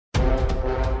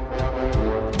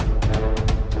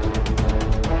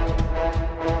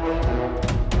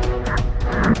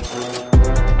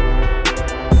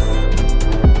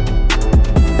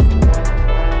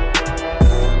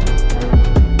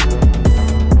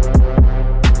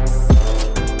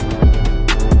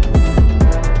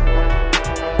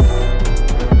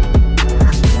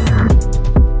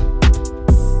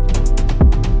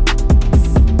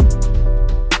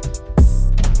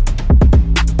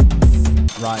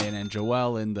Ryan and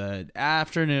Joel in the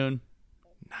afternoon.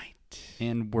 Night.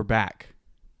 And we're back.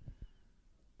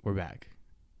 We're back.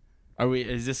 Are we?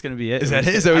 Is this going to be it? Is that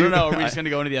it? I don't know. Are we just going to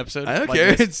go into the episode? I don't like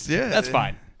care. this? That's Yeah.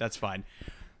 fine. That's fine.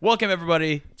 Welcome,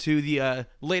 everybody, to the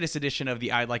latest edition of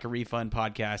the I'd Like a Refund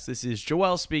podcast. This is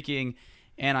Joel speaking,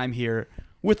 and I'm here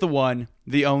with the one,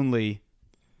 the only,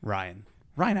 Ryan.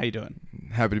 Ryan, how you doing?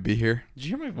 Happy to be here. Did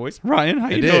you hear my voice? Ryan, how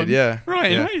you I doing? did, yeah.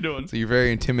 Ryan, Yeah. how you doing? So you're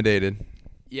very intimidated.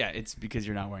 Yeah, it's because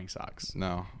you're not wearing socks.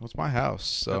 No, it's my house.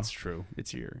 So That's true.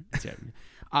 It's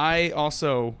I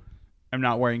also am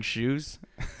not wearing shoes,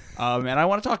 and I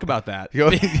want to talk about that. yeah.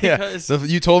 Because, So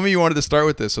you told me you wanted to start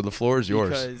with this, so the floor is yours.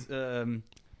 Because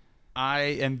I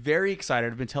am very excited.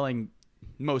 I've been telling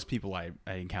most people I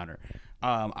encounter.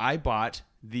 I bought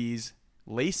these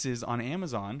laces on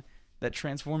Amazon that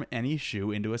transform any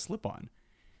shoe into a slip-on,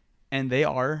 and they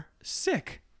are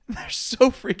sick. They're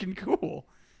so freaking cool.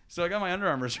 So I got my Under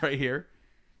Armours right here.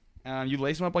 You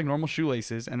lace them up like normal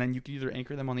shoelaces, and then you can either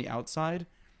anchor them on the outside,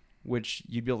 which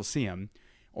you'd be able to see them,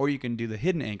 or you can do the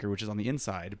hidden anchor, which is on the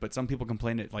inside. But some people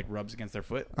complain it like rubs against their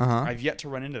foot. Uh-huh. I've yet to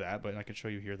run into that, but I can show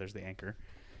you here. There's the anchor.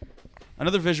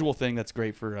 Another visual thing that's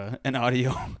great for an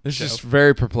audio. It's show. just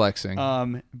very perplexing.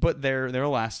 But they're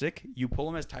elastic. You pull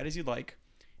them as tight as you'd like,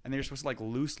 and they're supposed to like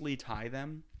loosely tie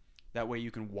them. That way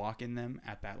you can walk in them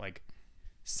at that like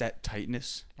set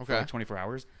tightness for like 24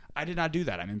 hours. I did not do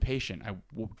that. I'm impatient. I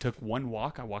took one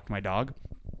walk. I walked my dog,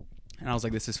 and I was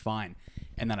like, this is fine.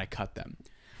 And then I cut them.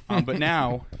 But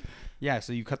now, yeah,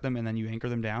 so you cut them and then you anchor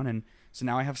them down. And so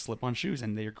now I have slip-on shoes,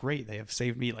 and they're great. They have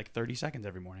saved me like 30 seconds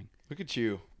every morning. Look at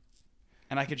you,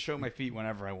 And I can show my feet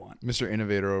whenever I want. Mr.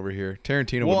 Innovator over here.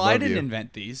 Tarantino would Well, love I didn't you.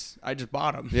 invent these. I just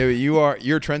bought them. Yeah, but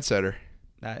you're a trendsetter.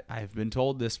 That I've been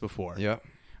told this before. Yep.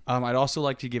 I'd also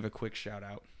like to give a quick shout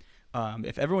out.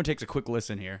 If everyone takes a quick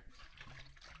listen here.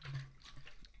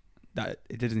 That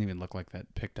it didn't even look like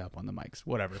that picked up on the mics.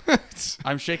 Whatever.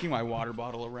 I'm shaking my water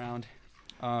bottle around.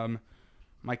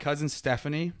 My cousin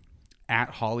Stephanie at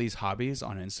Holly's Hobbies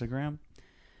on Instagram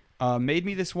made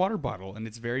me this water bottle, and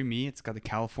it's very me. It's got the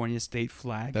California state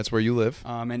flag. That's where you live.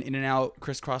 And In-N-Out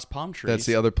crisscross palm trees. That's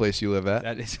the other place you live at.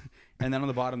 That is, and then on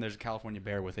the bottom there's a California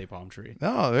bear with a palm tree.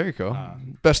 Oh, there you go.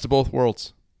 Best of both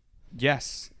worlds.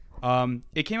 Yes.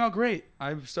 It came out great.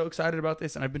 I'm so excited about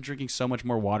this, and I've been drinking so much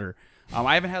more water.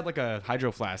 I haven't had like a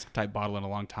Hydro Flask type bottle in a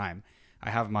long time. I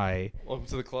have my Welcome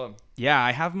to the club.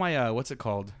 I have my what's it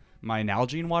called? My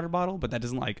Nalgene water bottle, but that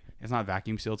doesn't it's not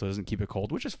vacuum sealed, so it doesn't keep it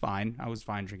cold, which is fine. I was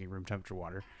fine drinking room temperature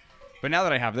water. But now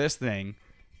that I have this thing,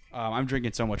 I'm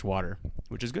drinking so much water,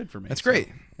 which is good for me. That's great.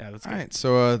 Yeah, that's All good. right,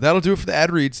 so that'll do it for the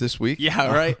ad reads this week.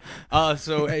 Yeah, right.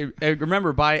 So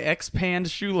remember, buy Expand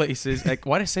shoelaces.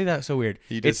 Why did I say that so weird?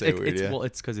 You did say weird, yeah. Well,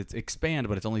 it's because it's expand,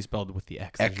 but it's only spelled with the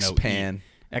X. There's no E. Expand.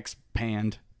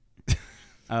 Expand.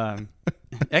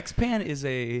 Expand is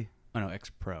a... Oh, no,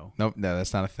 X Pro. Nope, no,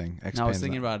 that's not a thing. Expand's No, I was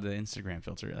thinking not. about the Instagram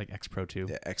filter, like X Pro 2.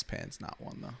 Yeah, Expand's not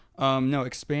one, though. No,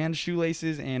 Expand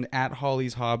shoelaces and at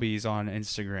Holly's Hobbies on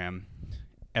Instagram.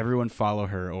 Everyone follow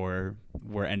her or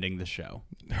we're ending the show.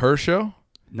 Her show?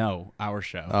 No, our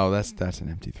show. Oh, that's an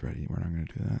empty thread. We're not going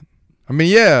to do that. I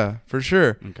mean, yeah, for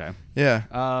sure. Okay. Yeah.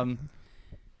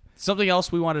 Something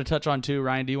else we wanted to touch on too,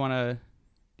 Ryan. Do you want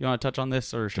to touch on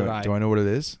this, or should I? Do I know what it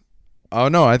is? Oh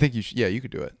no, I think you should. Yeah, you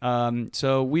could do it.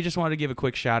 So we just wanted to give a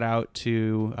quick shout out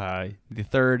to the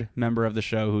third member of the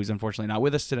show who's unfortunately not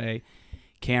with us today,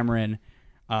 Cameron.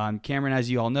 Cameron, as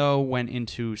you all know, went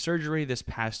into surgery this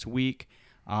past week.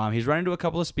 He's run into a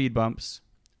couple of speed bumps,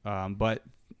 but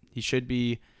he should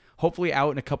be hopefully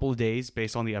out in a couple of days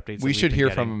based on the updates. We should hear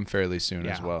from him fairly soon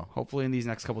as well. Hopefully in these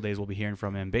next couple of days we'll be hearing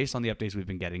from him based on the updates we've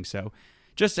been getting. So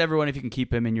just everyone, if you can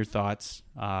keep him in your thoughts.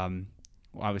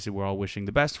 Obviously, we're all wishing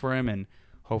the best for him, and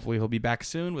hopefully he'll be back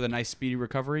soon with a nice, speedy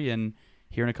recovery. And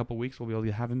here in a couple of weeks, we'll be able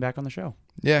to have him back on the show.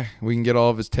 Yeah, we can get all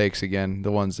of his takes again,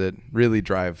 the ones that really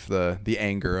drive the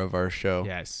anger of our show.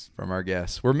 Yes, from our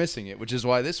guests. We're missing it, which is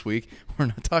why this week we're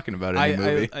not talking about any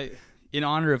movie. In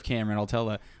honor of Cameron, I'll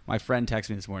tell my friend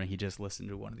texted me this morning. He just listened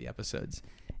to one of the episodes,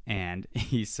 and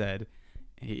he said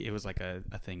it was like a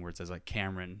thing where it says like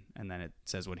Cameron, and then it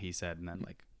says what he said, and then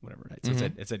like whatever. Right? So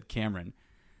it said Cameron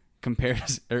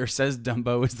compares or says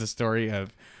Dumbo is the story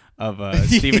of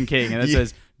Stephen King, and it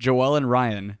says Joel and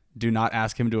Ryan do not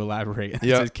ask him to elaborate. And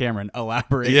it says Cameron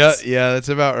elaborates. Yeah, that's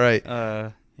about right.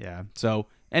 Yeah. So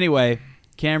anyway,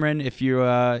 Cameron, if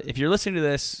you're listening to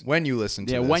this, when you listen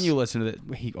to this. when you listen to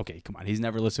it, okay, come on, he's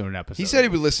never listened to an episode. He said he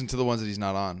would listen to the ones that he's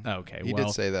not on. Okay, he did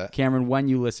say that. Cameron, when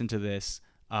you listen to this,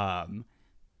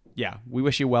 we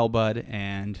wish you well, bud,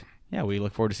 and we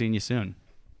look forward to seeing you soon.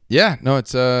 Yeah, no,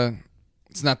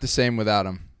 it's not the same without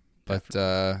him.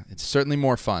 but it's certainly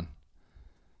more fun.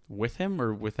 With him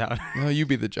or without? No, you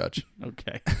be the judge.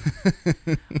 Okay.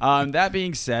 That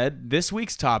being said, this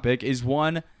week's topic is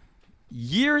one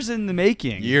years in the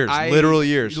making. Literal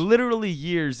years. Literally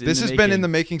years. This has been in the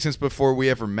making since before we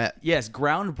ever met. Yes,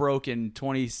 ground broke in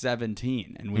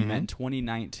 2017, and we met in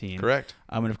 2019. Correct.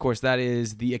 And of course, that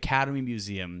is the Academy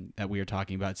Museum that we are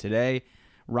talking about today.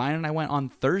 Ryan and I went on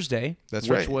Thursday,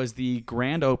 which was the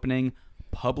grand opening,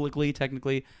 publicly,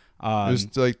 technically. It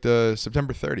was like the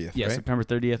September 30th, yeah, right? September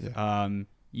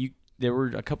 30th. Yeah. There were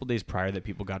a couple days prior that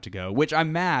people got to go, which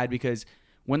I'm mad because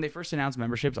when they first announced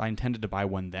memberships, I intended to buy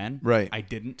one then. Right. I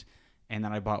didn't. And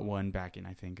then I bought one back in,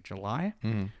 I think, July.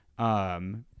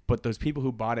 Mm-hmm. But those people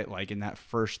who bought it like in that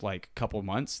first like couple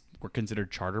months were considered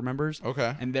charter members.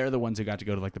 Okay. And they're the ones who got to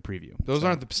go to like the preview. Those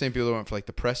aren't the same people that went for like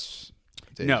the press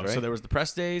days, no, right? so there was the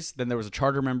press days, then there was a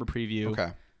charter member preview.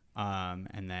 Okay.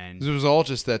 And then It was all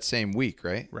just that same week,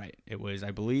 right? right. It was,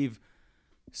 I believe,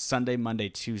 Sunday, Monday,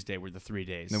 Tuesday were the 3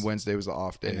 days. And then Wednesday was the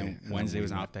off day. And then Wednesday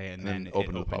was an off day, and then it open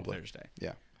to the opened public. Thursday.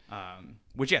 Yeah.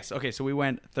 Which, yes. Okay, so we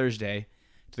went Thursday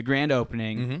to the grand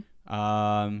opening.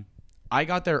 I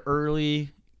got there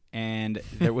early, and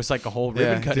there was like a whole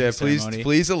ribbon cutting ceremony.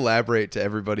 Please elaborate to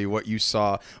everybody what you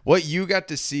saw, what you got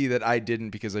to see that I didn't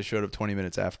because I showed up 20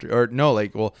 minutes after. Or no,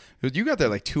 like, well, you got there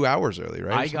like 2 hours early,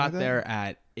 right? I got there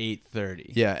at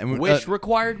 8:30. Yeah, and which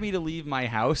required me to leave my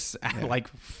house at like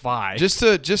 5. Just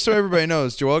so everybody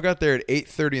knows, Joel got there at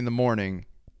 8:30 in the morning.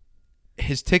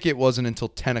 His ticket wasn't until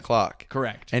 10 o'clock.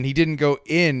 Correct. And he didn't go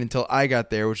in until I got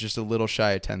there, which was just a little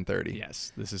shy of 10:30.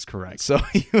 Yes, this is correct. So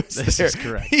he was This there. is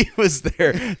correct. He was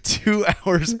there 2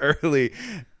 hours early,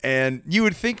 and you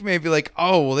would think maybe like,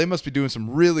 oh, well, they must be doing some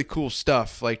really cool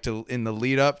stuff like in the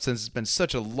lead up, since it's been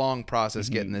such a long process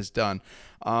getting this done.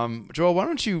 Joel, why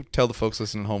don't you tell the folks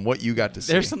listening at home what you got to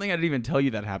see? There's something I didn't even tell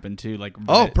you that happened too. Like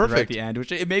perfect. right at the end,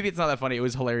 which maybe it's not that funny. It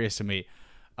was hilarious to me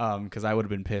because I would have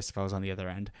been pissed if I was on the other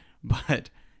end. But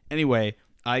anyway,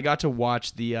 I got to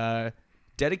watch the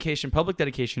public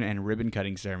dedication and ribbon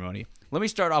cutting ceremony. Let me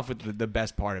start off with the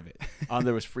best part of it.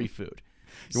 There was free food.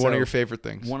 One of your favorite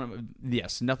things.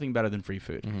 Yes, nothing better than free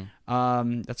food.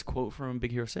 That's a quote from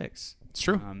Big Hero 6. It's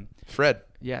true. Fred.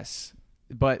 Yes,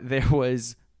 but there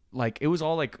was like it was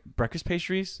all like breakfast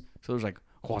pastries. So there was like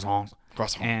croissants,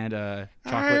 and chocolate.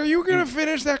 Are you gonna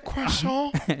finish that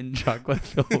croissant? And chocolate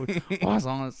filled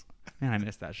croissants. Man, I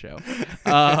missed that show.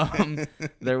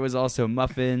 There was also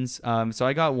muffins. So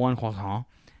I got one croissant,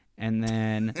 and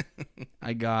then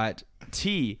I got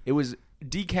tea. It was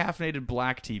decaffeinated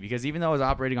black tea because even though I was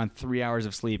operating on 3 hours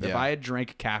of sleep, if I had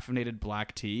drank caffeinated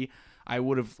black tea, I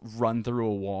would have run through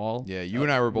a wall. Yeah, you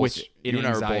and I were both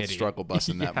struggle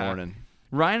busting that morning.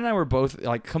 Ryan and I were both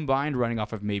like combined running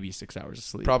off of maybe 6 hours of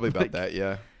sleep. Probably about that,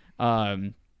 yeah.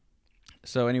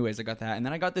 So anyways, I got that, and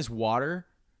then I got this water.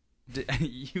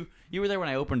 You were there when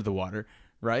I opened the water,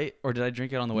 right? Or did I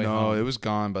drink it on the way home? No, it was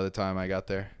gone by the time I got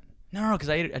there. No, because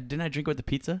didn't I drink it with the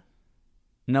pizza?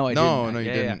 No, I didn't. No,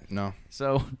 you didn't. Yeah. No.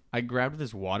 So I grabbed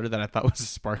this water that I thought was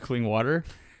sparkling water,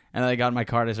 and I got in my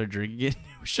car and I started drinking it.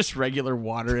 It was just regular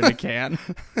water in a can.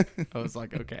 I was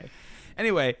like, okay.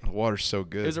 Anyway, the water's so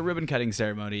good. It was a ribbon cutting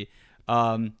ceremony,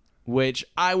 which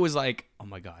I was like, oh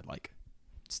my god, like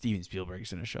Steven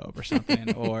Spielberg's gonna show up or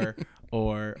something, or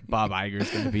Bob Iger's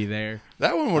gonna be there.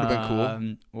 That one would have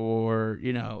been cool, or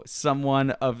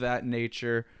someone of that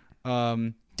nature.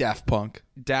 Daft Punk.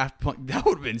 That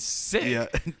would have been sick. Yeah.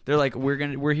 They're like,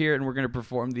 we're here and we're gonna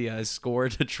perform the score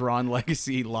to Tron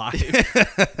Legacy live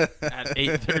at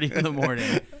 8:30 in the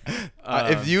morning.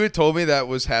 If you had told me that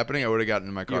was happening, I would have gotten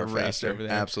in my car faster. Over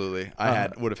there. Absolutely, I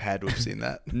would have had to have seen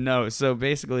that. No, so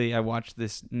basically, I watched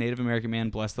this Native American man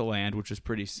bless the land, which was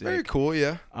pretty sick. Very cool,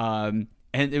 yeah. And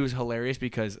it was hilarious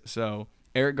because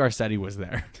Eric Garcetti was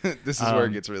there. This is where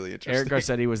it gets really interesting. Eric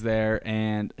Garcetti was there,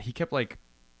 and he kept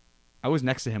I was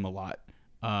next to him a lot.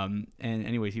 And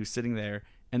anyways, he was sitting there,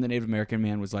 and the Native American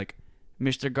man was like,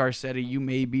 Mr. Garcetti, you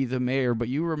may be the mayor, but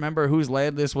you remember whose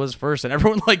land this was first. And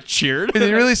everyone cheered. Did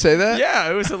he really say that? Yeah,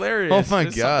 it was hilarious. Oh my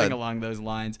God. Something along those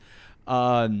lines.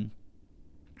 But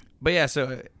yeah,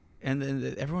 so, and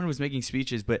then everyone was making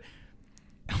speeches, but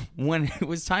when it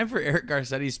was time for Eric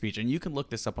Garcetti's speech, and you can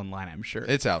look this up online, I'm sure.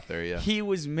 It's out there, yeah. He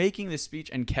was making the speech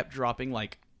and kept dropping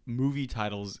movie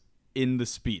titles in the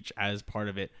speech as part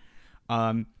of it.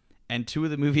 And two of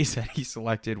the movies that he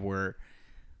selected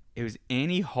it was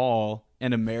Annie Hall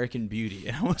and American Beauty.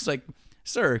 And I was like,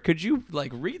 sir, could you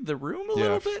read the room a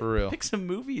little bit? For real. Pick some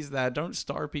movies that don't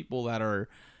star people that are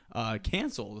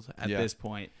canceled at this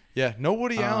point. Yeah, no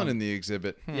Woody Allen in the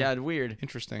exhibit. Yeah, weird.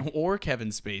 Interesting. Or Kevin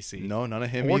Spacey. No, none of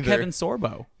him or either. Kevin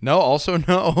Sorbo. No, also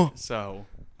no. So,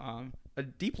 a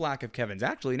deep lack of Kevins.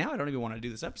 Actually, now I don't even want to do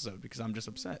this episode because I'm just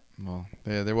upset. Well,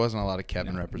 there wasn't a lot of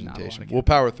Kevin No, not a lot of representation. Kevin. We'll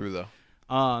power through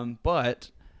though. But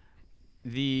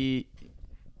the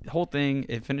whole thing,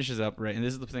 it finishes up right, and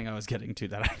this is the thing I was getting to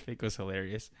that I think was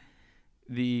hilarious.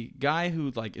 The guy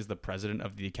who like is the president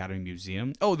of the Academy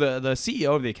Museum. Oh, the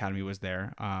CEO of the Academy was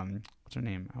there. What's her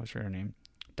name? I always forget her name.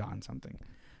 Dawn something.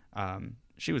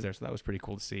 She was there, so that was pretty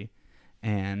cool to see.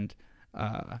 And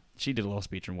she did a little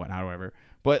speech and whatnot, or whatever.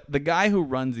 But the guy who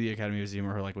runs the Academy Museum,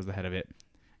 or like was the head of it,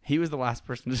 he was the last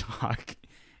person to talk,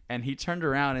 and he turned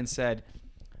around and said,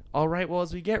 "All right, well,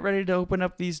 as we get ready to open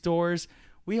up these doors,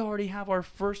 we already have our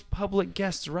first public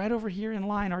guests right over here in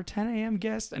line, our 10 a.m.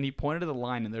 guests." And he pointed to the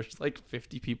line, and there's like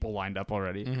 50 people lined up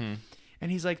already. Mm-hmm.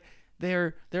 And he's like,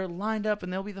 they're lined up,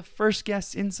 and they'll be the first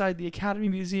guests inside the Academy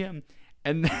Museum.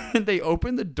 And then they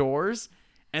opened the doors,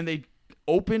 and they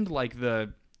opened like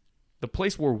the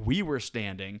place where we were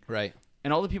standing. Right.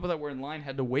 And all the people that were in line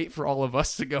had to wait for all of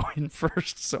us to go in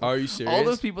first. So Are you serious? all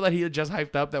those people that he had just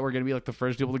hyped up that were going to be like the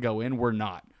first people to go in were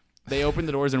not. They opened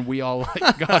the doors and we all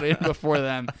like got in before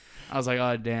them. I was like,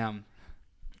 oh, damn.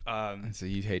 So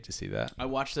you'd hate to see that. I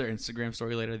watched their Instagram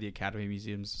story later, the Academy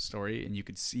Museum's story, and you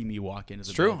could see me walk into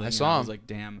the true. building. I saw I was him. like,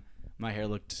 damn, my hair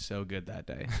looked so good that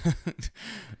day.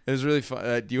 It was really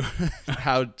fun. Do you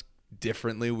how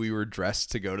differently we were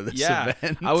dressed to go to this Yeah,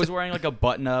 event? I was wearing like a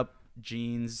button-up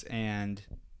jeans and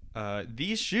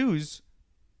these shoes.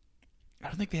 I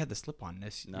don't think they had the slip-on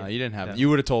this. No, you didn't have Yeah. them. You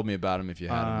would have told me about them if you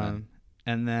had them.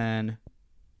 And then,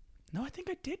 no, I think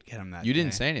I did get them that. You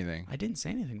didn't day. say anything. I didn't say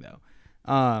anything though.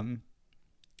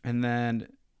 And then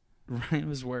Ryan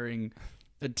was wearing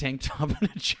a tank top and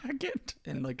a jacket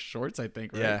and like shorts, I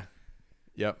think. Right? Yeah.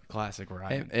 Yep. Classic Hey,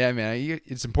 Ryan. yeah, man.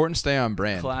 It's important to stay on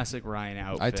brand. Classic Ryan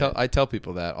outfit. I tell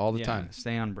people that all the time.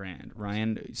 Stay on brand.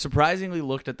 Ryan surprisingly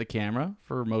looked at the camera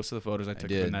for most of the photos I took of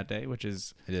did. him that day, which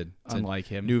is I did. It's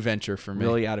unlike a him. new venture for me.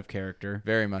 Really out of character.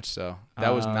 Very much so.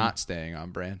 That was Um, not staying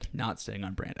on brand. Not staying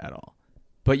on brand at all.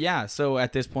 But yeah, so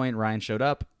at this point, Ryan showed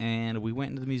up and we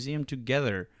went into the museum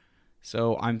together.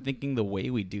 So I'm thinking the way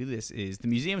we do this is the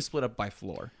museum split up by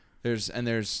floor. There's a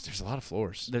lot of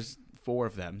floors. There's 4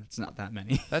 of them. It's not that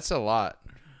many. That's a lot.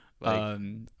 Like, I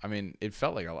I mean, it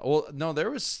felt like a lot. Well, no, there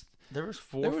was there was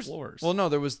 4 floors. Well, no,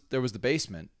 there was the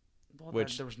basement. Well,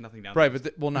 which- there was nothing down Right,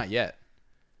 there. but not yet.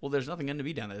 Well, there's nothing going to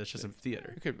be down there. It's just a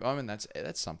theater. I mean, that's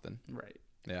something. Right.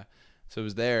 Yeah. So it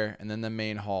was there, and then the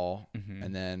main hall, Mhm.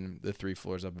 and then the 3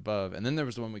 floors up above, and then there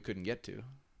was the one we couldn't get to.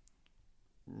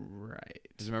 Right.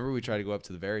 Because remember, we tried to go up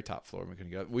to the very top floor, and we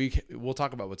couldn't go. We'll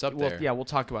talk about what's up Well, there. yeah, we'll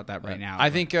talk about that right now. I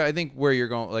think where you're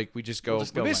going, like we just go. We'll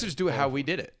just go we basically like just do it how forward. we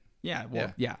did it. Yeah.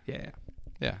 Well, yeah. Yeah.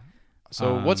 Yeah.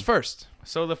 So Um, what's first?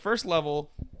 So the first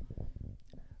level.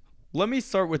 Let me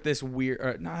start with this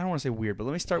weird. No, I don't want to say weird, but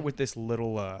let me start with this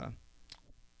little,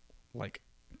 like,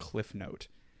 cliff note.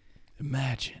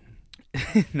 Imagine.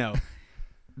 No,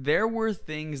 there were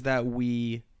things that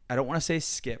I don't want to say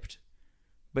skipped,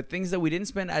 but things that we didn't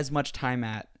spend as much time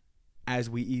at as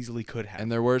we easily could have.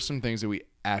 And there were some things that we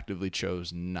actively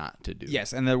chose not to do.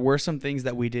 Yes, and there were some things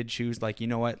that we did choose, like, you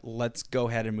know what, let's go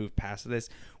ahead and move past this.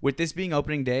 With this being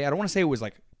opening day, I don't want to say it was,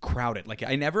 like, crowded. Like,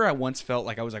 I never at once felt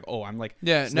like I was like, oh, I'm like...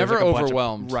 Yeah, there's, never like, a bunch of-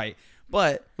 overwhelmed. right.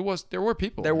 But There were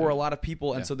people. there there. were a lot of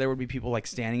people, and Yeah. so there would be people, like,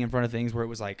 standing in front of things where it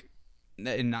was, like,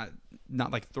 and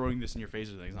not like throwing this in your face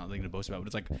or things, not something to boast about, but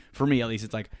it's like, for me at least,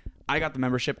 it's like, I got the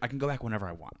membership, I can go back whenever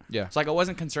I want. Yeah. It's like I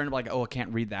wasn't concerned about like, oh, I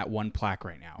can't read that one plaque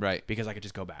right now. Right. Because I could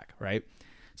just go back, right?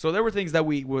 So there were things that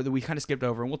we kind of skipped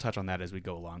over, and we'll touch on that as we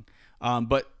go along.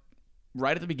 But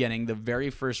right at the beginning, the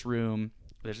very first room,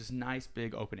 there's this nice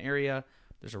big open area.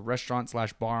 There's a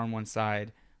restaurant/bar on one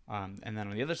side. And then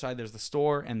on the other side, there's the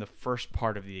store and the first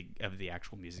part of the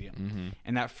actual museum. Mm-hmm.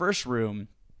 And that first room,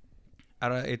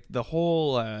 the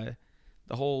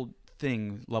whole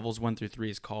thing, levels 1 through 3,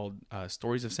 is called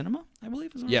Stories of Cinema, I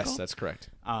believe is what it's Yes, called. that's correct.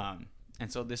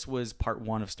 And so this was part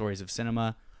 1 of Stories of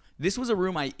Cinema. This was a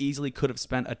room I easily could have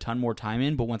spent a ton more time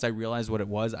in, but once I realized what it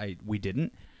was, we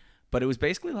didn't. But it was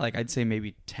basically like, I'd say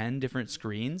maybe 10 different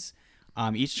screens.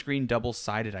 Each screen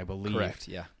double-sided, I believe. Correct.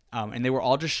 Yeah. And they were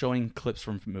all just showing clips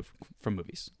from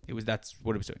movies. That's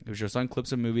what it was doing. It was just showing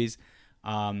clips of movies.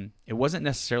 It wasn't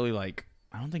necessarily like,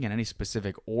 I don't think in any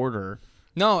specific order.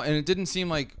 No, and it didn't seem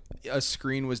like a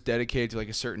screen was dedicated to like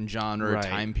a certain genre or Right.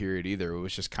 time period either. It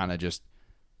was just kind of just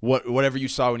whatever you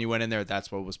saw when you went in there,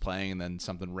 that's what was playing, and then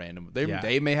something random.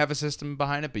 They may have a system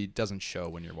behind it, but it doesn't show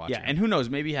when you're watching. Yeah, and who knows?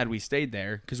 Maybe had we stayed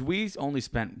there, because we only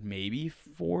spent maybe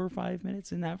 4 or 5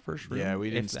 minutes in that first room. Yeah, we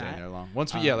didn't if stay that. there long.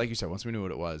 Once we, like you said, once we knew what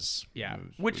it was. Yeah, it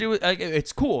was- which it was, like,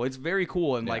 it's cool. It's very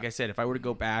cool. And like Yeah. I said, if I were to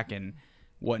go back and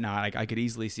whatnot. I could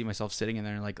easily see myself sitting in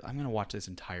there and like, I'm gonna watch this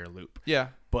entire loop. Yeah.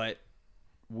 But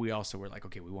we also were like,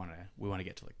 okay, we want to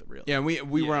get to like the real. Yeah, we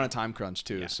were Yeah. on a time crunch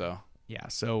too, Yeah. so Yeah.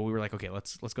 So we were like, okay,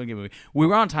 let's go get a movie. We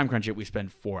were on time crunch yet we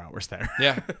spent 4 hours there.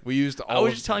 yeah, we used all. I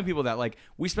was of- just telling people that like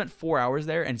we spent 4 hours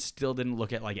there and still didn't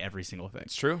look at like every single thing.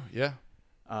 It's true. Yeah.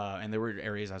 And there were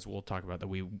areas, as we'll talk about, that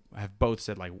we have both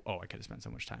said like, oh, I could have spent so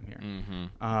much time here.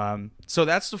 Mm-hmm. So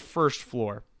that's the first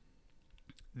floor.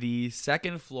 The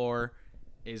second floor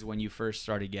is when you first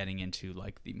started getting into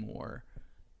like the more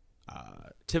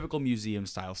typical museum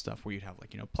style stuff, where you'd have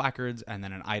like, you know, placards and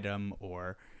then an item,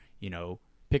 or, you know,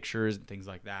 pictures and things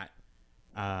like that.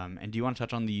 And do you want to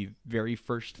touch on the very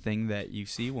first thing that you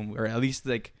see when, or at least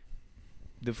like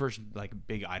the first like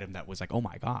big item that was like, oh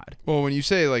my God? Well, when you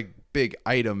say like big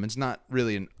item, it's not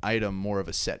really an item, more of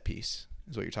a set piece,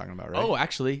 is what you're talking about, right? Oh,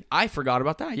 actually, I forgot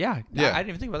about that. Yeah. Yeah. I didn't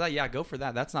even think about that. Yeah, go for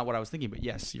that. That's not what I was thinking, but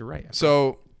yes, you're right.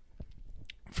 So,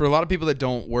 for a lot of people that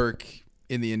don't work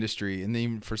in the industry, and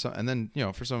then for some, and then you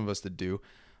know, for some of us that do,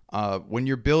 when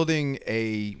you're building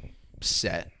a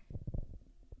set,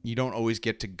 you don't always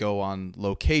get to go on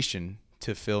location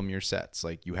to film your sets.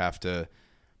 Like you have to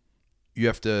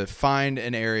find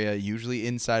an area, usually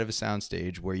inside of a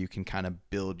soundstage, where you can kind of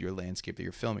build your landscape that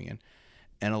you're filming in.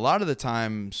 And a lot of the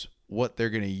times, what they're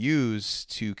going to use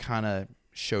to kind of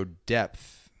show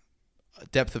depth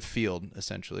of field,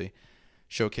 essentially,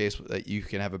 showcase that you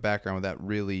can have a background without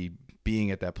really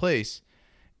being at that place,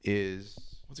 is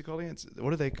what's it called again?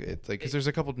 What are they? It's like, because there's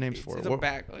a couple names for it.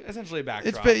 Essentially a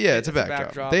backdrop. It's a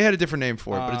backdrop. They had a different name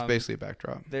for it, but it's basically a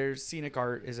backdrop. There's scenic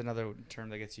art is another term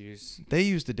that gets used. They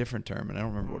used a different term, and I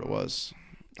don't remember what it was.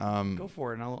 Go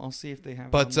for it, and I'll see if they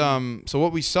have. But so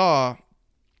what we saw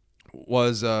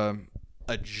was a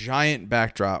giant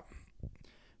backdrop.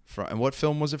 And what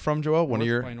film was it from, Joel? One of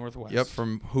your by Northwest. Yep,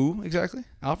 from who exactly?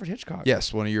 Alfred Hitchcock.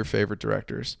 Yes, one of your favorite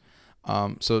directors.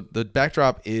 So the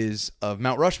backdrop is of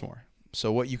Mount Rushmore.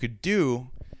 So what you could do,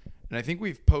 and I think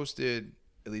we've posted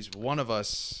at least one of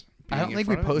us. I don't think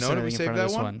we posted No, did we anything in save front of that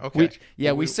this one? one.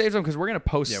 Okay. We saved them because we're gonna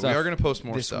post. Yeah, stuff we are going to post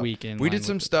more this stuff. week. We did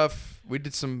some stuff. We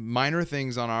did some minor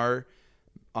things on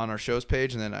our show's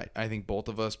page, and then I think both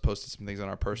of us posted some things on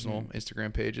our personal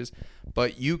Instagram pages.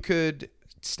 But you could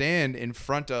stand in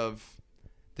front of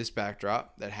this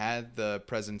backdrop that had the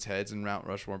president's heads and Mount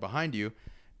Rushmore behind you,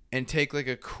 and take like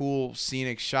a cool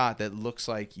scenic shot that looks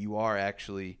like you are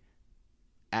actually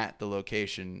at the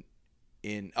location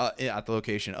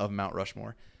of Mount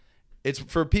Rushmore. It's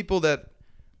for people that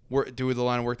do the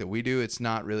line of work that we do. It's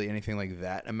not really anything like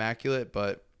that immaculate,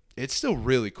 but it's still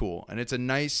really cool, and it's a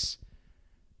nice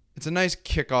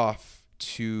kickoff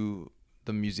to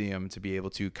the museum to be able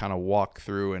to kind of walk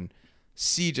through and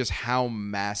see just how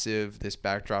massive this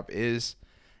backdrop is,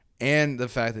 and the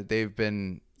fact that they've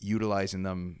been utilizing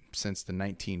them since the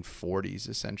 1940s,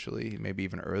 essentially, maybe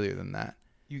even earlier than that.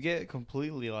 You get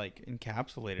completely like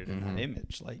encapsulated in that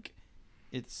image. Like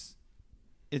it's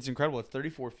incredible. It's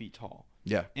 34 feet tall.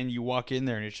 Yeah. And you walk in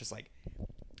there and it's just like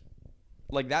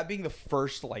that being the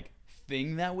first like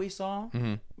thing that we saw,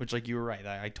 which like you were right.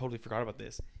 I totally forgot about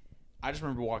this. I just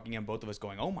remember walking in, both of us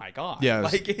going, "Oh my God!" Yeah,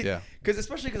 because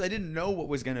especially because I didn't know what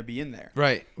was gonna be in there.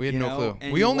 Right. We had You no know? clue.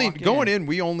 And We you only walk going in- in.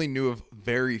 We only knew of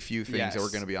very few things that Yes. were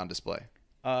going to be on display.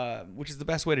 Which is the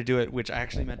best way to do it. Which I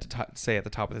actually meant to say at the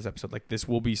top of this episode, like this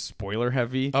will be spoiler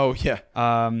heavy. Oh yeah.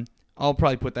 I'll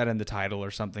probably put that in the title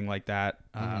or something like that.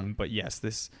 But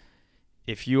yes,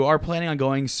 if you are planning on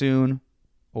going soon,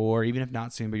 or even if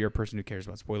not soon, but you're a person who cares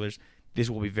about spoilers, this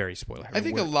will be very spoiler heavy. I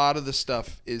think a lot of the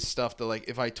stuff is stuff that, like,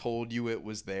 if I told you it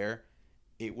was there,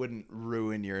 it wouldn't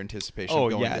ruin your anticipation of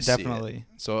going to see it. definitely.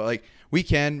 So, like, we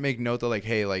can make note that, like,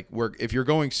 hey, like, if you're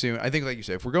going soon, I think, like you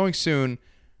said, if we're going soon,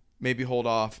 maybe hold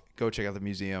off, go check out the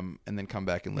museum, and then come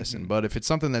back and listen. But if it's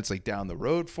something that's, like, down the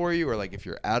road for you, or, like, if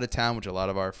you're out of town, which a lot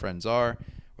of our friends are, or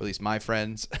at least my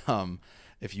friends,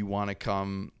 if you want to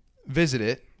come visit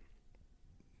it,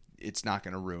 it's not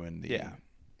going to ruin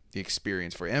the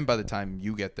experience for you. And by the time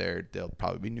you get there, there'll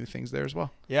probably be new things there as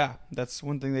well. Yeah, that's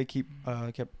one thing they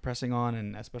kept pressing on,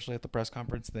 and especially at the press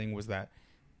conference thing, was that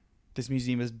this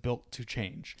museum is built to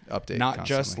change. Update Not constantly.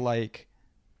 just like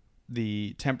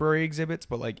the temporary exhibits,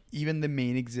 but like even the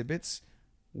main exhibits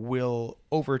will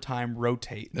over time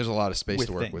rotate. There's a lot of space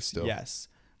to work things. with still. Yes.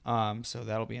 So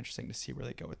that'll be interesting to see where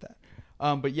they go with that.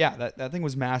 But yeah, that thing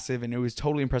was massive, and it was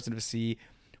totally impressive to see.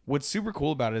 What's super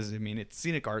cool about it is, I mean, it's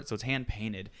scenic art, so it's hand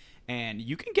painted, and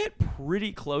you can get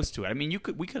pretty close to it. I mean,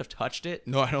 we could have touched it,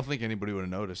 No, I don't think anybody would have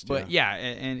noticed. but yeah,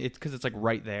 and it's because it's like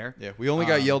right there. Yeah, we only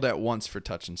got yelled at once for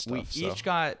touching stuff. We so. each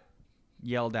got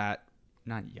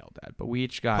not yelled at, but we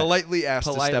each got politely asked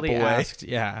to step away. asked,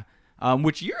 yeah,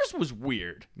 which yours was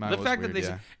weird. Mine the was fact weird, that they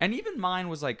yeah. and even mine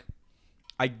was like,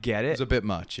 I get It it. was a bit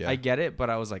much, yeah. I get it, but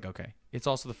I was like, okay, it's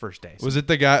also the first day. So Was it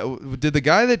the guy? Did the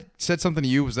guy that said something to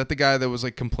you? Was that the guy that was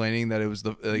like complaining that it was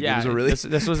the? Like, yeah, it was a really.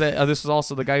 this was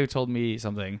also the guy who told me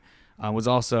something. Was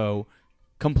also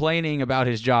complaining about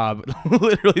his job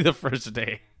literally the first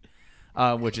day,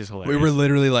 which is hilarious. We were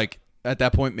literally like at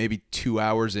that point maybe 2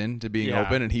 hours into being Yeah.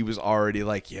 open, and he was already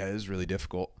like, "Yeah, this is really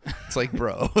difficult." It's like,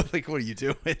 bro, like, what are you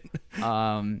doing?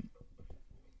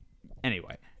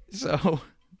 Anyway, so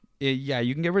yeah,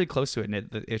 you can get really close to it,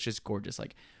 and it's just gorgeous.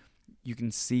 Like you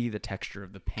can see the texture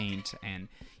of the paint, and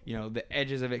the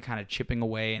edges of it kind of chipping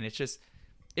away, and it's just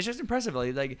impressive.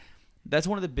 Like that's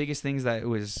one of the biggest things that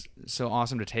was so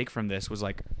awesome to take from this was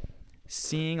like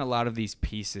seeing a lot of these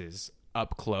pieces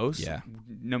up close. Yeah.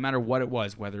 No matter what it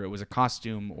was, whether it was a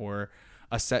costume or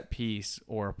a set piece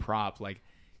or a prop, like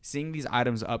seeing these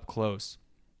items up close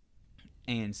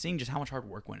and seeing just how much hard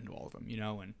work went into all of them,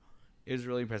 and it was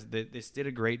really impressive. This did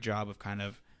a great job of kind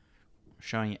of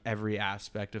showing every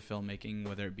aspect of filmmaking,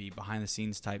 whether it be behind the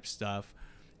scenes type stuff,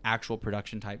 actual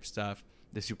production type stuff,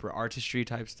 the super artistry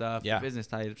type stuff, Yeah. the business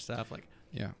type stuff, like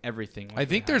Yeah. everything. I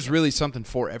think there's really something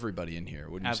for everybody in here.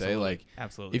 Wouldn't you say? Like,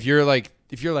 absolutely. if you're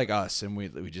like us and we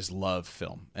just love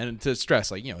film, and to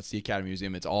stress, like, it's the Academy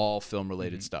Museum, it's all film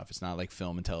related stuff. It's not like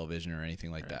film and television or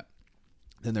anything like that.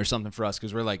 Then there's something for us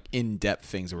because we're like in depth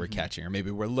things that we're catching, or maybe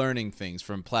we're learning things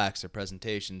from plaques or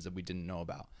presentations that we didn't know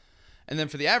about. And then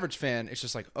for the average fan, it's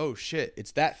just like, oh shit,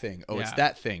 it's that thing. Oh, it's Yeah.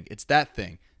 that thing. It's that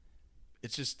thing.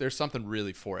 It's just there's something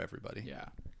really for everybody. Yeah.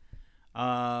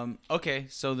 Okay,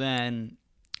 so then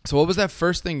So what was that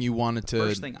first thing you wanted to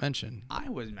First thing mention? I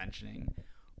was mentioning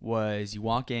was you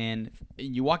walk into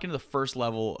the first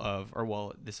level of,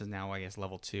 this is now I guess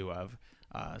level 2 of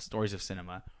Stories of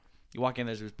Cinema. You walk in,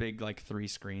 there's this big like 3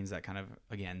 screens that kind of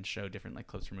again show different like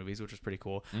clips from movies, which was pretty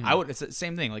cool. It's the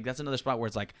same thing. Like that's another spot where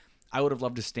it's like I would have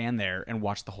loved to stand there and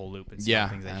watch the whole loop and see Yeah,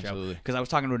 the things they absolutely. show. Because I was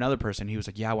talking to another person, he was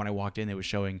like, "Yeah, when I walked in, they was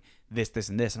showing this, this,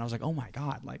 and this," and I was like, "Oh my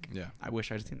god!" Like, Yeah. I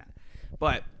wish I'd seen that.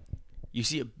 But you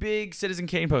see a big Citizen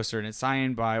Kane poster, and it's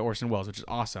signed by Orson Welles, which is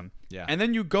awesome. Yeah. And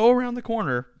then you go around the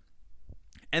corner,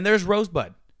 and there's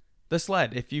Rosebud, the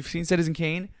sled. If you've seen Citizen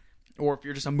Kane, or if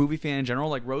you're just a movie fan in general,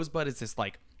 like Rosebud is this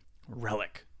like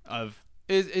relic of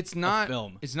It's not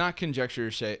film. It's not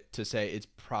conjecture to say it's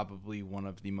probably one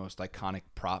of the most iconic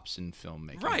props in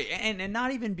filmmaking. right, and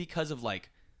not even because of like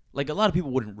a lot of people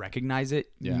wouldn't recognize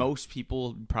it. Yeah. Most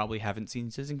people probably haven't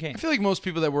seen Citizen Kane. I feel like most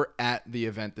people that were at the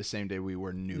event the same day we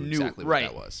were knew exactly what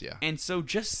that was. Yeah. And so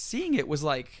just seeing it was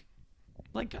like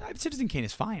Citizen Kane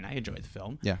is fine. I enjoyed the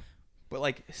film. Yeah. But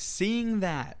like seeing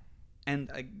that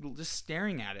and just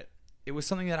staring at it, it was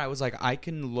something that I was like, I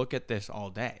can look at this all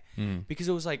day. Because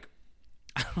it was like,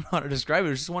 I don't know how to describe it.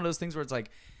 It was just one of those things where it's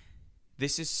like,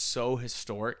 this is so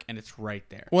historic and it's right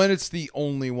there. Well, and it's the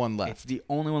only one left. It's the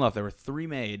only one left. There were 3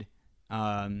 made.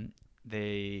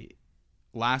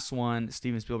 Last one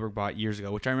Steven Spielberg bought years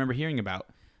ago, which I remember hearing about.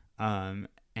 And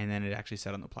then it actually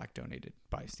said on the plaque donated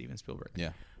by Steven Spielberg.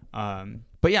 Yeah.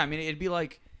 But yeah, I mean, it'd be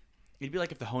like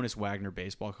if the Honus Wagner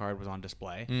baseball card was on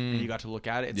display and you got to look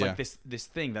at it. It's Yeah. like this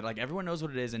thing that like everyone knows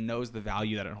what it is and knows the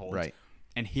value that it holds. Right.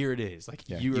 And here it is. Like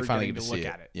Yeah, you you are finally getting get to to look see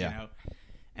at it. it. Yeah. You know?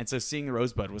 And so seeing the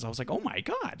Rosebud I was like, oh my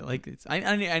god! Like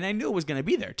I knew it was gonna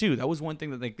be there too. That was one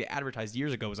thing that like they advertised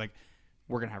years ago. Was like,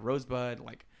 we're gonna have Rosebud.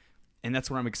 Like, and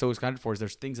that's what I'm so excited for. Is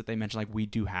there's things that they mentioned like we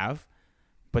do have,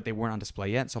 but they weren't on display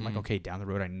yet. So I'm like, okay, down the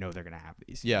road, I know they're gonna have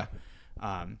these. Yeah.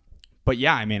 But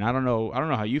yeah, I mean, I don't know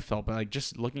how you felt, but like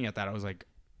just looking at that, I was like,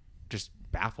 just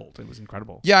baffled. It was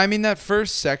incredible. Yeah, I mean that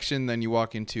first section then you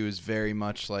walk into is very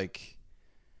much like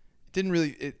didn't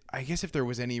really I guess if there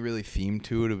was any really theme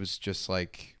to it, it was just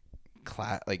like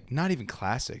like not even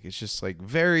classic. It's just like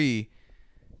very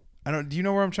do you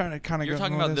know where I'm trying to kind of You're go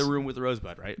talking with about this? the room with the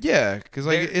Rosebud, right? Yeah, because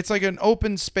like There- it's like an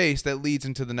open space that leads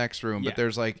into the next room, Yeah. but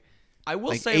there's like I will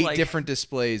like say 8 like different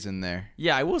displays in there.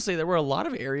 Yeah, I will say there were a lot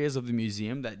of areas of the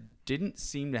museum that didn't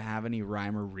seem to have any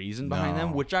rhyme or reason behind them,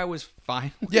 No. which I was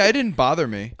fine with. Yeah, it didn't bother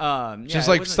me. Yeah, Just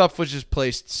it like wasn't- stuff was just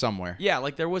placed somewhere. Yeah,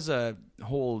 like there was a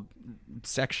whole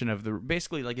section of the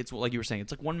basically like it's like you were saying,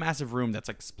 it's like one massive room that's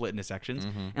like split into sections,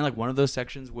 and like one of those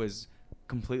sections was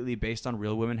completely based on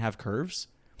Real Women Have Curves,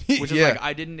 which is Yeah. like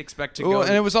I didn't expect to Well, go.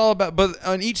 and it was all about, but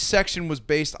on each section was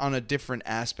based on a different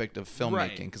aspect of filmmaking.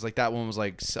 Right. Because like that one was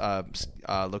like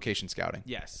location scouting.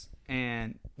 Yes,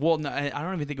 and well, no, I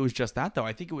don't even think it was just that though.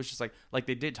 I think it was just like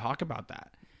they did talk about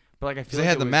that, but like I feel Because they like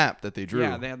had it the was- map that they drew.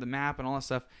 Yeah, they had the map and all that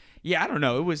stuff. Yeah, I don't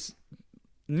know. It was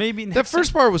maybe That next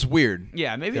first part was weird.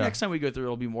 Yeah, maybe Yeah. next time we go through,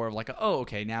 it'll be more of like, oh,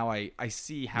 okay, now I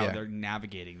see how Yeah. they're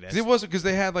navigating this. 'Cause it wasn't because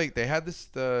they had this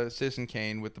the Citizen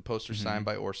Kane with the poster Mm-hmm. signed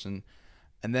by Orson,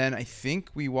 and then I think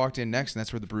we walked in next, and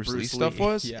that's where the Bruce Lee Bruce stuff Lee,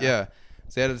 was. yeah. Yeah.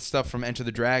 So they had the stuff from Enter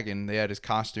the Dragon. They had his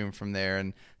costume from there,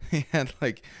 and they had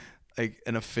like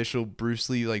an official Bruce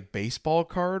Lee like baseball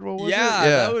card. What was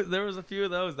it? there was a few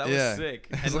of those. That Yeah. was sick.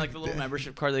 It was And like like the little the-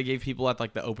 membership card they gave people at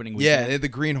like the opening Yeah, weekend. they had the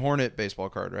Green Hornet baseball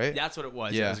card, right? That's what it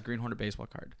was. Yeah. It was a Green Hornet baseball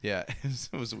card. Yeah,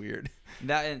 it was weird.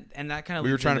 That and that kind of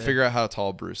We were trying to figure out how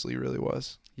tall Bruce Lee really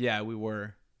was. Yeah, we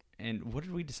were. And what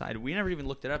did we decide? We never even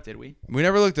looked it up, did we? We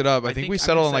never looked it up. I think we I'm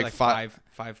settled on gonna like say, five.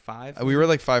 5'5". We were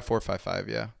like 5'4", 5'5".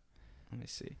 Yeah, Let me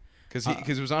see.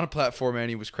 because it was on a platform and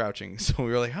he was crouching. So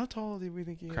we were like, how tall did we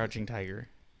think he was? Crouching Tiger.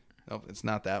 Nope, it's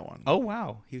not that one. Oh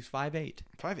wow, he was 5'8".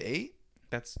 5'8"?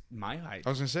 That's my height. I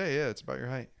was gonna say, yeah, it's about your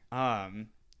height.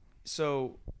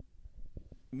 So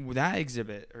that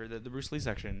exhibit or the Bruce Lee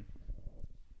section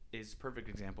is a perfect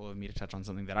example of me to touch on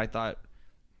something that I thought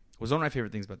was one of my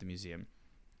favorite things about the museum.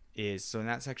 Is so in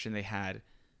that section they had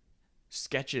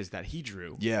sketches that he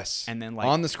drew. Yes, And then like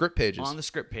on the script pages. on the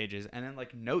script pages, and then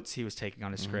like notes he was taking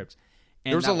on his script.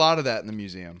 And there was that- a lot of that in the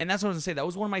museum. And that's what I was gonna say. That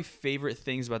was one of my favorite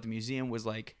things about the museum was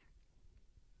like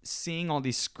seeing all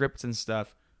these scripts and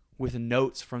stuff with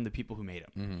notes from the people who made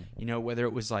them. Mm-hmm. You know, whether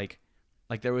it was like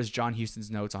there was John Huston's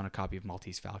notes on a copy of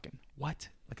Maltese Falcon. What?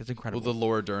 Like it's incredible. Well, the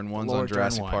Laura Dern ones Laura on Dern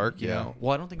Jurassic one, Park. you Yeah. know?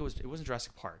 Well, I don't think it wasn't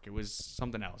Jurassic Park. It was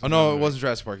something else. Oh no, it wasn't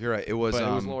Jurassic Park. You're right. It was.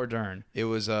 But it was Laura Dern. It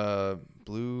was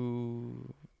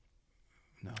Blue.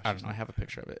 No, I don't know. I have a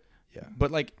picture of it. Yeah.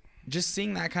 But like just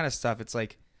seeing that kind of stuff, it's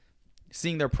like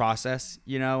seeing their process,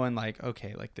 you know, and like,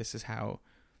 okay, like this is how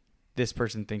this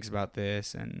person thinks about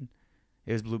this, and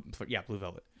it was Blue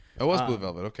Velvet. It was Blue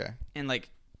Velvet. Okay. And like,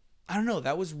 I don't know,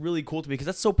 that was really cool to me because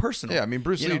that's so personal. Yeah, I mean,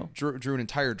 Bruce you Lee know? drew an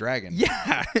entire dragon.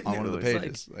 Yeah, On one of the It was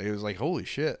pages. It was like, holy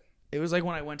shit. It was like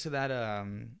when I went to that,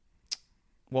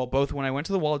 both when I went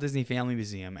to the Walt Disney Family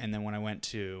Museum and then when I went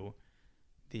to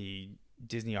the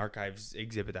Disney Archives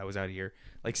exhibit that was out here,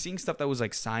 like seeing stuff that was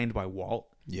like signed by Walt.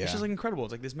 Yeah. It's just like incredible.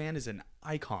 It's like this man is an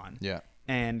icon. Yeah.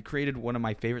 And created one of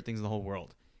my favorite things in the whole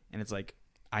world. And it's like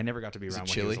I never got to be Is it around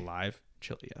when he was chili? alive.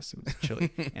 Chili, yes, it was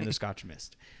chili, and the Scotch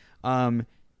mist. And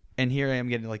here I am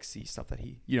getting to like see stuff that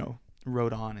he, you know,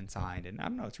 wrote on and signed, and I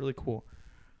don't know, it's really cool.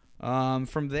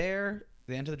 From there,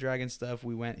 the Enter the Dragon stuff,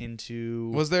 we went into.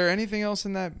 Was there anything else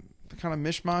in that kind of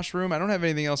mishmash room? I don't have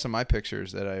anything else in my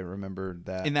pictures that I remember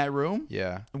that. in that room?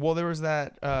 Yeah. Well, there was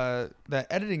that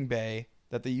editing bay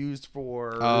that they used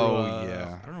for. Oh,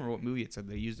 yeah. I don't remember what movie it said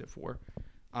they used it for.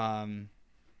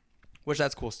 Which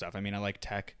that's cool stuff. I mean, I like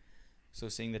tech. So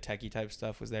seeing the techie type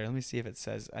stuff was there. Let me see if it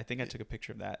says. I think I took a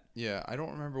picture of that. Yeah, I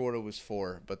don't remember what it was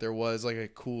for, but there was like a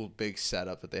cool big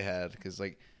setup that they had because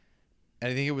like,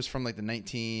 and I think it was from like the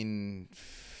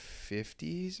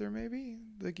 1950s or maybe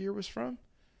the gear was from.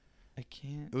 I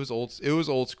can't. It was old. It was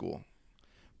old school,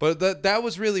 but that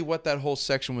was really what that whole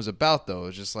section was about, though. It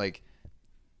was just like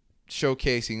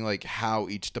showcasing like how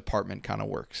each department kind of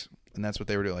works, and that's what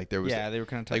they were doing. Like there was They were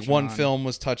kind of like one film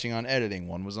was touching on editing,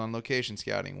 one was on location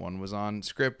scouting, one was on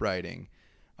script writing.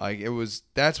 Like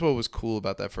that's what was cool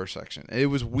about that first section. It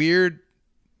was weird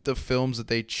the films that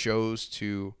they chose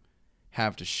to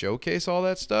have to showcase all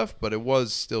that stuff, but it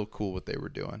was still cool what they were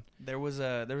doing. There was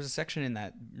a section in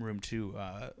that room too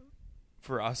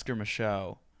for Oscar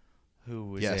Micheaux, who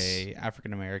was Yes. a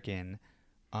African American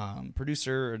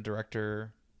producer and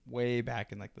director way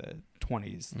back in like the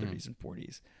 20s, 30s, and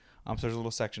 40s. So there's a little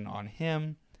section on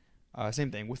him. Same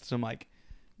thing with some like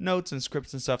notes and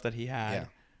scripts and stuff that he had.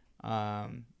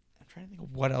 I'm trying to think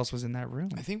of what else was in that room.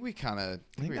 I think we kind of.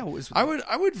 I think that was. I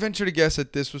would venture to guess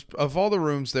that this was of all the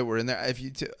rooms that were in there. If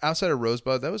you outside of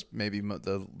Rosebud, that was maybe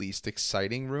the least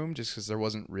exciting room, just because there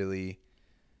wasn't really.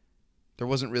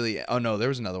 Oh no, there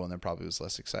was another one that probably was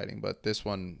less exciting, but this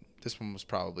one was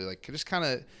probably like just kind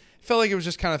of felt like it was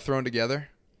just kind of thrown together.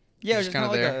 Yeah, it was just just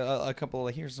kind of kinda like a couple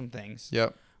of here's some things.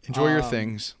 Yep. Enjoy your Um,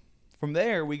 things. From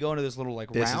there, we go into this little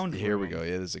like round. Here we room. go.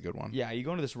 Yeah, this is a good one. Yeah, you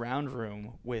go into this round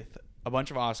room with a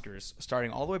bunch of Oscars, starting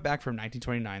all the way back from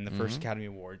 1929, the first Academy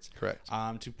Awards, Correct.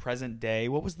 to present day.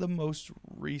 What was the most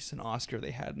recent Oscar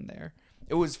they had in there?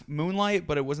 It was Moonlight,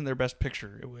 but it wasn't their best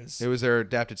picture. It was their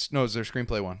adapted. No, it was their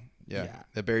screenplay one. Yeah, Yeah.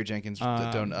 that Barry Jenkins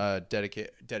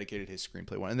dedicated his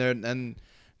screenplay one, and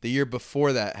the year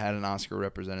before that had an Oscar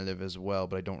representative as well,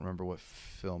 but I don't remember what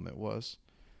film it was.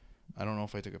 I don't know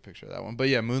if I took a picture of that one, but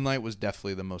yeah, Moonlight was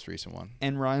definitely the most recent one.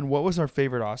 And Ryan, what was our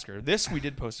favorite Oscar? This we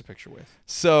did post a picture with.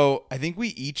 So I think we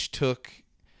each took.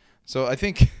 So I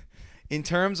think in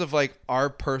terms of like our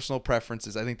personal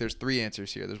preferences, I think there's 3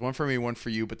 answers here. There's one for me, one for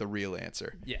you, but the real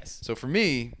answer. Yes. So for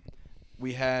me,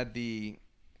 we had the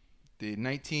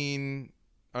 19.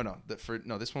 Oh no,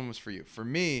 this one was for you. For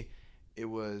me, it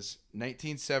was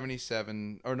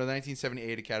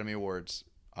 1978 Academy Awards.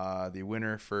 The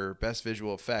winner for Best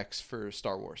Visual Effects for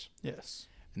Star Wars. Yes.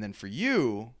 And then for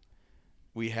you,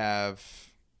 we have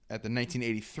at the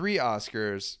 1983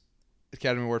 Oscars,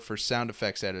 Academy Award for Sound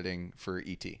Effects Editing for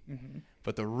E.T. Mm-hmm.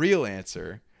 But the real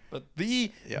answer, But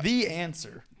the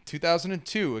answer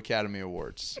 2002 Academy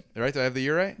Awards. Right? Do I have the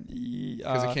year right?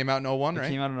 Because it came out in 01, right? It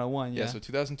came out in 01, yeah. So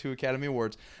 2002 Academy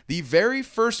Awards. The very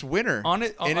first winner on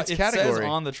it, in its it category. says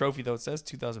on the trophy, though, it says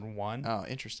 2001. Oh,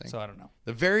 interesting. So I don't know.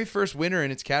 The very first winner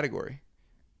in its category.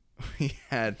 We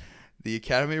had the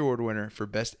Academy Award winner for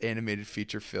Best Animated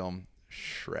Feature Film,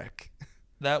 Shrek.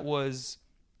 That was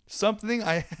something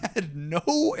I had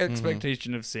no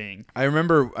expectation of seeing. I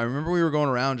remember we were going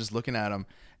around just looking at them,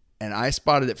 and I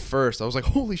spotted it first. I was like,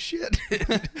 holy shit.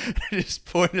 I just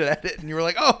pointed at it, and you were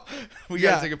like, oh, we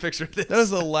got to take a picture of this. That was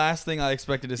the last thing I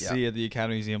expected to see at the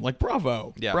Academy Museum. Like,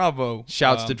 bravo. Yeah. Bravo.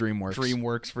 Shouts to DreamWorks.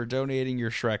 DreamWorks for donating your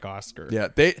Shrek Oscar. Yeah,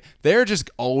 they're just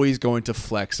always going to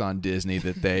flex on Disney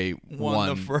that they won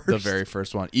the very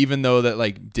first one, even though that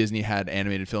like Disney had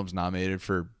animated films nominated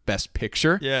for Best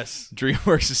Picture. Yes.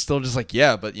 DreamWorks is still just like,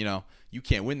 yeah, but you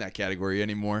can't win that category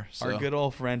anymore. So. Our good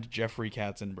old friend Jeffrey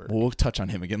Katzenberg. We'll touch on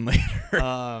him again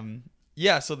later.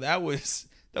 Yeah, so that was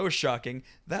shocking.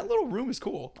 That little room is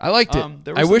cool. I liked it.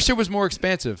 I wish it was more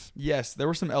expansive. Yes, there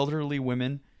were some elderly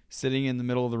women sitting in the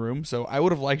middle of the room, so I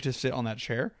would have liked to sit on that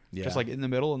chair, just like in the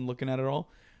middle and looking at it all.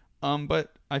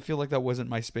 But I feel like that wasn't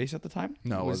my space at the time.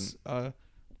 No, it was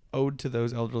ode to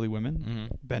those elderly women.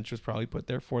 Mm-hmm. Bench was probably put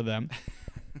there for them.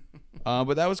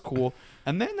 But that was cool.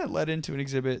 And then that led into an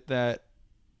exhibit that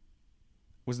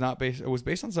was not based. It was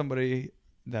based on somebody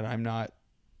that I'm not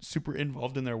super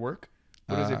involved in their work,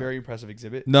 but it was a very impressive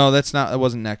exhibit. No, that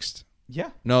wasn't next.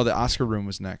 Yeah. No, the Oscar room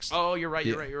was next. Oh, you're right.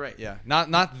 You're right. Yeah.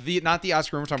 Not the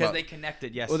Oscar room we're talking about. Because they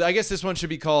connected. Yes. Well, I guess this one should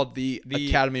be called the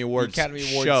Academy Awards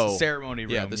show. Ceremony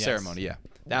room. Yeah, the ceremony. Yeah.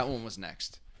 That one was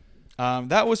next.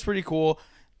 That was pretty cool.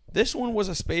 This one was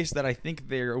a space that I think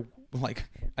they're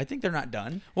not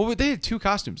done. Well, they had 2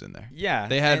 costumes in there. Yeah,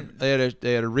 they had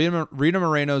a Rita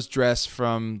Moreno's dress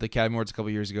from the Academy Awards a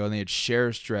couple years ago, and they had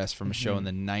Cher's dress from a show in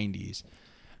the 90s.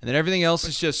 And then everything else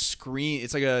is just screen.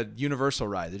 It's like a Universal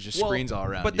ride. There's just screens all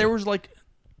around. But you. there was like,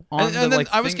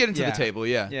 I was getting to the table.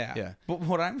 Yeah. But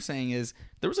what I'm saying is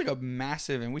there was like a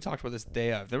massive, and we talked about this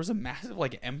day of. There was a massive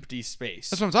like empty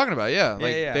space. That's what I'm talking about. Yeah.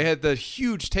 Like yeah. they had the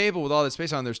huge table with all that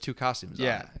space on. There's 2 costumes.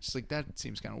 Yeah. On it. It's like that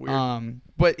seems kind of weird.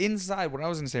 But inside, what I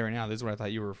was gonna say right now, this is what I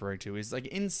thought you were referring to, is like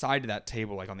inside of that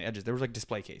table, like on the edges, there was like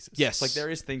display cases. Yes. Like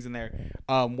there is things in there.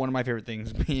 One of my favorite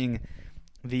things being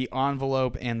the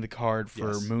envelope and the card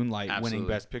for Moonlight winning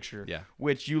Best Picture. Yeah.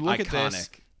 Which you look at this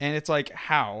and it's like,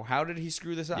 how did he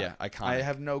screw this up? Yeah, iconic. I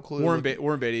have no clue.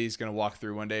 Warren Beatty's gonna walk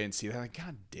through one day and see that. Like,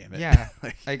 God damn it. Yeah.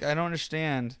 I don't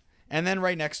understand. And then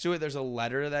right next to it, there's a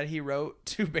letter that he wrote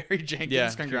to Barry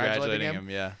Jenkins congratulating him.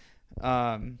 Yeah.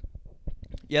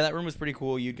 Yeah, that room was pretty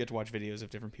cool. You'd get to watch videos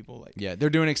of different people they're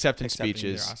doing acceptance accepting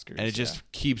speeches, their Oscars, and it just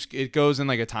it goes in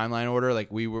like a timeline order. Like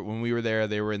when we were there,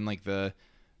 they were in like the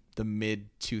mid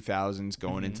 2000s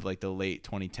going into like the late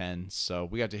 2010s. So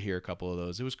we got to hear a couple of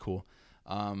those. It was cool.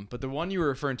 But the one you were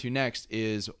referring to next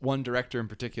is one director in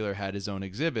particular had his own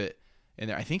exhibit in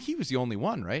there. I think he was the only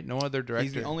one, right? No other director.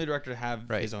 He's the only director to have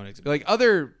his own exhibit. Like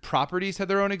other properties had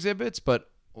their own exhibits, but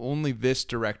only this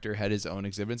director had his own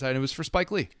exhibit inside, and it was for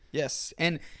Spike Lee. Yes.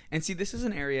 And see, this is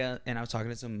an area, and I was talking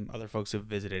to some other folks who have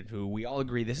visited who we all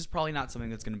agree this is probably not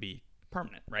something that's going to be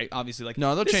permanent, right? Obviously, like,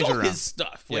 no, they'll change it around. His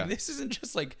stuff. Like, this isn't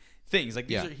just like things. Like,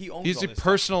 he owns all this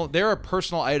personal stuff. There are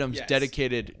personal items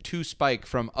dedicated to Spike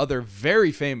from other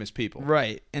very famous people.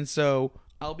 Right. And so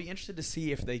I'll be interested to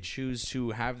see if they choose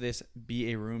to have this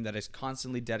be a room that is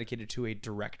constantly dedicated to a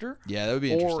director. Yeah, that would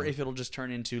be interesting. Or if it'll just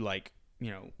turn into like,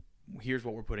 here's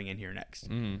what we're putting in here next.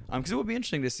 Because it would be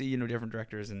interesting to see, different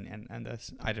directors and the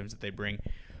items that they bring.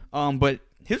 But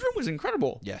his room was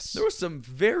incredible. Yes. There was some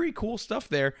very cool stuff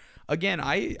there. Again,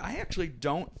 I actually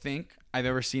don't think I've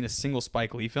ever seen a single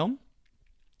Spike Lee film.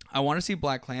 I want to see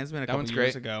Black Klansman a couple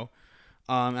years ago.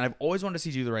 And I've always wanted to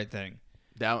see Do the Right Thing.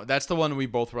 That's the one we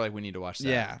both were like, we need to watch that.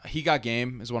 Yeah. He Got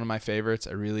Game is one of my favorites.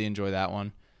 I really enjoy that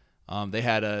one. They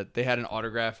had an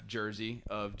autographed jersey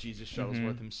of Jesus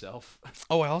Shuttlesworth himself.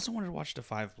 Oh, I also wanted to watch The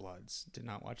Five Bloods. Did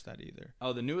not watch that either.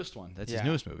 Oh, the newest one. That's his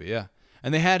newest movie. Yeah,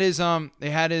 and they had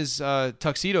his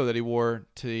tuxedo that he wore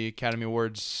to the Academy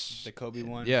Awards. The Kobe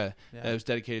one. Yeah, that was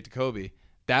dedicated to Kobe.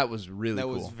 that was really That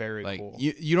cool. was very like, cool.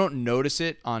 You don't notice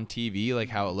it on TV, like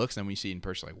how it looks, and when you see it in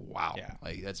person, like, wow. Yeah.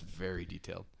 Like, that's very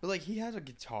detailed. But like he has a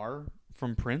guitar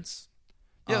from Prince.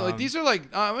 Yeah, like these are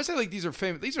like I would say like these are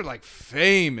famous. These are like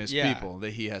famous Yeah. people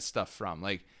that he has stuff from.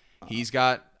 Like he's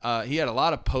got he had a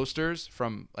lot of posters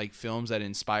from like films that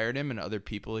inspired him and other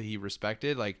people he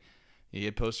respected. Like he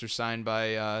had posters signed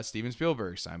by Steven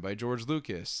Spielberg, signed by George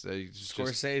Lucas,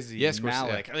 Scorsese, yes,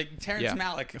 Malick, like Terrence Yeah.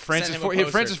 Malick. Francis sent him a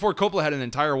poster. Francis Ford Coppola had an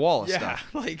entire wall of Yeah, stuff.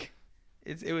 like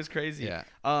it was crazy. Yeah.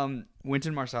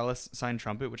 Wynton Marsalis signed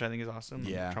trumpet, which I think is awesome.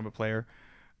 Yeah. Trumpet player.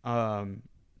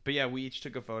 But yeah, we each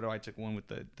took a photo. I took one with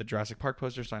the Jurassic Park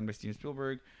poster signed by Steven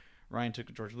Spielberg. Ryan took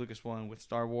a George Lucas one with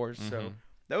Star Wars. So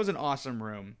that was an awesome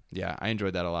room. Yeah, I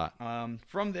enjoyed that a lot.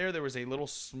 From there was a little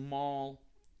small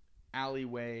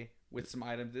alleyway with some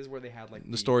items. This is where they had like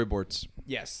The storyboards.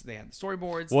 Yes, they had the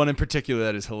storyboards. One in particular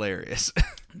that is hilarious.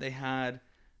 They had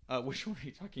which one are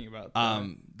you talking about?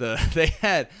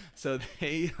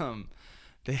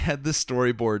 They had the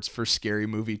storyboards for Scary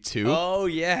Movie 2. Oh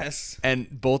yes. And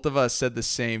both of us said the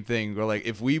same thing. We're like,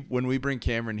 when we bring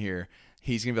Cameron here,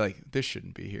 he's gonna be like, this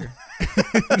shouldn't be here.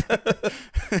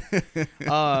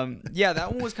 Yeah,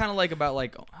 that one was kind of like about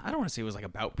like I don't want to say it was like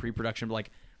about pre-production, but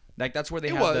like that's where they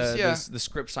It had was, the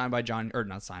script signed by John, or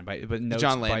not signed by, but notes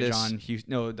John by Landis. John Huston.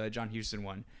 No, the John Huston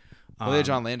one. Well, they had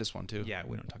John Landis one too. Yeah,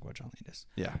 we don't talk about John Landis.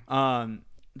 Yeah.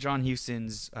 John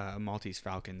Huston's Maltese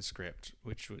Falcon script,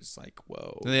 which was like,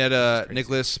 whoa. And they had this is crazy.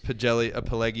 Nicholas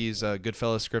Pileggi's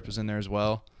Goodfellas script was in there as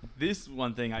well. This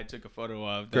one thing I took a photo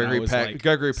of. Gregory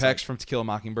Peck. Peck's from To Kill a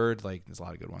Mockingbird. Like, there's a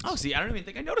lot of good ones. Oh, see, I don't even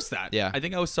think I noticed that. Yeah. I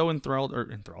think I was so enthralled.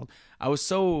 I was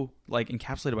so like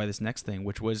encapsulated by this next thing,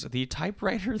 which was the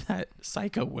typewriter that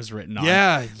Psycho was written on.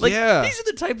 Yeah, Like, yeah. these are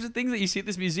the types of things that you see at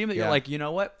this museum that you're Yeah. like, you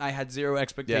know what? I had zero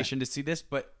expectation to see this,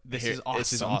 but this is awesome.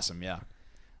 This is awesome. Yeah.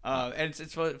 And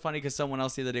it's funny because someone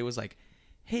else the other day was like,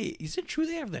 hey, is it true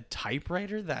they have the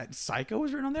typewriter that Psycho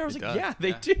was written on there? I was like, does. yeah, they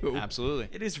Yeah. do. Absolutely.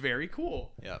 It is very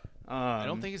cool. Yeah. I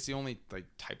don't think it's the only like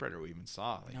typewriter we even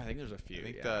saw. Like, I think there's a few. I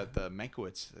think yeah. the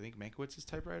Mankiewicz. I think Mankiewicz's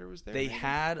typewriter was there. They maybe?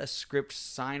 had a script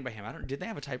signed by him. Did they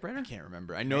have a typewriter? I can't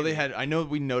remember. I know they had. I know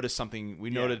we noticed something. We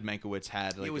noted Mankiewicz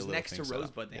had. Like, it was a little next to thing set up.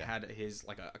 Rosebud. They Yeah. had his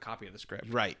like a copy of the script.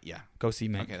 Right. Yeah. Go see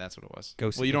Mank. Okay, that's what it was. Go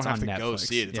see. Well, you don't it's have on to go Netflix.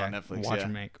 see it. It's Yeah, on Netflix. Watch yeah.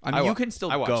 Mank. I mean, you can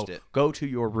still I watched go it. go to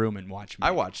your room and watch Mank.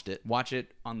 I watched it. Watch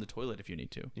it on the toilet if you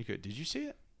need to. You could. Did you see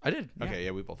it? I did. Okay.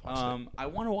 Yeah, we both watched it. I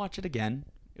want to watch it again.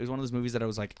 It was one of those movies that I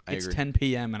was like, I it's agree. 10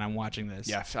 p.m. and I'm watching this.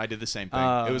 Yeah, I did the same thing.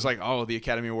 It was like, oh, the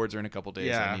Academy Awards are in a couple days.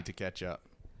 Yeah. I need to catch up.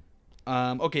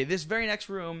 Okay, this very next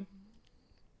room,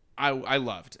 I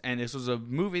loved, and this was a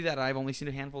movie that I've only seen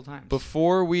a handful of times.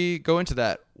 Before we go into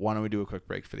that, why don't we do a quick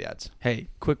break for the ads? Hey,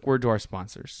 quick word to our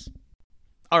sponsors.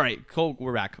 All right, Cole,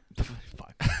 we're back.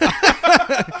 Fuck.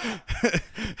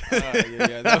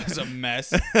 Yeah, that was a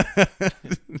mess.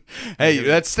 Hey,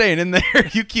 that's staying in there.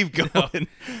 You keep going.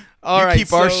 All you right,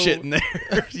 keep our so- shit in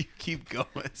there. You keep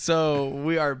going. So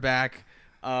we are back.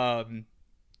 The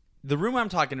room I'm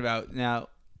talking about now.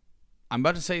 I'm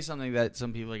about to say something that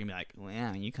some people are gonna be like,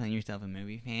 "Wow, you calling yourself a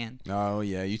movie fan?" Oh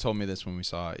yeah, you told me this when we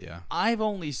saw it. Yeah, I've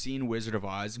only seen Wizard of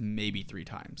Oz maybe 3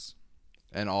 times,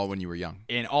 and all when you were young.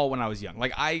 and all when I was young.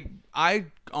 Like I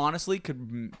honestly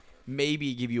could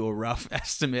maybe give you a rough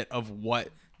estimate of what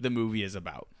the movie is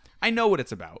about. I know what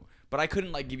it's about, but I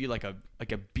couldn't like give you like a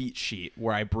beat sheet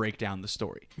where I break down the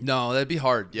story. No, that'd be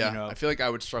hard. Yeah, You know? I feel like I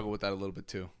would struggle with that a little bit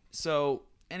too. So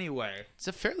anyway, It's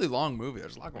a fairly long movie.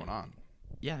 There's a lot going on.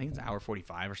 yeah, I think it's an hour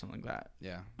 45 or something like that.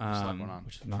 Yeah, there's a lot going on.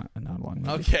 Which is not a long movie.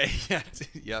 Okay. Yeah.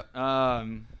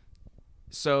 Yep.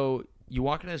 So you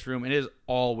walk into this room, and it is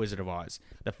all Wizard of Oz.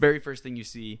 The very first thing you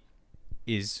see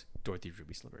is Dorothy's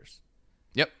ruby slippers.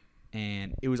 Yep.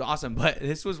 And it was awesome. But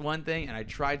this was one thing, and I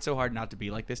tried so hard not to be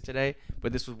like this today,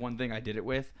 but this was one thing I did it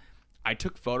with. I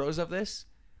took photos of this.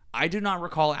 I do not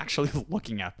recall actually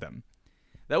looking at them.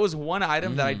 That was one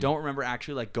item that I don't remember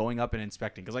actually like going up and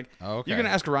inspecting. Because like Okay. you're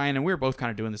gonna ask Ryan, and we were both kind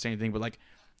of doing the same thing, but like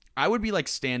I would be like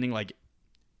standing like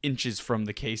inches from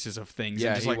the cases of things Yeah,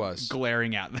 and just he like was.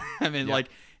 glaring at them and like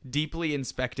deeply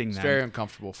inspecting It's them. very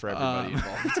uncomfortable for everybody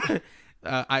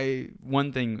involved.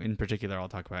 One thing in particular I'll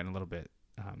talk about in a little bit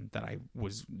that I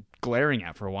was glaring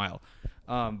at for a while,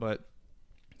 but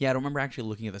yeah, I don't remember actually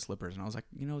looking at the slippers, and I was like,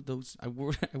 you know, those I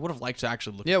would have liked to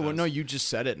actually look. Yeah, at well, those. no, you just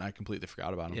said it, and I completely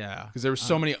forgot about them. Yeah. because there were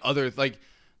so many other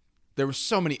there were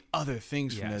so many other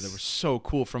things from there Yes. that were so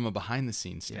cool from a behind the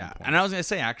scenes Yeah, standpoint. and I was gonna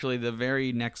say actually the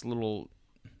very next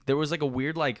there was like a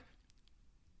weird like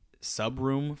sub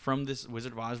room from this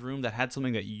Wizard of Oz room that had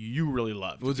something that you really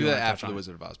loved. We'll If do you that wanna touch after on the it.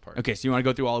 Wizard of Oz part. Okay, so you want to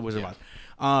go through all of Wizard of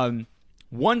Oz.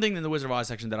 One thing in the Wizard of Oz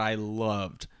section that I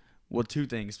loved Well, two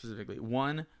things specifically.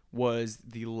 One was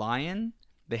the lion.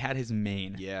 They had his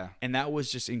mane. Yeah. And that was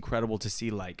just incredible to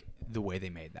see, like, the way they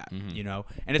made that, you know?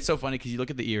 And it's so funny because you look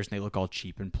at the ears and they look all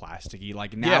cheap and plasticky.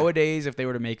 Like, nowadays, if they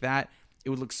were to make that, it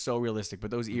would look so realistic.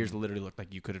 But those ears literally look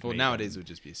like you could have Well, made nowadays it them. would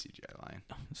just be a CGI lion.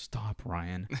 Stop,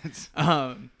 Ryan.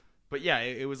 But yeah,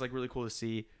 it was, like, really cool to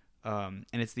see. And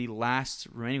it's the last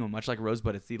remaining one, much like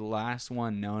Rosebud. It's the last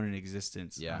one known in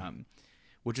existence. Yeah.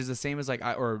 Which is the same as, like,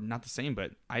 or not the same,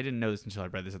 but I didn't know this until I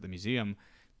read this at the museum.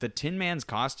 The Tin Man's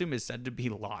costume is said to be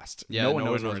lost. Yeah, no one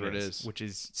knows where it is, which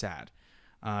is sad.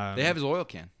 They have his oil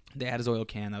can. They had his oil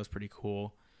can. That was pretty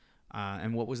cool.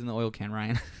 And what was in the oil can,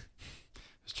 Ryan?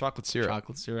 It's chocolate syrup.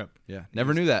 Chocolate syrup. Yeah.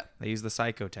 Never knew that. They used the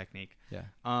psycho technique. Yeah.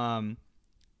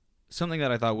 Something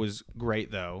that I thought was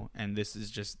great, though, and this is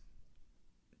just...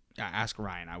 Ask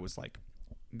Ryan. I was, like,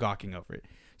 gawking over it.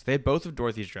 So they had both of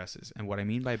Dorothy's dresses. And what I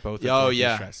mean by both of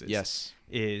Dorothy's dresses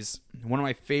is one of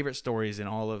my favorite stories in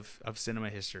all of cinema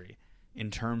history in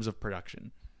terms of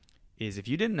production is, if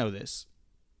you didn't know this,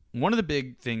 one of the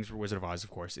big things for Wizard of Oz,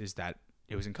 of course, is that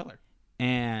it was in color.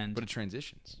 But it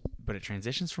transitions. But it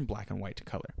transitions from black and white to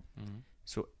color. Mm-hmm.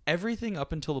 So everything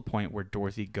up until the point where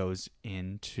Dorothy goes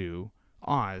into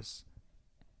Oz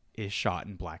is shot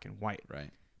in black and white.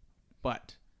 Right.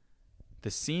 But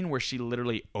the scene where she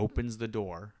literally opens the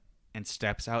door and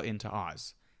steps out into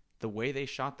Oz, the way they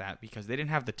shot that, because they didn't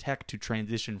have the tech to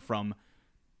transition from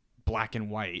black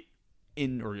and white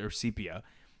or sepia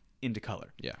into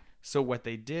color. Yeah. So what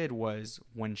they did was,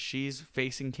 when she's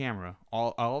facing camera,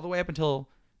 all the way up until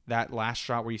that last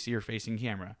shot where you see her facing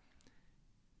camera,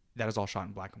 that is all shot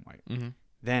in black and white. Mm-hmm.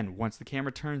 Then once the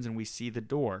camera turns and we see the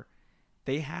door,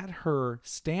 they had her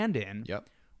stand in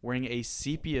wearing a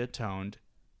sepia-toned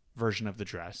version of the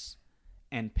dress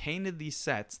and painted these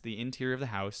sets, the interior of the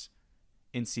house,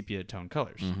 in sepia-toned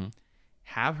colors. Mm-hmm.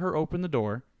 Have her open the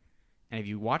door, and if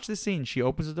you watch the scene, she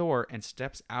opens the door and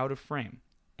steps out of frame.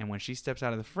 And when she steps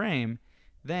out of the frame,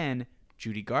 then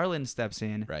Judy Garland steps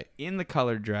in in the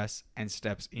colored dress and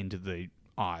steps into the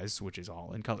Oz, which is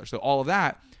all in color. So all of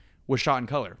that was shot in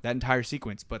color, that entire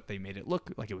sequence, but they made it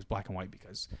look like it was black and white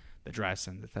because the dress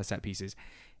and the set pieces.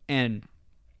 And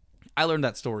I learned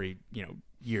that story,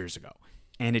 years ago.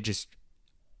 And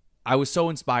I was so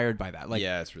inspired by that. Like,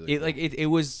 yeah, it's really cool. It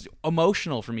was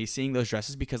emotional for me seeing those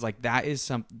dresses, because, like, that is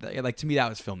something, like, to me, that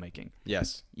was filmmaking.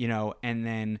 Yes. And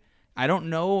then I don't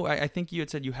know. I think you had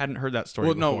said you hadn't heard that story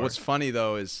before. No, what's funny,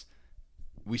 though, is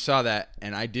we saw that,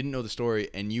 and I didn't know the story,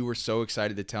 and you were so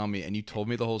excited to tell me, and you told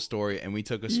me the whole story, and we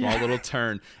took a small little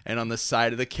turn, and on the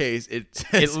side of the case, it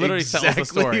says literally tells the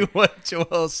story. what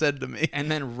Joel said to me. And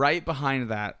then right behind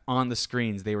that, on the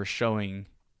screens, they were showing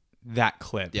that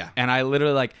clip. Yeah. And I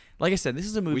literally, like I said, this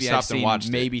is a movie I've seen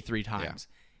maybe 3 times.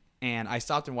 Yeah. And I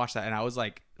stopped and watched that, and I was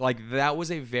like, that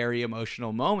was a very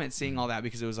emotional moment seeing all that,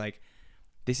 because it was like,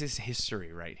 this is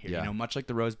history right here. Yeah. Much like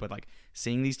the Rosebud, like,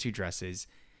 seeing these 2 dresses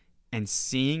and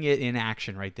seeing it in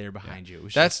action right there behind you.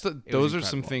 It was those are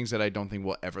some things that I don't think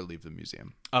will ever leave the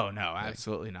museum. Oh no,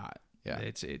 absolutely not. Yeah.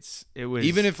 It was,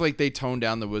 even if, like, they toned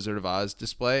down the Wizard of Oz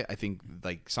display, I think,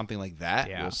 like, something like that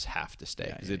will have to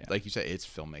stay, because like you said, it's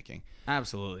filmmaking.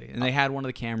 Absolutely. And they had one of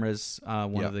the cameras,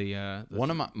 one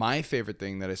of my favorite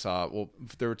thing that I saw, well,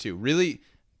 there were 2. Really,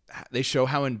 they show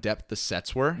how in depth the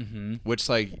sets were, which,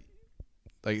 like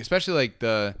especially like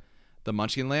the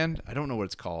Munchkin Land. I don't know what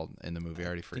it's called in the movie. I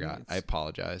already forgot. I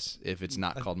apologize if it's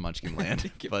not called Munchkin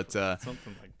Land, but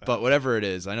something like that. But whatever it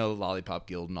is, I know the Lollipop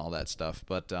Guild and all that stuff.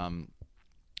 But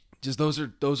just those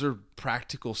are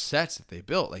practical sets that they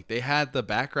built. Like, they had the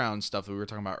background stuff that we were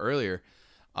talking about earlier.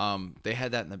 They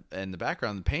had that in the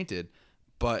background painted,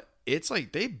 but it's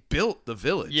like they built the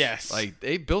village. Yes, like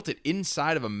they built it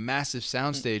inside of a massive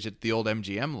soundstage at the old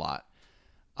MGM lot.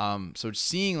 So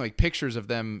seeing, like, pictures of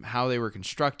them, how they were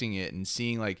constructing it, and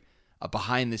seeing, like, a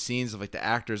behind the scenes of, like, the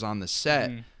actors on the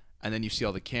set, and then you see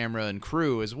all the camera and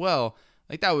crew as well,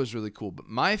 like, that was really cool. But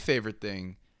my favorite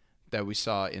thing that we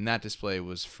saw in that display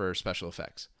was for special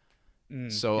effects.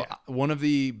 One of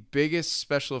the biggest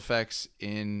special effects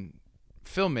in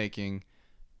filmmaking,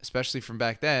 especially from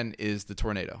back then, is the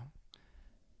tornado.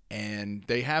 And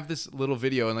they have this little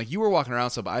video, and, like, you were walking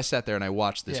around, so I sat there and I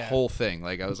watched this whole thing.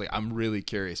 Like, I was like, I'm really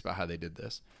curious about how they did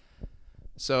this.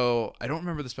 So I don't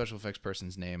remember the special effects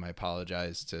person's name. I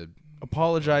apologize to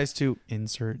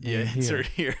insert here. Insert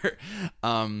here.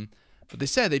 But they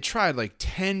said they tried like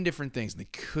 10 different things. And they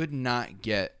could not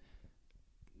get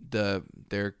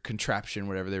their contraption,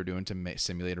 whatever they were doing, to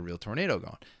simulate a real tornado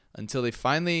going, until they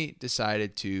finally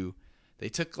decided to. They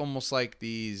took almost like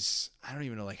these. I don't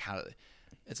even know, like, how.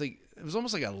 It's like, it was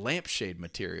almost like a lampshade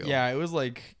material. Yeah, it was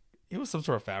like It was some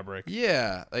sort of fabric.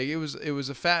 Yeah, like it was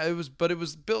but it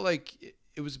was built like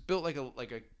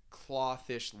a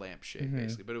clothish lampshade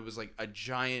basically, but it was like a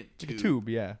giant Like a tube,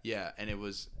 yeah. Yeah, and it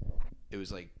was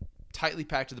like tightly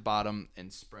packed at the bottom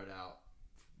and spread out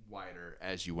wider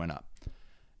as you went up.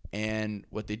 And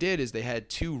what they did is they had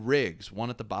two rigs, one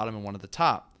at the bottom and one at the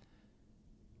top.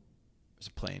 There's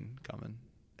a plane coming.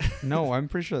 No, I'm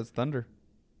pretty sure that's thunder.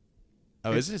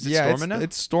 Oh, is it? Is it storming now?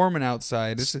 It's storming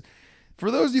outside. For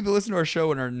those of you that listen to our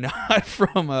show and are not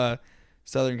from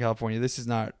Southern California, this is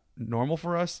not normal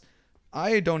for us.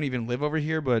 I don't even live over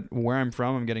here, but where I'm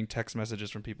from, I'm getting text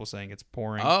messages from people saying it's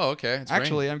pouring. Oh, okay. It's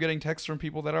Actually, I'm getting texts from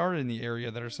people that are in the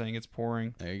area that are saying it's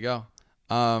pouring. There you go.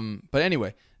 But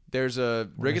anyway, there's a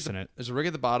rig at missing it. there's a rig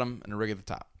at the bottom and a rig at the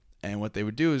top. And what they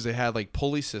would do is they had like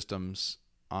pulley systems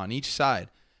on each side,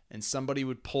 and somebody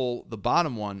would pull the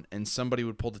bottom one and somebody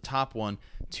would pull the top one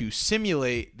to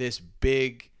simulate this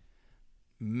big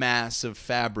mass of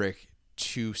fabric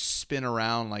to spin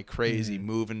around like crazy,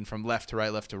 moving from left to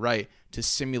right to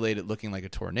simulate it looking like a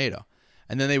tornado.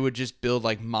 And then they would just build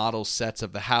like model sets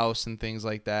of the house and things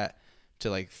like that to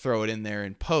like throw it in there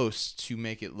in post to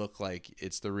make it look like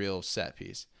it's the real set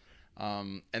piece.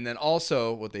 And then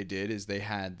also what they did is they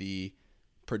had the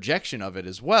projection of it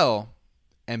as well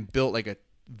and built like a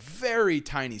very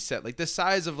tiny set, like the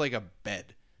size of like a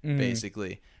bed,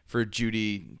 basically, for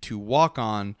Judy to walk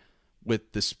on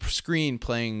with this screen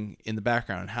playing in the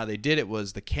background. And how they did it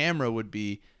was the camera would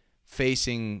be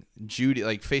facing Judy,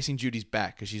 like facing Judy's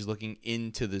back because she's looking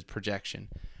into the projection.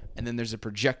 And then there's a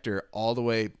projector all the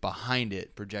way behind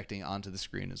it projecting onto the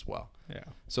screen as well. Yeah.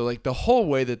 So like the whole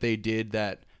way that they did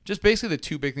that, just basically the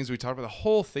two big things we talked about, the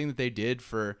whole thing that they did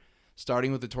for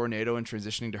starting with the tornado and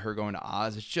transitioning to her going to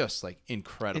Oz, it's just like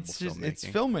incredible filmmaking. It's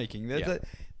filmmaking.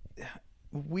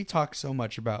 We talk so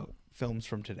much about films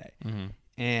from today.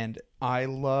 And I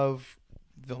love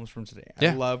films from today. I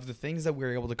love the things that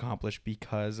we're able to accomplish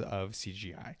because of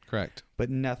CGI. Correct. But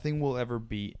nothing will ever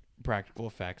beat practical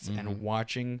effects and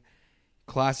watching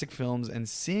classic films and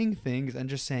seeing things and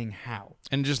just saying how.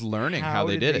 And just learning how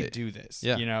they did it. Do this.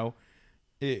 Yeah. You know,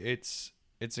 it's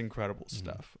incredible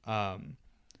stuff.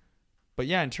 But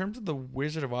yeah, in terms of the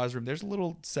Wizard of Oz room, there's a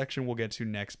little section we'll get to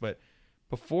next. But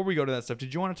before we go to that stuff,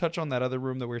 did you want to touch on that other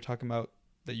room that we were talking about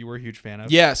that you were a huge fan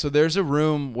of? Yeah, so there's a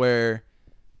room where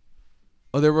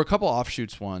there were a couple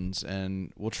offshoots ones,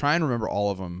 and we'll try and remember all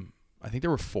of them. I think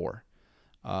there were 4.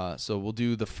 So we'll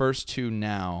do the first 2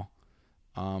 now,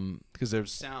 because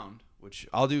there's sound, which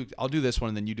I'll do this one,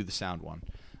 and then you do the sound one.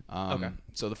 Okay.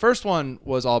 So the first one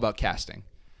was all about casting,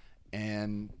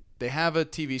 and they have a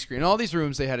TV screen. In all these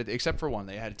rooms, they had except for one,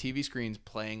 they had TV screens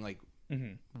playing like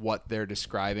what they're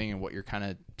describing and what you're kind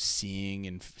of seeing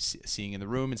and seeing in the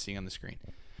room and seeing on the screen.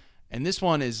 And this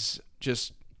one is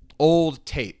just old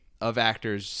tape of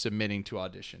actors submitting to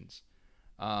auditions.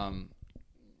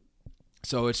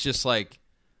 So it's just like,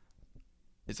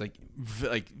 it's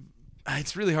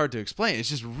really hard to explain. It's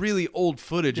just really old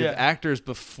footage of actors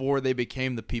before they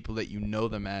became the people that you know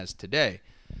them as today.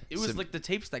 It was like the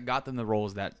tapes that got them the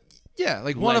roles that. Yeah,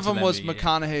 like one of them was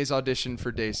McConaughey's audition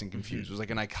for Dazed and Confused. It was like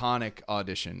an iconic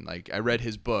audition. Like I read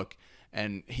his book,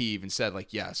 and he even said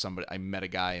like, yeah, I met a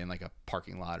guy in like a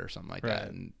parking lot or something like that,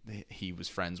 and he was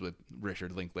friends with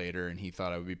Richard Linklater, and he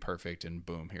thought I would be perfect, and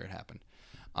boom, here it happened.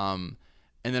 And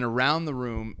then around the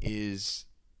room is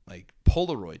like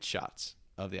Polaroid shots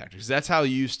of the actors. 'Cause that's how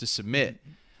you used to submit.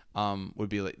 Would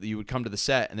be like you would come to the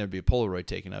set and there'd be a Polaroid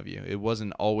taken of you. It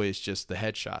wasn't always just the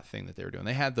headshot thing that they were doing.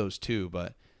 They had those too,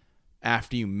 but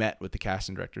after you met with the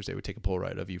casting directors, they would take a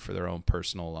Polaroid of you for their own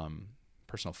personal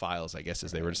files, I guess,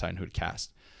 as they were deciding who to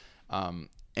cast.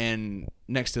 And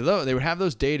next to those, they would have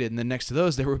those dated, and then next to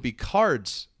those, there would be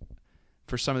cards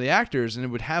for some of the actors, and it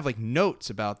would have like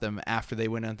notes about them after they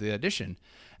went into the audition.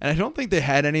 And I don't think they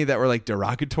had any that were like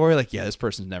derogatory, like, yeah, this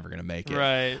person's never going to make it.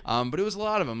 Right. But it was a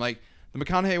lot of them. Like the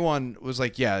McConaughey one was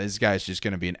like, yeah, this guy's just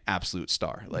going to be an absolute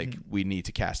star. Like we need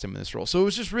to cast him in this role. So it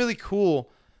was just really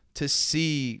cool to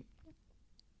see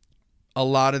a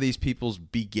lot of these people's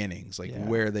beginnings, like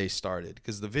where they started.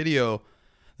 Because the video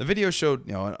showed,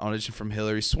 an audition from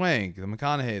Hilary Swank, the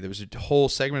McConaughey. There was a whole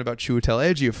segment about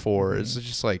Chiwetel Ejiofor. It's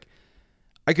just like,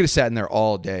 I could have sat in there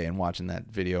all day and watching that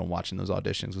video and watching those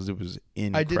auditions because it was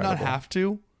incredible. I did not have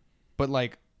to, but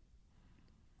like,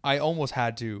 I almost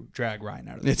had to drag Ryan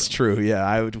out of the It's true, yeah.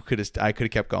 I could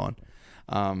have kept going.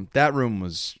 That room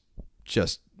was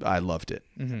just, I loved it.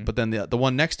 But then the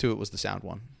one next to it was the sound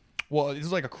one. Well, it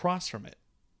was like across from it.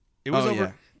 It was over.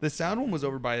 Yeah. The sound one was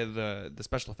over by the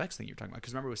special effects thing you were talking about.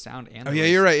 Because remember, it was sound and.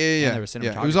 You're right. Yeah. There was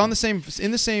cinematography. It was on the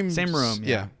same room.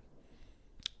 Yeah.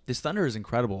 This thunder is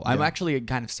incredible. I'm actually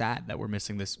kind of sad that we're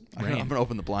missing this I'm rain. gonna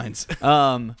open the blinds.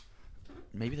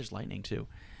 Maybe there's lightning too.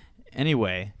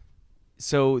 Anyway,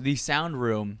 so the sound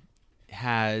room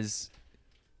has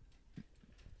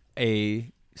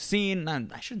a scene.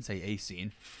 I shouldn't say a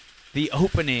scene. The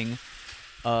opening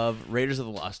of Raiders of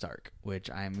the Lost Ark,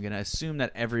 which I'm going to assume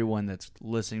that everyone that's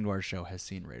listening to our show has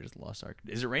seen Raiders of the Lost Ark.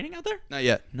 Is it raining out there? Not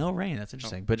yet. No rain. That's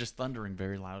interesting. But just thundering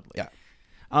very loudly. Yeah.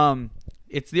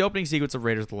 It's the opening sequence of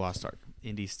Raiders of the Lost Ark.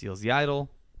 Indy steals the idol.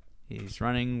 He's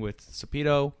running with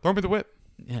Sapito. Throw me the whip.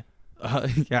 Yeah.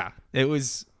 Yeah. It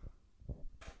was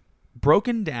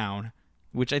broken down,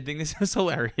 which I think this is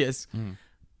hilarious, in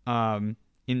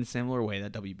a similar way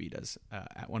that WB does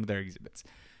at one of their exhibits.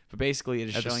 But basically, it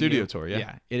is At the showing studio you, tour,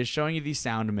 yeah. it is showing you the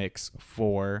sound mix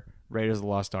for Raiders of the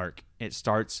Lost Ark. It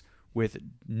starts with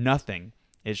nothing.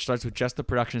 It starts with just the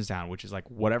production sound, which is like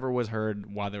whatever was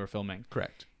heard while they were filming.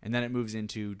 Correct. And then it moves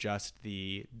into just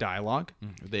the dialogue,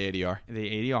 The ADR.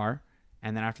 the ADR,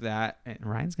 and then after that, and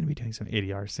Ryan's going to be doing some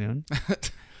ADR soon.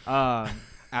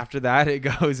 After that, it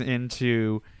goes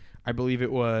into, I believe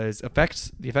it was the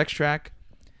effects track.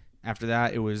 After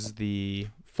that, it was the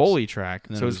Foley track.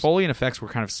 So his Foley and effects were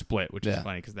kind of split, which is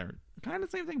funny because they're kind of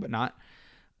the same thing, but not.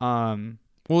 Well,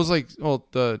 it was like,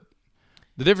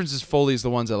 the difference is Foley is the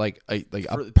ones that like a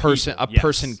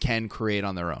person can create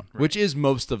on their own, which is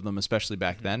most of them, especially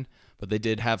back then. But they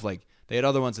did have they had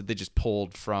other ones that they just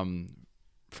pulled from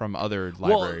other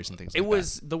libraries and things like that. It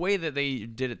was the way that they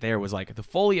did it there was like the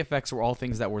Foley effects were all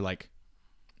things that were like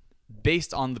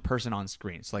based on the person on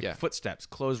screen. So footsteps,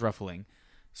 clothes ruffling,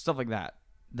 stuff like that.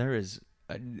 There is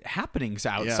happenings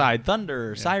outside,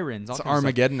 thunder, sirens, all it's kinds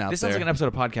Armageddon of stuff. out This there. sounds like an episode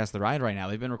of Podcast The Ride right now.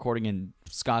 They've been recording in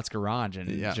Scott's garage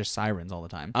and just sirens all the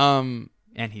time.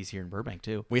 And he's here in Burbank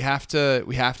too. We have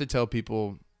to tell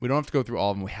people. We don't have to go through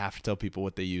all of them. We have to tell people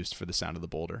what they used for the sound of the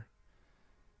boulder.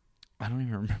 I don't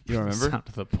even remember. You don't remember? The sound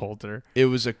of the boulder? It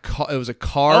was a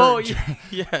car.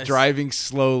 Yes. Driving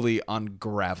slowly on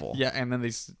gravel. Yeah, and then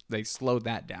they slowed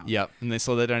that down. Yep, and they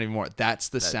slowed that down even more. That's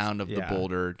the sound of the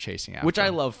boulder chasing after. Which I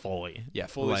love Foley. Yeah,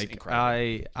 Foley's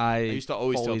incredible. I used to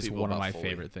always tell Foley's people one of about my Foley.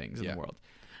 favorite things in the world.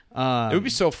 It would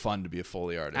be so fun to be a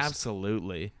Foley artist.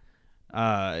 Absolutely.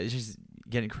 It's just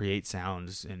getting create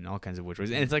sounds in all kinds of which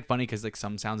ways. And it's like funny because like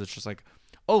some sounds it's just like,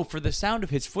 oh, for the sound of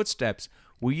his footsteps,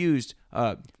 we used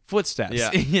footsteps.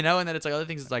 Yeah. And then it's like other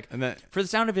things. It's like And then- for the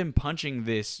sound of him punching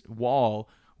this wall,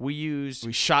 we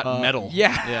shot metal.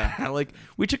 Yeah. Like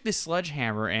we took this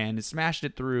sledgehammer and smashed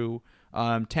it through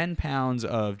 10 pounds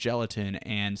of gelatin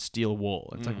and steel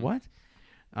wool. It's like, what?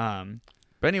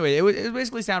 But anyway, it was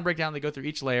basically sound breakdown. They go through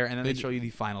each layer and then they show you the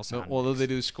final sound. Well, they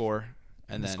do the score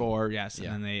and the then score, yes,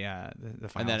 yeah. and then they the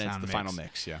final and then sound it's the final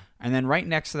mix. Yeah. And then right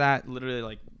next to that, literally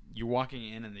like you're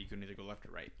walking in and you can either go left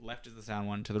or right. Left is the sound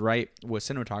one. To the right was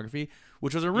cinematography,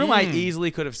 which was a room I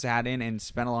easily could have sat in and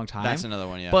spent a long time. That's another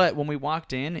one, yeah. But when we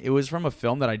walked in, it was from a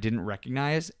film that I didn't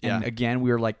recognize. And again, we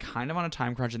were like kind of on a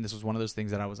time crunch, and this was one of those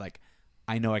things that I was like,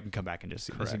 I know I can come back and just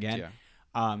see this again.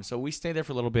 Yeah. So we stayed there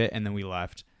for a little bit and then we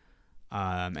left.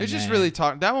 It's just really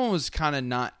that one was kind of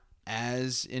not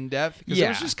as in depth because it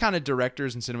was just kind of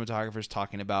directors and cinematographers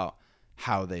talking about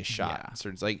how they shot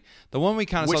certain like the one we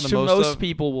kind of saw the most most of,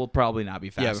 people will probably not be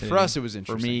fascinating. Yeah, but for us it was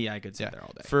interesting. For me, I could sit there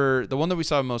all day. For the one that we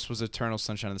saw most was Eternal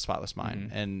Sunshine of the Spotless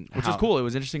Mind, and which was cool. It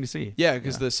was interesting to see. Yeah,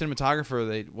 because the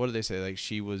cinematographer, what did they say? Like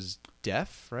she was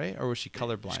deaf, right, or was she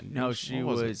colorblind? No, she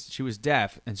was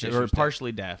deaf, and she was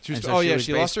partially deaf. She was,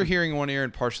 she lost her hearing in one ear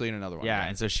and partially in another one. Yeah,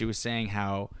 and so she was saying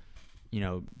how,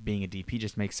 being a DP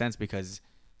just makes sense because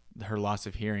her loss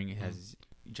of hearing has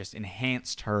just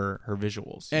enhanced her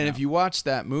visuals. And if you watch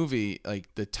that movie,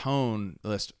 like the tone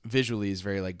list visually is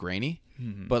very like grainy,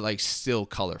 but like still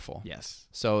colorful. Yes.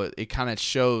 So it kind of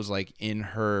shows like in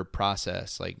her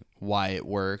process, like why it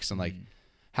works and like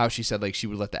how she said like she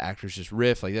would let the actors just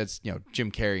riff. Like that's,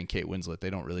 Jim Carrey and Kate Winslet, they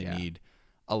don't really need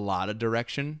a lot of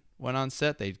direction when on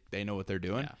set. They know what they're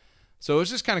doing. Yeah. So it was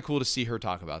just kind of cool to see her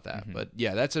talk about that. But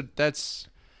yeah, that's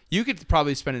you could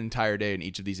probably spend an entire day in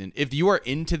each of these. If you are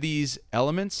into these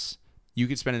elements, you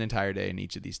could spend an entire day in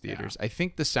each of these theaters. Yeah. I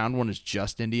think the sound one is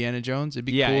just Indiana Jones. It'd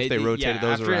be cool if they rotated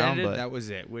those after around. Ended, but that was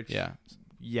it. Which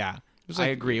yeah, I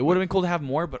agree. It would have been cool to have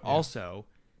more, but also,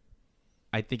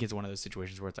 I think it's one of those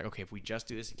situations where it's like, okay, if we just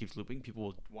do this, it keeps looping, people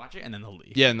will watch it and then they'll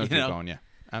leave. Yeah, and they'll keep going. Yeah,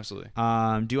 absolutely.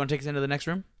 Do you want to take us into the next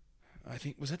room? I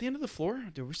think was that the end of the floor?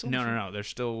 Did we still? No. There's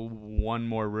still one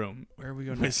more room. Where are we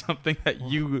going? With something that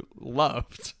you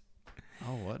loved.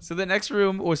 Oh, what? So the next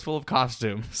room was full of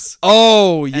costumes.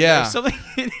 Oh, and yeah. there's something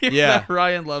in here that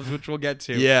Ryan loves, which we'll get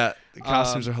to. Yeah, the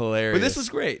costumes are hilarious. But this was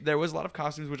great. There was a lot of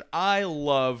costumes, which I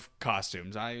love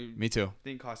costumes. Me too.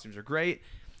 think costumes are great.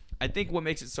 I think what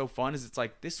makes it so fun is it's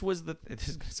like this is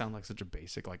gonna sound like such a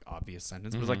basic, like obvious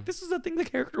sentence, but it's like this is the thing the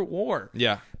character wore.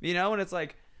 Yeah. You know, and it's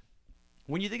like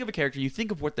when you think of a character, you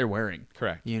think of what they're wearing.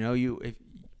 Correct. You know, if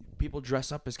people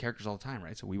dress up as characters all the time,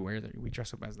 right? So we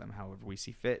dress up as them however we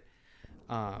see fit.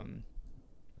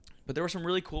 But there were some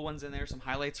really cool ones in there. Some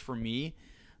highlights for me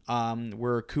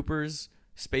were Cooper's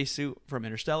spacesuit from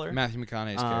Interstellar. Matthew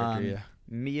McConaughey's character, yeah.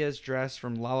 Mia's dress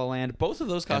from La La Land. Both of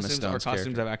those Emma costumes are Stone's costumes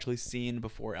character. I've actually seen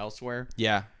before elsewhere.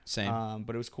 Yeah, same.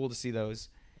 But it was cool to see those.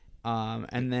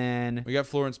 And then We got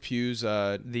Florence Pugh's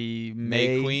the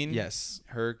May Queen. yes,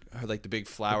 her like the big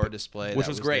flower display, which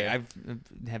that was great. there.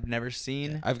 I've never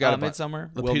seen. I've got Midsummer.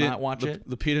 Will not watch it.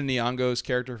 Lupita Nyong'o's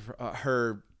character,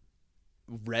 her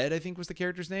Red, I think was the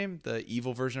character's name. The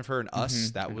evil version of her in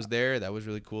Us, that was there. That was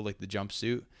really cool, like the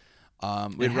jumpsuit.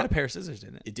 It had a pair of scissors,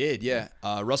 didn't it? It did, yeah.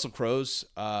 Russell Crowe's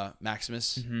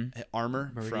Maximus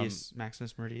armor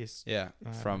Maximus Meridius.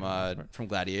 from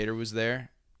Gladiator was there.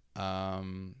 How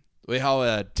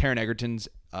Taron Egerton's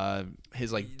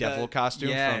his like devil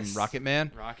costume from Rocket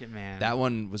Man. That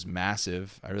one was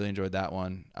massive. I really enjoyed that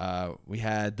one. We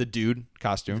had the Dude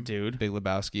costume. Dude. Big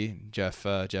Lebowski. Jeff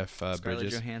Scarlett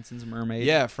Bridges. Johansson's mermaid.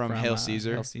 Yeah, from Hail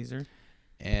Caesar. Hail Caesar.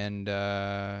 And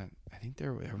I think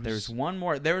there was one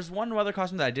more. There was one other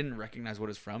costume that I didn't recognize what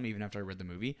it's from, even after I read the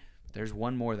movie. There's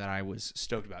one more that I was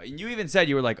stoked about. And you even said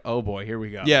you were like, "Oh boy, here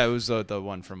we go." Yeah, it was the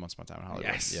one from Once Upon a Time in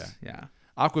Hollywood. Yes. Yeah.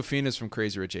 Aquafina's from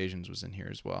Crazy Rich Asians was in here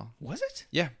as well. Was it?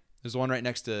 Yeah, there's the one right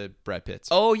next to Brad Pitt's.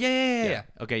 Oh yeah.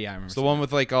 Okay, yeah, I remember. It's the one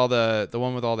with like all the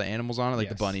one with all the animals on it, like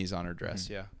the Yes. bunnies on her dress.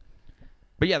 Yeah.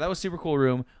 But yeah, that was super cool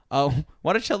room. Oh,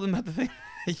 why don't you tell them about the thing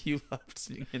you loved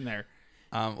seeing in there?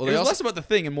 Well, It was less about the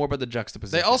thing and more about the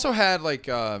juxtaposition. they also had like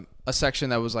a section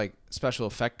that was like special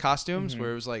effect costumes,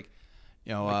 where it was like,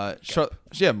 you know,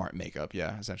 makeup,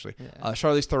 yeah, essentially. Yeah.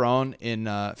 Charlize Theron in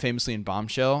famously in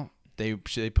Bombshell. They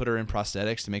put her in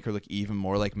prosthetics to make her look even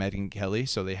more like Megyn Kelly.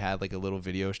 So they had like a little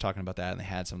video talking about that, and they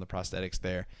had some of the prosthetics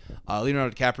there.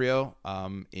 Leonardo DiCaprio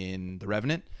in The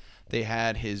Revenant, they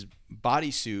had his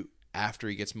bodysuit after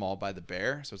he gets mauled by the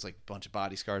bear. So it's like a bunch of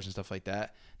body scars and stuff like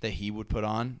that he would put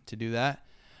on to do that.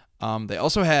 They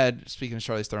also had, speaking of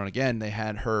Charlize Theron again, they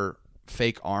had her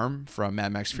fake arm from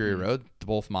Mad Max Fury Road,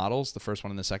 both models, the first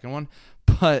one and the second one.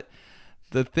 But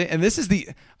the thing, and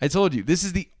I told you, this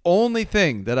is the only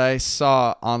thing that I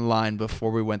saw online before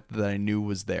we went that I knew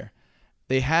was there.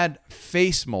 They had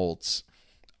face molds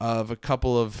of a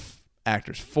couple of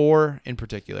actors, 4 in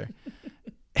particular.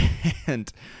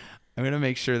 And I'm going to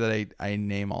make sure that I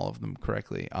name all of them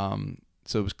correctly.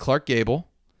 So it was Clark Gable.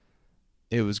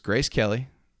 It was Grace Kelly.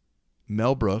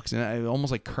 Mel Brooks, and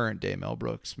almost like current day Mel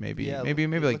Brooks, maybe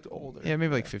like older. Yeah,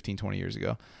 maybe like 15, 20 years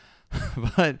ago.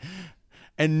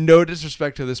 And no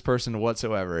disrespect to this person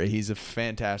whatsoever. He's a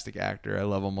fantastic actor. I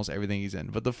love almost everything he's in.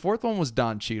 But the fourth one was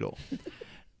Don Cheadle.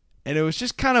 And it was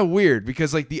just kind of weird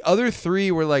because like the other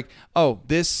 3 were like, oh,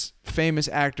 this famous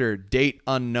actor, date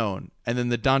unknown. And then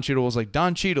the Don Cheadle was like,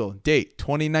 Don Cheadle, date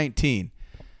 2019.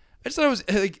 I just thought it was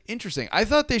like interesting. I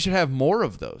thought they should have more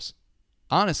of those.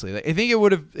 Honestly, I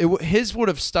think his would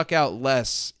have stuck out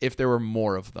less if there were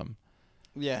more of them.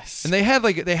 Yes. And they had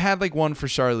like one for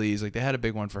Charlize, like they had a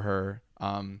big one for her.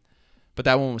 But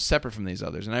that one was separate from these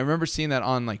others. And I remember seeing that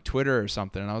on like Twitter or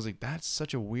something, and I was like, that's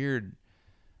a weird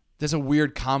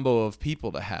combo of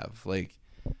people to have. Like,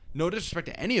 no disrespect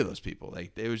to any of those people.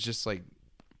 Like, it was just like,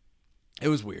 it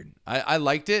was weird. I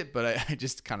liked it, but I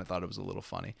just kind of thought it was a little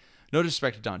funny. No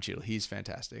disrespect to Don Cheadle. He's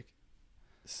fantastic.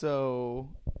 So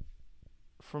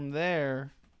from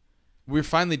there, we're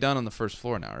finally done on the first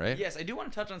floor now, right? yes, I do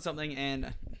want to touch on something,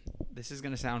 and this is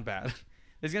going to sound bad.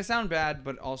 It's going to sound bad,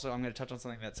 but also I'm going to touch on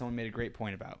something that someone made a great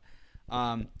point about.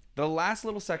 The last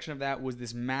little section of that was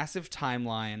this massive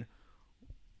timeline.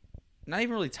 Not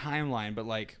even really timeline, but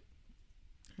like,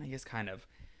 I guess kind of.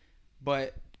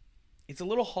 But it's a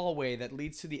little hallway that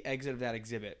leads to the exit of that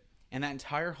exhibit. And that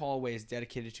entire hallway is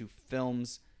dedicated to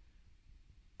films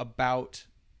about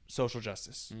social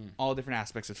justice, all different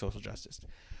aspects of social justice.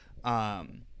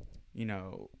 You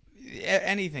know,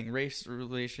 anything, race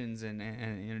relations and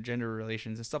you know, gender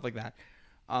relations and stuff like that.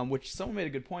 Which someone made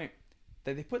a good point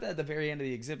that they put that at the very end of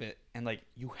the exhibit, and like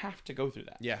you have to go through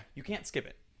that. Yeah, you can't skip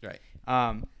it. Right.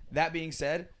 That being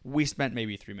said, we spent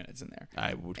maybe 3 minutes in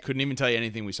there. Couldn't even tell you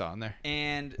anything we saw in there.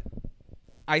 And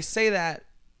I say that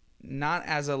not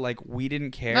as a like we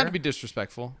didn't care, Not to be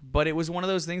disrespectful, but it was one of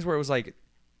those things where it was like,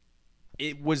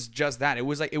 it was just that. It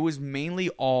was like, it was mainly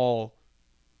all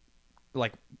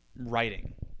like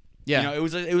writing. Yeah. You know, it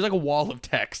was like a wall of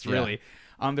text, Yeah. really.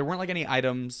 There weren't like any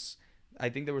items. I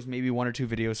think there was maybe 1 or 2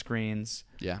 video screens.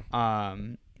 Yeah.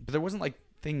 But there wasn't like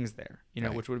things there, you know,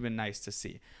 Right. which would have been nice to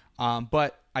see.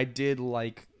 But I did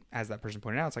like, as that person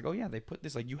pointed out, it's like, oh yeah, they put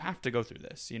this, like, you have to go through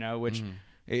this, you know, which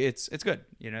it's good.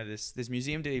 You know, this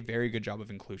museum did a very good job of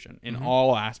inclusion in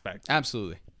all aspects.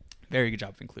 Absolutely. Very good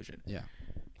job of inclusion. Yeah.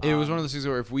 It was one of those things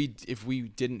where if we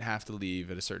didn't have to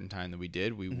leave at a certain time that we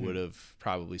did, we would have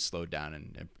probably slowed down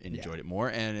and enjoyed it more.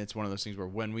 And it's one of those things where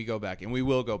when we go back, and we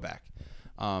will go back,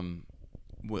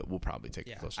 we'll probably take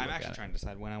a closer I'm look actually at trying to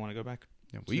decide when I want to go back.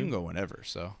 it. Yeah, well, you can go whenever.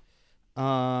 So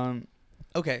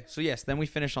Okay, so yes, then we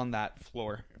finish on that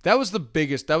floor. that was the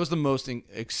biggest. That was the most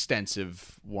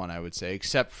extensive one, I would say,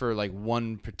 except for like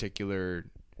one particular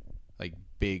like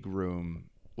big room,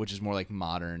 which is more like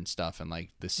modern stuff and like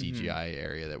the CGI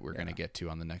area that we're gonna get to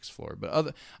on the next floor.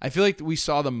 But I feel like we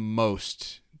saw the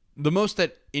most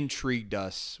that intrigued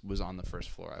us was on the first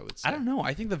floor, I would say. I don't know.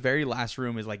 I think the very last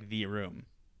room is like the room.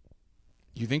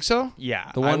 You think so? Yeah,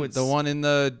 The I one would the one in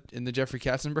the Jeffrey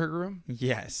Katzenberg room?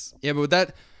 Yes. Yeah, but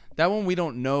that one we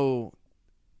don't know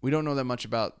that much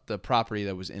about the property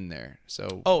that was in there.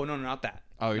 So Oh no, not that.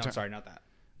 Oh, you're no, talking- sorry, not that.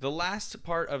 The last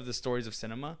part of the Stories of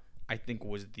Cinema, I think,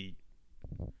 was the.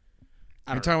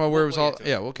 I you're don't talking know. about where We'll it was all get to it.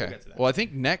 yeah, We'll okay. get to that. Well, I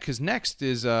think next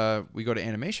is we go to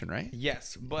animation, right?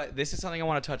 Yes, but this is something I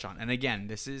want to touch on, and again,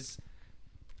 this is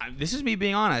me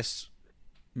being honest,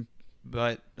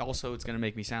 but also it's going to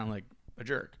make me sound like a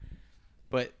jerk.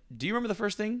 But do you remember the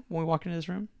first thing when we walked into this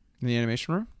room? In the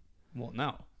animation room? Well,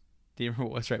 no. Do you remember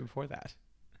what was right before that?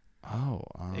 Oh,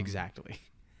 Exactly.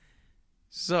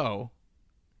 So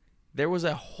there was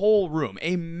a whole room,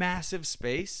 a massive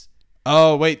space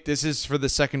Oh, wait, this is for the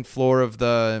second floor of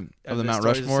the Mount Stories of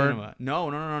Rushmore. Cinema.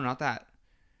 No, not that.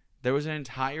 There was an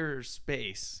entire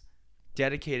space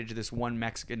dedicated to this one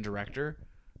Mexican director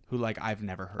who, like, I've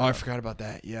never heard Oh, I of. forgot about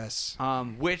that. Yes.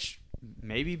 Which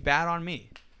may be bad on me.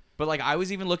 But, like, I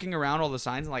was even looking around all the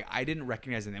signs and, like, I didn't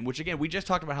recognize them. Which, again, we just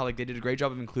talked about how, like, they did a great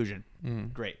job of inclusion.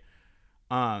 Great.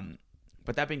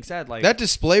 But that being said, like, That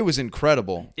display was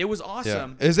incredible. it was Yeah.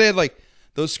 awesome. As they had like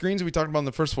those screens we talked about on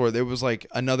the first floor, there was like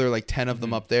another like 10 of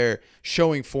them up there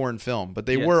showing foreign film, but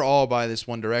they Yes. were all by this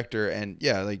one director. And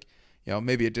yeah, like, you know,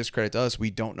 maybe a discredit to us. We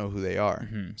don't know who they are.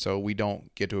 So we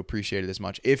don't get to appreciate it as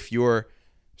much. If you're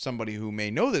somebody who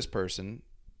may know this person,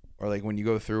 or like when you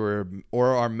go through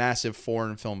or are massive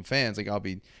foreign film fans, like I'll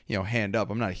be, you know, hand up.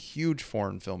 I'm not a huge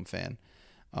foreign film fan.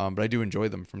 But I do enjoy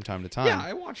them from time to time. Yeah,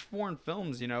 I watch foreign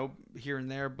films, you know, here and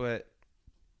there. But,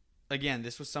 again,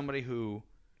 this was somebody who...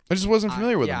 I just wasn't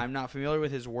familiar with yeah, them. I'm not familiar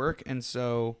with his work, and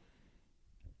so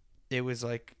it was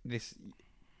like this.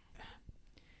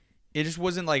 It just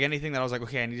wasn't like anything that I was like,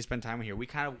 okay, I need to spend time here. We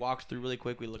kind of walked through really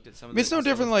quick. We looked at some of. It's no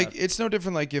different. Like stuff. it's no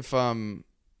different. Like if you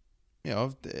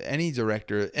know, if any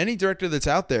director that's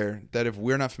out there, that if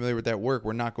we're not familiar with that work,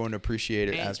 we're not going to appreciate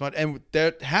it as much. And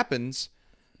that happens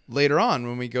later on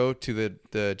when we go to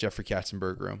the Jeffrey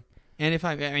Katzenberg room. And if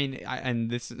and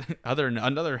this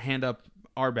another hand up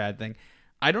our bad thing.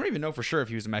 I don't even know for sure if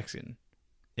he was Mexican.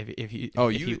 If he. Oh,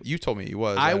 if you told me he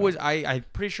was. I'm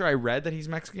pretty sure I read that he's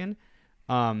Mexican,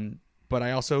 but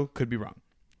I also could be wrong.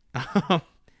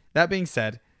 That being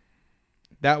said,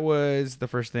 that was the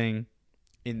first thing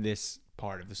in this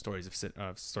part of the Stories of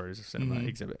Cinema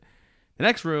exhibit. The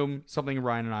next room, something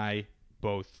Ryan and I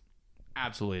both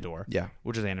absolutely adore. Yeah.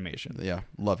 Which is animation. Yeah,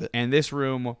 love it. And this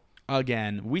room,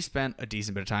 again, we spent a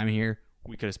decent bit of time here.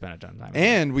 We could have spent a ton of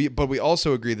time here. But we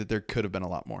also agree that there could have been a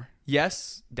lot more.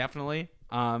 Yes, definitely.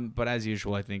 But as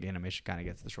usual, I think animation kind of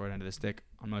gets the short end of the stick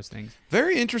on most things.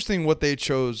 Very interesting what they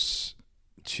chose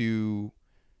to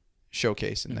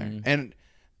showcase in there. And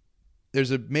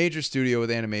there's a major studio with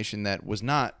animation that was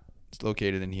not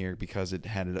located in here because it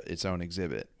had its own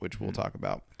exhibit, which we'll talk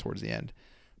about towards the end.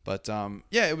 But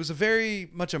yeah, it was a very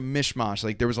much a mishmash.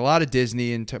 Like there was a lot of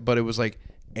Disney, but it was like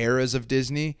eras of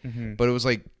Disney. But it was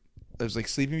like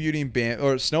Sleeping Beauty and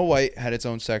or Snow White had its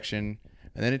own section,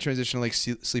 and then it transitioned to like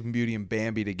Sleeping Beauty and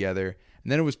Bambi together,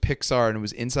 and then it was Pixar, and it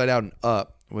was Inside Out and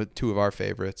Up with two of our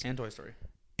favorites. And Toy Story.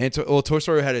 And Toy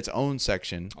Story had its own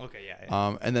section. Okay,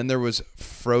 yeah. And then there was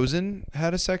Frozen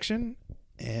had a section,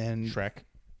 and Shrek.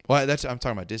 well, I'm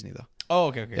talking about Disney though. Oh,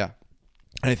 okay. Yeah,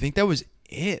 and I think that was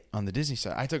it on the Disney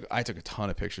side. I took a ton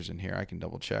of pictures in here. I can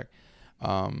double check.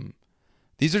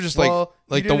 These are just You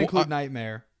like didn't the include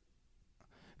Nightmare.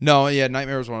 No, yeah,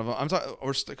 Nightmare was one of them. I'm talking,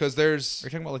 or because there's Are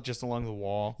you talking about like just along the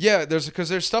wall? yeah, because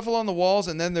there's stuff along the walls,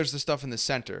 and then there's the stuff in the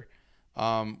center,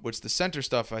 which the center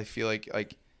stuff I feel like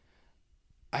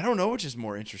I don't know which is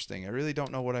more interesting. I really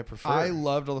don't know what I prefer. I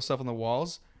loved all the stuff on the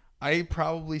walls. I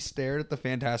probably stared at the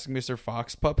Fantastic Mr.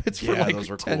 Fox puppets for Yeah, like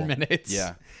those were 10 cool. minutes.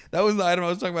 Yeah. That was the item I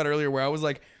was talking about earlier where I was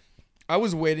like, I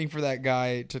was waiting for that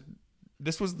guy to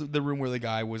this was the room where the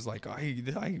guy was like,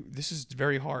 this is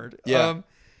very hard. Yeah.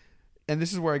 And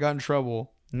this is where I got in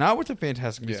trouble. Not with the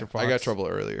Fantastic Mr. Fox. I got trouble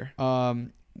earlier. I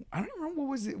don't remember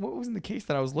what was in the case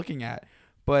that I was looking at,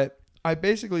 but I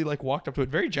basically like walked up to it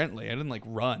very gently. I didn't like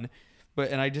run,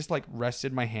 and I just like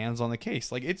rested my hands on the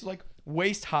case. Like it's like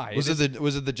waist high. Was it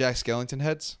the Jack Skellington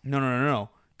heads? No.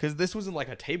 Because this wasn't like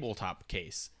a tabletop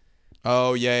case.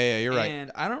 Oh yeah, you're right.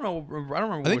 And I don't know. I don't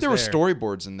remember. I think there were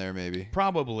storyboards in there, maybe.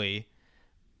 Probably.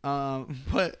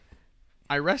 But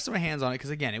I rested my hands on it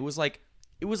because again, it was like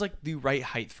the right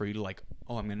height for you to like.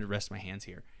 Oh, I'm gonna rest my hands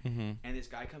here. Mm-hmm. And this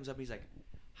guy comes up. He's like,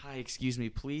 "Hi, excuse me,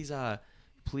 please,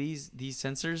 these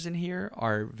sensors in here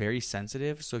are very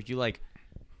sensitive. So if you like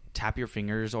tap your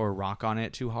fingers or rock on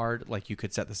it too hard, like you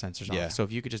could set the sensors off. So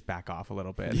if you could just back off a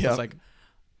little bit." Yeah. I was like,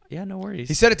 "Yeah, no worries."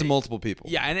 He said it to multiple people.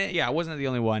 Yeah, and I wasn't the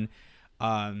only one.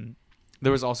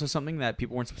 There was also something that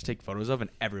people weren't supposed to take photos of, and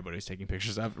everybody was taking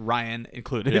pictures of, Ryan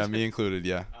included. Yeah, me included.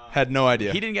 Yeah, had no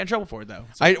idea. He didn't get in trouble for it though.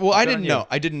 So I good on didn't you. know.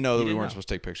 I didn't know that we didn't weren't know. supposed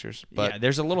to take pictures. But yeah,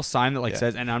 there's a little sign that like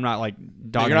says, and I'm not like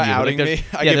dogging You're not you, but, outing like, me?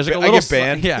 there's- I Yeah, get there's like a ba- I little get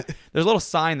banned? Yeah, there's a little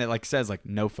sign that like says like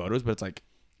no photos, but it's like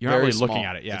you're very not really small. looking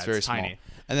at it. Yeah, it's very tiny. small.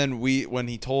 And then when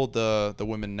he told the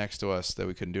women next to us that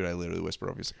we couldn't do it, I literally whispered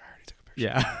over. He's like, I already took a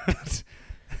picture.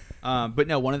 Yeah. But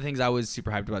no, one of the things I was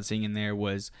super hyped about seeing in there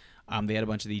was they had a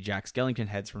bunch of the Jack Skellington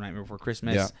heads from Nightmare Before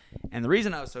Christmas. Yeah. And the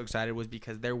reason I was so excited was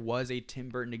because there was a Tim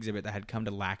Burton exhibit that had come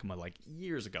to LACMA like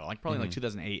years ago, like probably like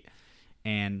 2008.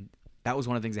 And that was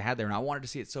one of the things they had there. And I wanted to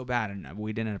see it so bad, and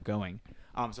we didn't end up going.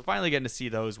 So finally getting to see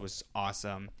those was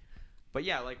awesome. But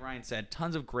yeah, like Ryan said,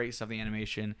 tons of great stuff in the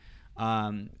animation.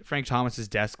 Frank Thomas's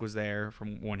desk was there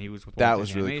from when he was with That Walt was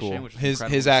Disney really Animation, cool. which was His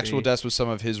incredible to actual see. desk with some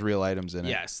of his real items in it.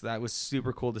 Yes, that was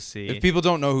super cool to see. If people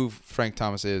don't know who Frank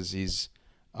Thomas is, he's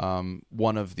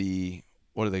one of the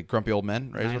what are they? Grumpy Old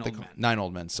Men, right? Nine Is what they Old call- Men. 9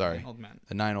 Old Men. Sorry, 9 Old Men.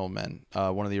 The 9 Old Men.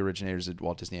 One of the originators of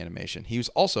Walt Disney Animation. He was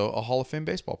also a Hall of Fame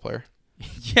baseball player.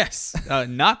 Yes,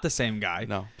 not the same guy.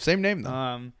 No, same name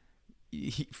though.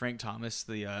 Frank Thomas,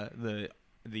 the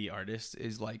artist,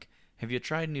 is like, "Have you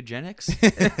tried Nugenics?"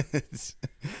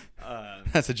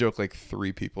 That's a joke like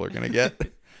 3 people are gonna get.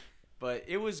 But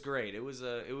it was great. It was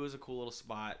a cool little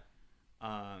spot.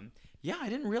 Yeah, I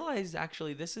didn't realize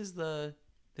actually this is the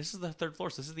 3rd floor.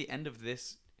 So this is the end of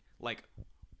this like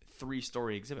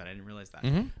 3-story exhibit. I didn't realize that.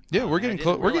 Yeah, we're I getting didn't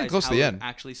close. We're getting realize close to how the end.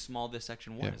 Actually, small this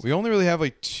section was. Yeah, we only really have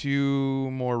like 2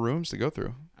 more rooms to go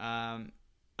through.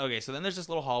 Okay, so then there's this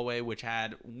little hallway which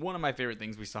had one of my favorite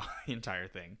things we saw the entire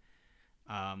thing,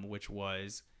 which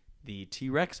was the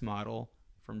T-Rex model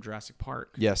from Jurassic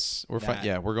Park. Yes, we're fine. That-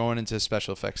 Yeah, we're going into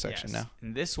special effects section Yes. now.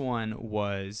 And this one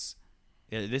was,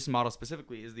 this model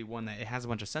specifically is the one that it has a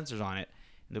bunch of sensors on it,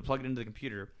 and to plug it into the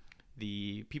computer,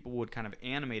 the people would kind of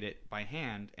animate it by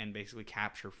hand and basically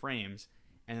capture frames,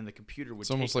 and then the computer would.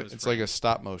 It's almost take like those it's like a frames.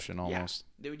 stop motion almost.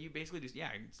 Yeah, they would you basically do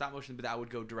stop motion, but that would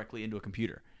go directly into a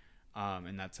computer,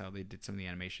 and that's how they did some of the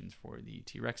animations for the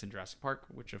T-Rex in Jurassic Park,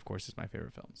 which of course is my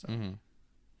favorite film. So. Mm-hmm.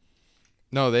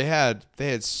 No, they had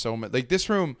so much. Like this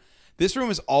room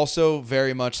is also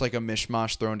very much like a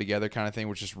mishmash thrown together kind of thing,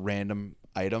 with just random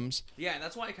items. Yeah, and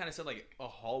that's why I kind of said like a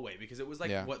hallway, because it was like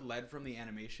Yeah. what led from the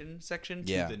animation section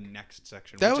to Yeah. the next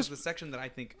section, That which was- is the section that I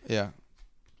think. Yeah,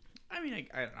 I mean,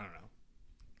 I don't know.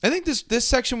 I think this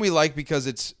section we like because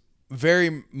it's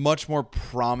very much more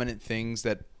prominent things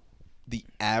that the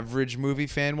average movie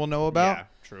fan will know about. Yeah,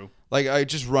 true. Like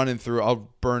I'll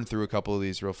burn through a couple of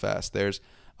these real fast. There's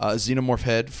a xenomorph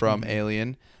head from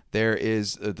Alien. There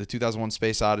is the 2001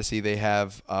 Space Odyssey. They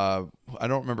have I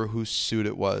don't remember whose suit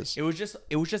it was. It was just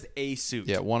a suit.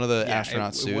 Yeah, one of the Yeah,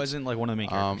 astronaut suits. It wasn't like one of the main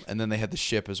characters. And then they had the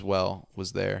ship as well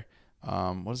was there.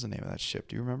 What is the name of that ship?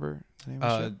 Do you remember the name of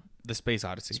the ship? The Space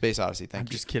Odyssey. Space Odyssey. I'm Thank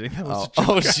you. just kidding. That was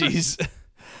Oh, jeez.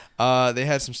 They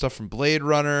had some stuff from Blade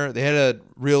Runner. They had a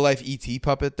real life ET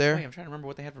puppet there. Wait, I'm trying to remember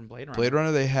what they had from Blade Runner. Blade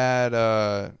Runner. They had.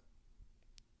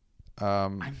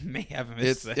 I may have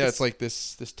missed this. It's like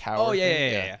this tower. Oh yeah,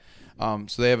 thing. yeah.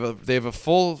 So they have a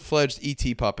full fledged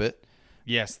ET puppet.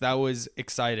 Yes, that was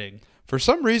exciting. For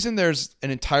some reason, there's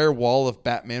an entire wall of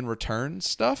Batman Returns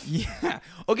stuff. Yeah.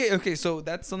 Okay. So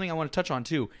that's something I want to touch on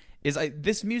too.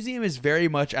 This museum is very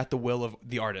much at the will of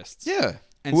the artists. Yeah.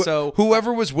 And so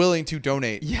whoever was willing to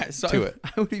donate to it.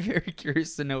 I would be very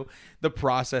curious to know the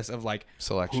process of like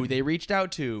Selection. who they reached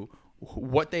out to,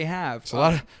 what they have. It's a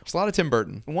lot of Tim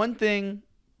Burton. One thing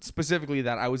specifically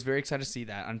that I was very excited to see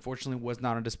that unfortunately was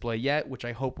not on display yet, which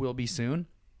I hope will be soon,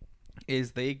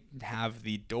 is they have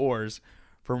the doors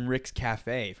from Rick's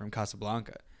Cafe from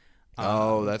Casablanca.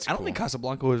 Oh, that's I don't cool. think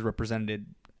Casablanca was represented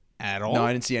at all. No,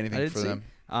 I didn't see anything for them.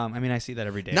 I mean, I see that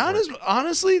every day. at Not work. as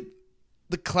honestly,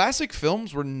 the classic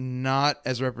films were not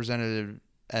as representative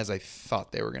as I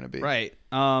thought they were going to be. Right.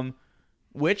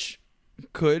 Which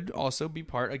could also be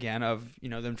part again of, you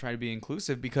know, them trying to be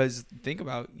inclusive, because think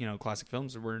about, you know, classic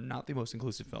films were not the most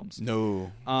inclusive films.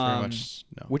 No, very much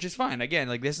no. Which is fine. Again,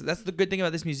 like that's the good thing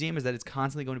about this museum, is that it's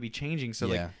constantly going to be changing. So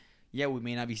like, yeah, we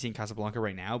may not be seeing Casablanca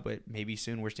right now, but maybe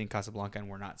soon we're seeing Casablanca and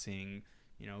we're not seeing,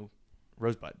 you know,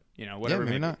 Rosebud, you know, whatever. Yeah,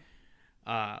 maybe not.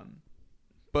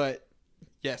 But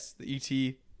yes, the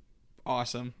ET,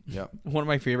 awesome. Yep. One of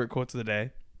my favorite quotes of the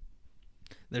day.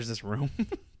 There's this room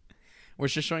where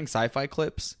it's just showing sci-fi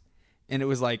clips, and it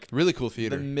was like Really cool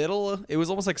theater. the middle. It was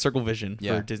almost like Circle Vision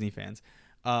Yeah. for Disney fans.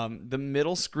 The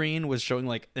middle screen was showing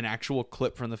like an actual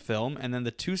clip from the film, and then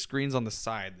the two screens on the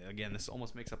side. Again, this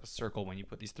almost makes up a circle when you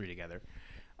put these three together.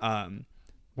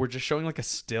 Were just showing like a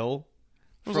still.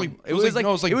 It was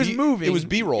moving. It was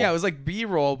B-roll. Yeah, it was like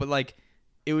B-roll, but like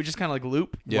it would just kind of like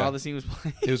loop Yeah. while the scene was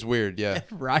playing. It was weird, yeah.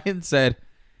 Ryan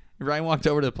walked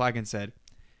over to the plaque and said,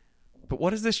 "But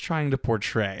what is this trying to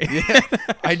portray?"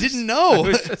 I didn't know. It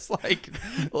was just like,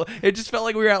 it just felt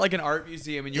like we were at like an art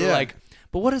museum, and you were Yeah. like,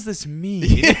 "But what does this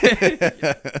mean?"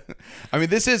 I mean,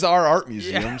 this is our art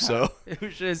museum, Yeah. so It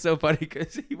was just so funny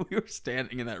because we were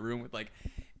standing in that room with like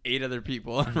 8 other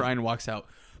people, and Ryan walks out.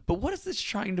 But what is this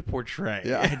trying to portray?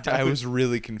 yeah. And I was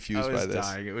really confused I was by this.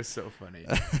 dying. It was so funny.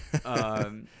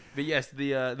 But yes,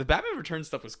 the Batman Returns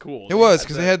stuff was cool. It was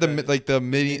because they had the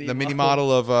mini mini model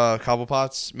of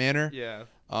Cobblepot's Manor. Yeah.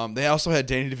 They also had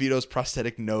Danny DeVito's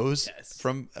prosthetic nose Yes.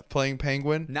 from playing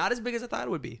Penguin. Not as big as I thought it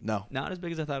would be. No. Not as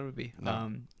big as I thought it would be.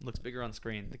 No. Looks bigger on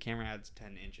screen. The camera adds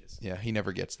 10 inches. Yeah, he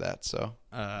never gets that. So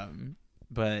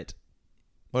But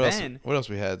what then- else? What else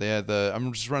we had? They had the.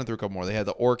 I'm just running through a couple more. They had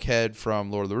the Orc head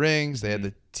from Lord of the Rings. They had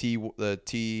the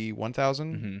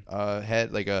T-1000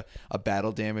 head, like a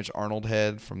battle damaged Arnold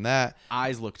head from that.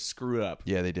 eyes looked screwed up.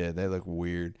 Yeah, they did. They look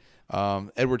weird.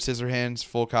 Edward Scissorhands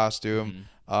full costume.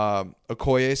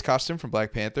 Okoye's costume from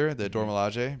Black Panther, the Dora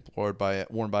Milaje, worn by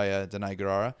Denai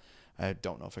Guerrera. I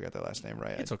don't know if I got that last name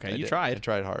right. It's okay. I You did. tried. I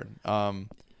tried hard.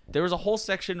 There was a whole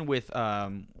section with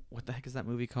what the heck is that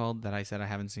movie called that I said I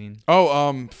haven't seen?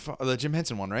 The Jim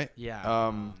Henson one, right?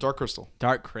 Yeah. Dark Crystal.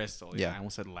 Dark Crystal. Yeah. Yeah. I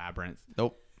almost said Labyrinth.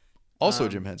 Nope. Also a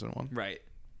Jim Henson one. Right.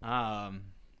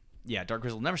 Yeah, Dark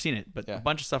Crystal. Never seen it, but Yeah. a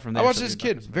bunch of stuff from I there. watched so this as a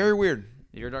you're a kid. Dark Crystal Very fan. weird.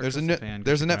 You're a Dark There's Crystal fan.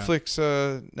 there's a Check it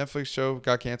out. Netflix show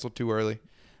got canceled too early.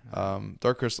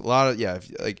 Dark Crystal, a lot of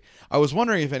I was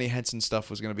wondering if any Henson stuff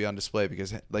was going to be on display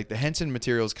because like the Henson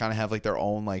materials kind of have like their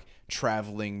own like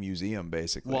traveling museum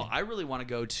basically. Well, I really want to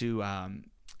go to.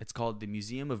 It's called the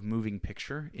Museum of Moving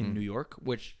Picture in New York,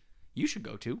 which you should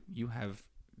go to. You have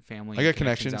family. I got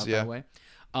connections connections, out yeah. that way.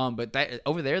 But that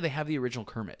over there they have the original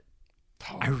Kermit.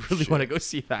 Oh, I really want to go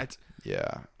see that.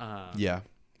 Yeah, yeah.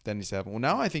 That needs to happen. Well,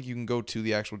 now I think you can go to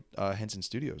the actual Henson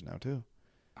Studios now too.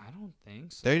 I don't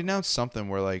think so. They announced something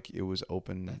where like it was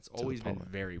open. It's to the always been public.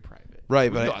 very private.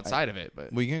 Right, we can but go outside of it,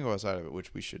 but We can go outside of it,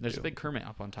 which we should. there's do. a big Kermit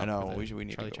up on top. I know. of We need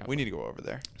to Charlie go. Chaplin. We need to go over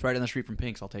there. It's right down the street from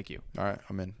Pink's. I'll take you. All right,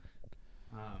 I'm in.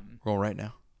 We're going right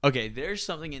now. Okay, there's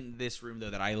something in this room though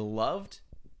that I loved,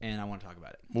 and I want to talk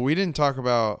about it. Well, we didn't talk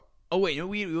about. Oh wait,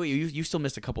 no, you still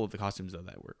missed a couple of the costumes though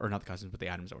that were, or not the costumes, but the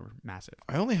items that were massive.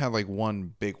 I only had like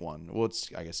one big one. Well,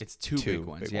 I guess It's two big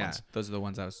ones. Yeah, those are the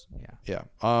ones I was. Yeah.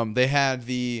 Yeah. They had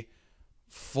the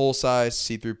full size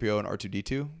C-3PO and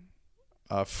R2D2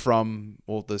 from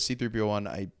the C-3PO one.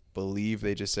 I believe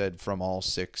they just said from all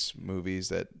 6 movies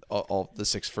that all the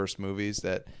 6 first movies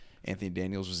that Anthony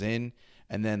Daniels was in,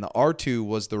 and then the R2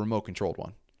 was the remote controlled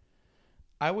one.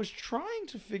 I was trying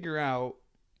to figure out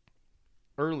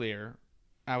earlier.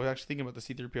 I was actually thinking about the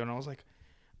C-3PO, and I was like,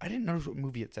 I didn't notice what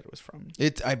movie it said it was from.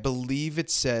 I believe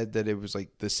it said that it was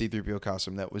like the C-3PO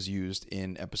costume that was used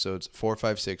in episodes 4,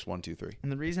 5, 6, 1, 2, 3.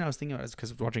 And the reason I was thinking about it is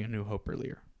because I was watching A New Hope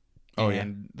earlier. Oh,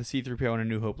 and the C-3PO in A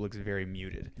New Hope looks very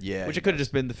muted. Yeah, which it it could have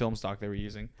just been the film stock they were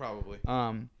using. Probably.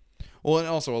 Well, and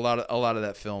also a lot of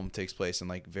that film takes place in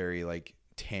like very like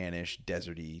tannish,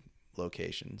 deserty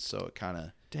locations, so it kind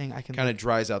of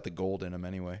dries out the gold in them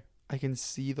anyway. I can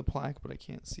see the plaque, but I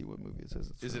can't see what movie it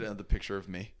says. Is it the picture of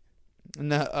me?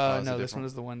 No, is it no. This different? one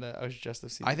is the one that I was just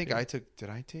of. I think I took. Did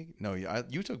I take? No,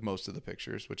 you took most of the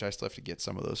pictures, which I still have to get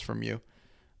some of those from you.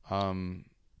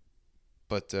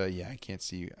 But yeah, I can't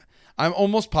see. I'm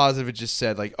almost positive it just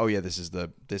said like, oh yeah, this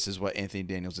is what Anthony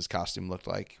Daniels' costume looked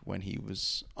like when he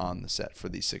was on the set for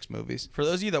these 6 movies. For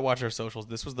those of you that watch our socials,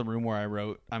 this was the room where I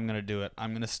wrote, "I'm gonna do it.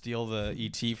 I'm gonna steal the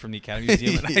ET from the Academy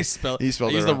Museum," and I spelled. He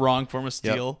spelled I it used the wrong. wrong form of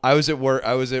Yep. steal. I was at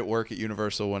work at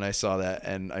Universal when I saw that,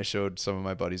 and I showed some of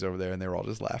my buddies over there, and they were all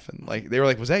just laughing. Like they were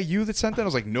like, "Was that you that sent that?" I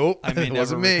was like, "Nope, I may it never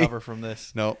wasn't me." recover from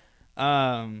this. Nope.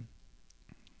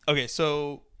 Okay,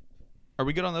 so are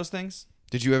we good on those things?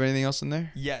 Did you have anything else in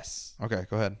there? Yes. Okay,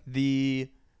 go ahead.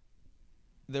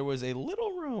 There was a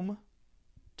little room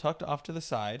tucked off to the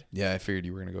side. Yeah, I figured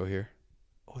you were gonna go here.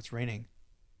 Oh, it's raining.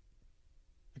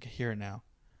 I can hear it now.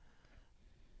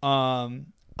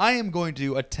 I am going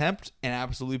to attempt and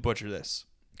absolutely butcher this.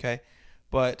 Okay,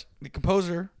 but the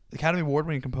composer, the Academy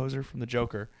Award-winning composer from The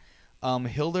Joker,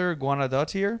 Hildur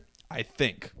Guðnadóttir, I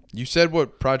think. You said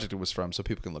what project it was from, so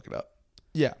people can look it up.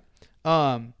 Yeah.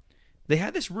 They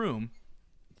had this room.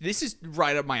 This is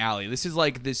right up my alley. This is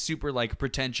like this super like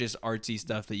pretentious artsy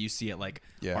stuff that you see at like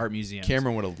art museums.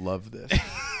 Cameron would have loved this.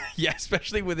 Yeah,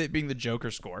 especially with it being the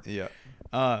Joker score. Yeah.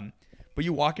 But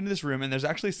you walk into this room and there's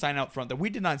actually a sign out front that we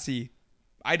did not see.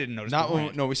 I didn't notice.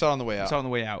 No, we saw it on the way We out. saw it on the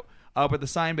way out. But the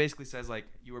sign basically says like,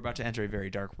 you are about to enter a very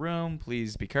dark room.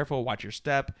 Please be careful. Watch your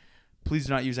step. Please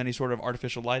do not use any sort of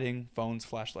artificial lighting, phones,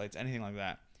 flashlights, anything like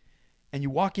that. And you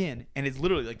walk in and it's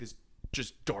literally like this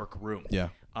just dark room. Yeah.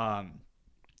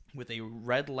 With a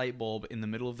red light bulb in the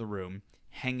middle of the room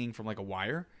hanging from like a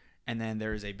wire. And then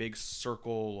there's a big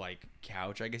circle like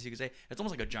couch, I guess you could say. It's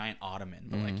almost like a giant ottoman,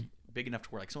 but like big enough to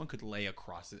where like someone could lay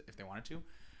across it if they wanted to.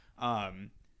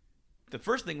 The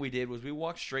first thing we did was we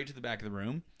walked straight to the back of the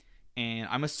room, and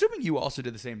I'm assuming you also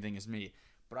did the same thing as me.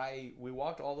 But we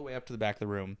walked all the way up to the back of the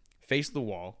room, faced the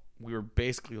wall. We were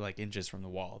basically like inches from the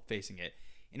wall, facing it,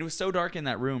 and it was so dark in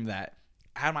that room that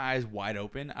I had my eyes wide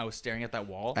open. I was staring at that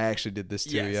wall. I actually did this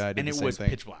too. Yes, Yeah, I did and the it same was thing.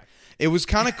 pitch black. It was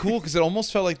kind of cool because it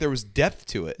almost felt like there was depth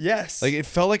to it. Yes, Like it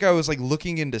felt like I was like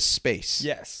looking into space.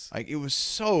 yes. Like it was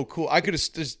so cool. I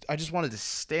just wanted to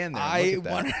stand there. And I look at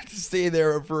that. wanted to stay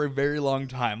there for a very long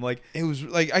time. Like It was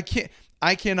like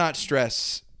I cannot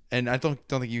stress, and I don't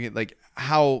think you can like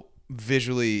how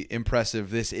visually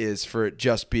impressive this is for it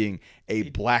just being a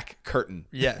black curtain.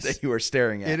 Yes. that you are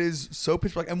staring at. it is so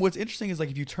pitch black. And what's interesting is like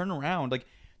if you turn around, like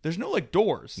there's no like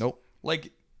doors. Nope.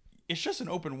 Like it's just an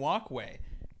open walkway.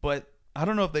 But I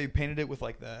don't know if they painted it with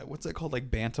like what's it called, like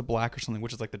Banta black or something,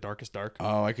 which is like the darkest dark.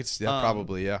 Oh, I could see that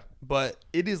probably. Yeah. But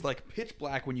it is like pitch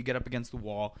black when you get up against the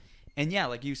wall. And yeah,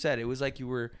 like you said, it was like you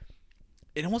were.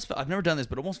 It almost felt, I've never done this,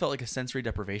 but it almost felt like a sensory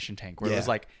deprivation tank where it was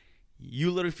like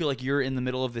you literally feel like you're in the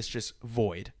middle of this just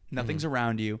void. Nothing's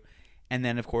around you. And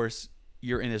then, of course,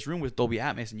 you're in this room with Dolby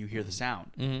Atmos and you hear the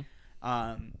sound.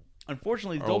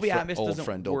 Unfortunately, Dolby Atmos old doesn't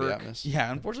friend Dolby work. Atmos.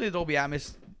 Yeah, unfortunately, the Dolby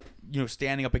Atmos,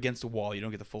 standing up against a wall, you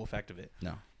don't get the full effect of it.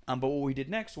 No. But what we did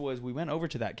next was we went over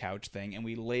to that couch thing and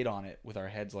we laid on it with our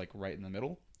heads like right in the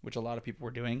middle, which a lot of people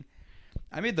were doing.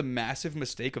 I made the massive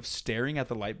mistake of staring at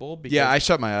the light bulb. Because Yeah, I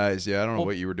shut my eyes. Yeah, I don't know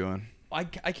what you were doing. I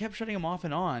kept shutting them off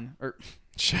and on. Or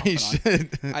You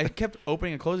should. I kept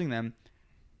opening and closing them.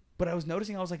 But I was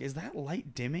noticing, I was like, is that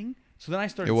light dimming? So then I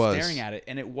started It was. staring at it,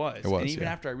 and it was. It was, and even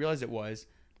yeah. after I realized it was,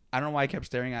 I don't know why I kept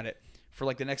staring at it for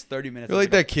like the next 30 minutes. You're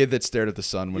like that kid that stared at the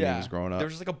sun when yeah, he was growing up. There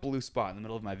was just like a blue spot in the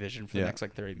middle of my vision for the Yeah. next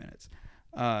like 30 minutes.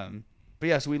 But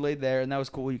yeah, so we laid there, and that was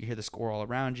cool. You could hear the score all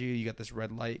around you. You got this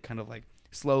red light kind of like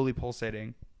slowly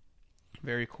pulsating.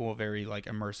 Very cool, very like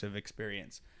immersive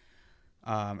experience.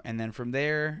 And then from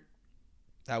there,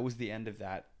 that was the end of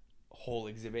that whole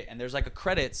exhibit. And there's like a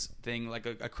credits thing, like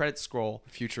a credits scroll.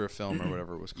 Future of Film or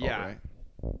whatever it was called, Yeah. right?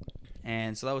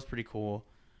 And so that was pretty cool.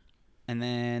 And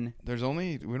then We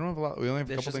don't have a lot. We only have a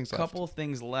there's couple just things a couple of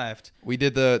things left. left. We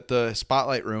did the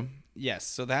spotlight room Yes,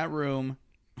 so that room,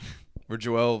 where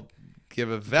Joel give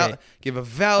a Okay. valid a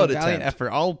valiant attempt. effort.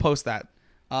 I'll post that.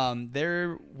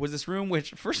 There was this room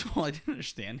which, first of all, I didn't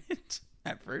understand it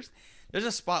at first. There's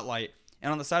a spotlight,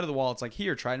 and on the side of the wall, it's like,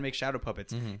 here, try and make shadow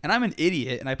puppets. And I'm an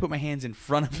idiot, and I put my hands in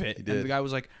front of it. And did. the guy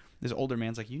was like, this older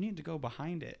man's like, you need to go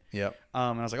behind it. Yep.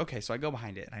 And I was like, okay, so I go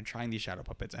behind it, and I'm trying these shadow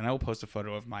puppets, and I will post a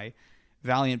photo of my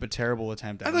valiant but terrible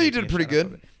attempt at I thought you making did a pretty shadow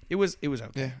good. puppet. It was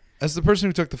okay. Yeah. As the person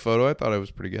who took the photo, I thought I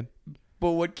was pretty good.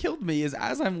 But what killed me is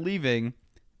as I'm leaving,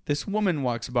 this woman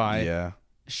walks by. Yeah.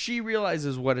 She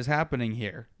realizes what is happening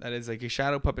here. That is like a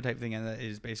shadow puppet type thing, and that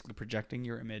is basically projecting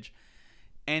your image.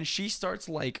 And she starts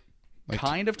like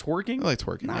kind of twerking. I like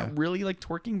twerking, Not yeah. really like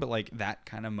twerking, but like that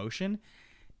kind of motion.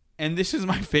 And this is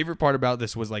my favorite part about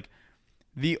this was like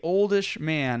the oldish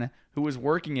man who was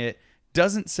working it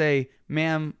doesn't say,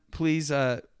 "Ma'am, please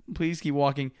keep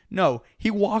walking." No, he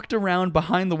walked around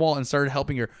behind the wall and started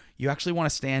helping her. You actually want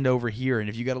to stand over here, and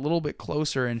if you get a little bit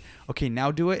closer, and okay, now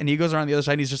do it. And he goes around the other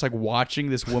side, and he's just like watching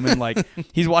this woman, like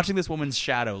he's watching this woman's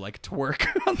shadow like twerk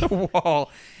on the wall,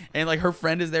 and like her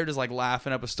friend is there just like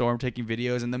laughing up a storm, taking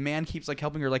videos, and the man keeps like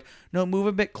helping her, like, no, move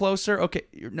a bit closer. Okay,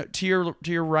 no, to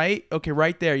your right. Okay,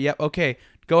 right there. Yep. Okay,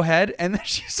 go ahead. And then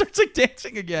she starts like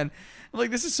dancing again. I'm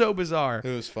like, this is so bizarre. It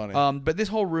was funny. But this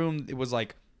whole room, it was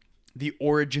like the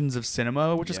origins of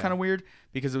cinema, which is Yeah. kind of weird.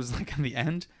 because it was like on the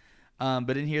end.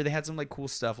 But in here they had some like cool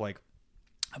stuff, like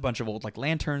a bunch of old like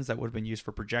lanterns that would have been used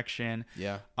for projection.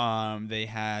 Yeah. They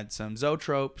had some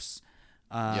zoetropes.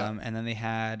 And then they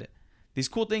had these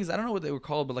cool things. I don't know what they were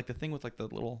called, but like the thing with like the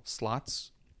little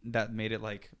slots that made it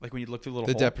like when you look through the little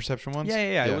The hole. depth perception ones?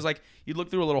 Yeah. It was like you look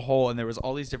through a little hole and there was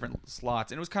all these different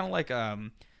slots, and it was kind of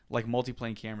like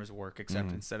multiplane cameras work,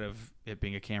 except instead of it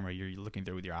being a camera, you're looking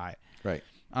through with your eye. Right.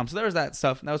 So there was that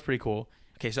stuff. And that was pretty cool.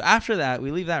 Okay, so after that,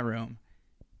 we leave that room,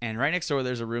 and right next door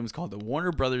there's a room. It's called the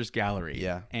Warner Brothers Gallery.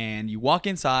 Yeah. And you walk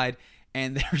inside,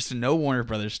 and there's no Warner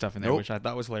Brothers stuff in there, Nope. which I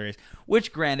thought was hilarious.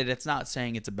 Which, granted, it's not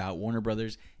saying it's about Warner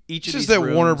Brothers. It's just that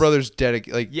Warner Brothers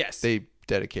they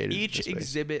dedicated Each this space.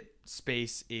 exhibit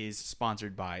space is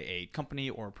sponsored by a company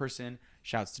or a person.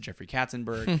 Shouts to Jeffrey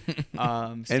Katzenberg.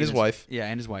 And his wife. Yeah,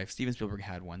 and his wife. Steven Spielberg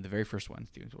had one, the very first one,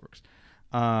 Steven Spielberg's.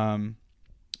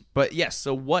 But yes,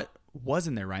 so what was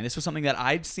in there, Ryan? This was something that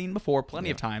I'd seen before plenty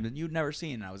of times, and you'd never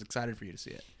seen, and I was excited for you to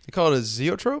see it. They call it a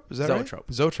zoetrope? Is that Zoetrope.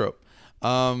 right? Zoetrope.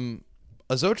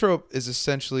 A zoetrope is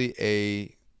essentially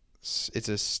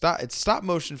it's stop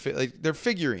motion like they're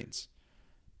figurines,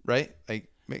 right? Like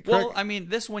Well, correct? I mean,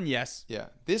 this one, yes. Yeah.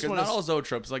 This one not is all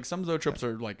zoetropes. Like some zoetropes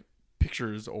are like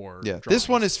pictures or this drawings.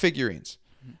 one is figurines,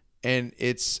 and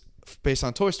it's based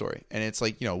on Toy Story, and it's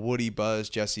like Woody, Buzz,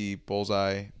 Jesse,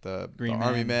 Bullseye, the Green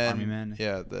Army Man, Men, Army Men.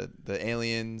 yeah, the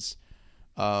aliens,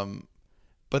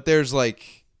 but there's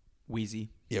like Wheezy.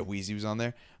 Wheezy was on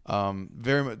there,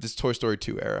 very much this Toy Story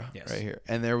 2 era Yes. right here,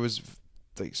 and there was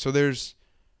like there's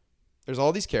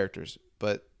all these characters,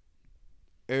 but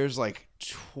there's like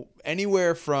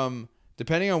anywhere from,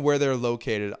 depending on where they're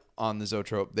located on the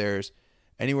zoetrope, there's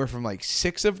anywhere from like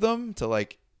 6 of them to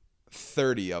like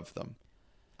 30 of them.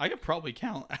 I could probably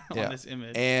count on this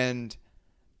image. And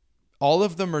all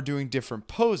of them are doing different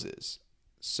poses.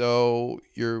 So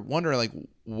you're wondering, like,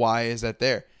 why is that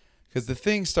there? Because the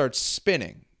thing starts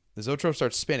spinning. The zoetrope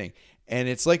starts spinning. And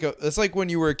it's like when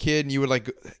you were a kid and you would like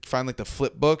find like the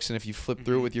flip books, and if you flip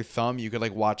through it with your thumb, you could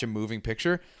like watch a moving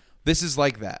picture. This is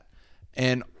like that.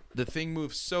 And the thing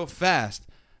moves so fast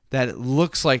that it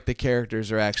looks like the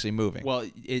characters are actually moving. Well,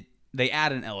 they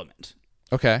add an element.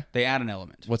 Okay. They add an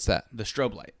element. What's that? The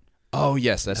strobe light. Oh,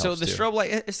 yes, that So helps the too. strobe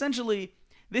light, essentially,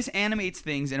 this animates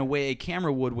things in a way a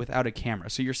camera would without a camera.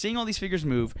 So you're seeing all these figures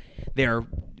move. They're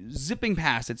zipping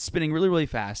past. It's spinning really, really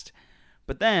fast.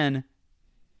 But then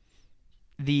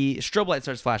the strobe light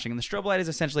starts flashing, and the strobe light is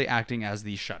essentially acting as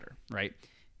the shutter, right?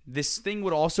 This thing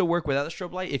would also work without the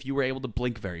strobe light if you were able to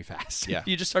blink very fast. Yeah. If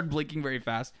you just started blinking very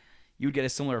fast, you would get a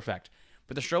similar effect.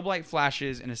 But the strobe light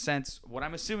flashes, in a sense, what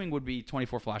I'm assuming would be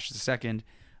 24 flashes a second,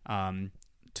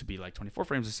 to be like 24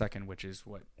 frames a second, which is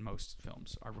what most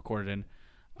films are recorded in.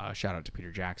 Shout out to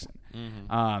Peter Jackson.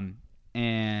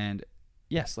 And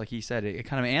yes, like he said, it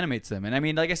kind of animates them. And I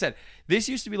mean, like I said, this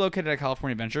used to be located at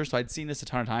California Adventure, so I'd seen this a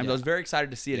ton of times. I was very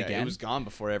excited to see it again. It was gone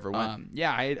before I ever went.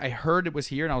 I heard it was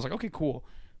here, and I was like, okay, cool.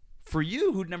 For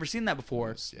you, who'd never seen that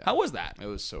before, how was that? It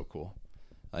was so cool.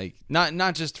 Like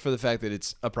not just for the fact that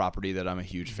it's a property that I'm a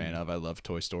huge fan of. I love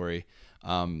Toy Story.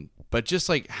 But just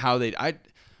like how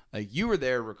like you were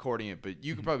there recording it, but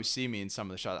you could probably see me in some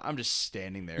of the shots. I'm just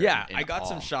standing there. Yeah, in I got awe.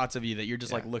 some shots of you that you're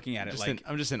just like looking at it, like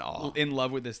I'm just in awe. in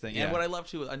love with this thing. Yeah. And what I love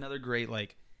too, another great,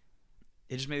 like,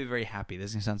 it just made me very happy. This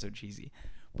is gonna sound so cheesy,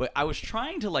 but I was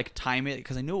trying to like time it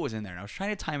because I knew it was in there, and I was trying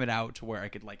to time it out to where I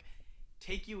could like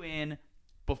take you in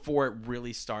before it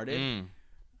really started.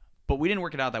 But we didn't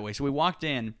work it out that way. So we walked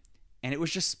in, and it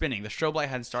was just spinning. The strobe light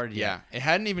hadn't started yet. Yeah, it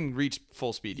hadn't even reached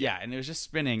full speed yet. Yeah, and it was just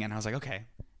spinning, and I was like, okay.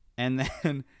 And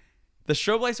then the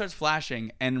strobe light starts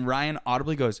flashing, and Ryan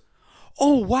audibly goes,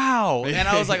 "Oh wow!" And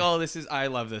I was like, "Oh, I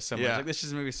love this so much. Yeah. Like, this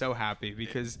just made me so happy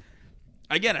because,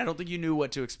 again, I don't think you knew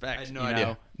what to expect. I had no you idea.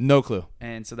 know? No clue.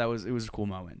 And so it was a cool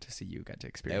moment to see you got to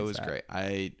experience. It was that.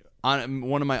 great.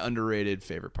 One of my underrated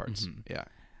favorite parts. Yeah.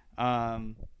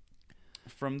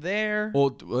 From there,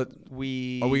 Well,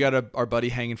 we got our buddy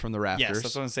hanging from the rafters. yes,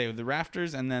 that's what I'm saying. The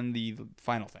rafters, and then the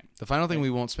final thing, The final thing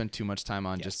we won't spend too much time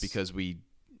on, Yes. just because we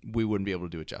wouldn't be able to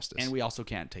do it justice. and we also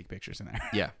can't take pictures in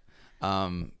there.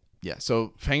 Yeah.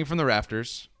 So hanging from the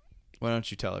rafters. Why don't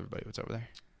you tell everybody what's over there?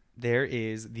 There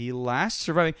is the last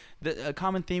surviving. A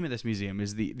common theme of this museum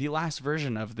is the last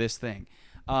version of this thing.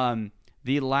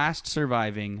 The last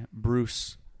surviving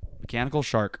Bruce mechanical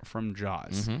shark from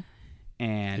Jaws.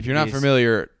 And If you're not is-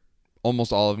 familiar,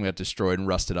 almost all of them got destroyed and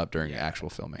rusted up during actual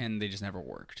filming. and they just never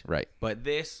worked. Right. But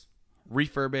this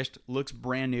refurbished looks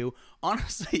brand new.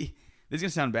 Honestly, this is gonna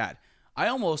sound bad. I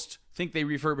almost think they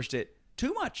refurbished it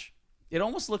too much. It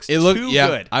almost looks It looked, too yeah,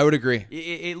 good. I would agree.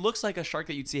 It looks like a shark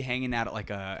that you'd see hanging out at like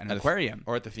an At aquarium.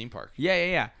 or at the theme park.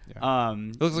 Yeah.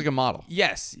 It looks like a model.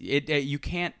 Yes, you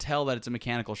can't tell that it's a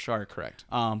mechanical shark. Correct.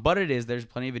 But it is. There's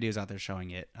plenty of videos out there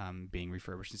showing it being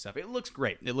refurbished and stuff. It looks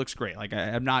great. Like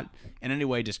I'm not in any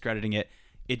way discrediting it.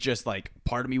 It just like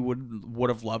part of me would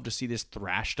have loved to see this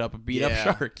thrashed up, beat up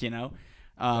shark. You know.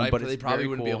 But they it's probably very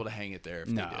wouldn't be cool. able to hang it there if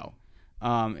they did. No.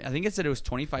 I think it said it was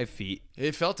 25 feet.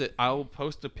 It felt it. I'll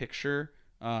post a picture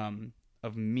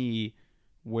of me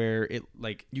where it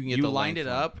like You can get you the lined length it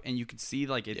one. up and you can see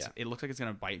like Yeah. it looks like it's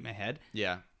gonna bite my head.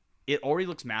 Yeah. It already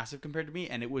looks massive compared to me,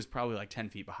 and it was probably like 10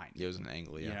 feet behind. It was an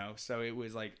angle, yeah. You know, so it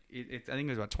was like I think it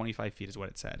was about 25 feet is what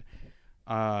it said.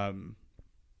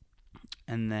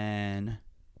 And then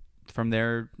from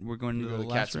there we're going to the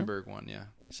last room. Katzenberg one, yeah.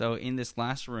 So in this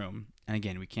last room, and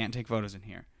again we can't take photos in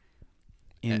here.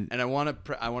 And I want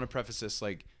to preface this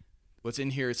like what's in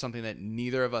here is something that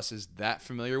neither of us is that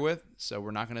familiar with, so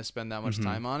we're not going to spend that much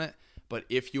time on it. But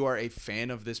if you are a fan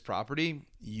of this property,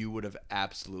 you would have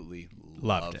absolutely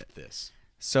loved this.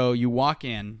 So you walk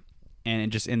in,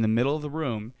 and just in the middle of the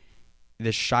room,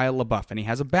 this Shia LaBeouf, and he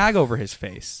has a bag over his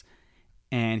face,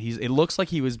 and it looks like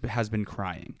he has been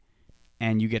crying,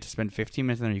 and you get to spend 15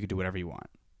 minutes in there. You can do whatever you want.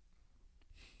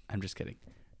 I'm just kidding.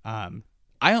 Did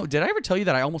I ever tell you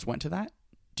that I almost went to that?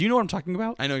 Do you know what I'm talking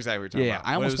about? I know exactly what you're talking about.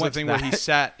 I almost went went to the thing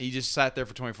where he just sat there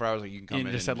for 24 hours like you can come and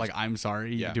in just said like I'm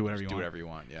sorry. You can do whatever you do want. whatever you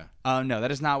want, yeah. No,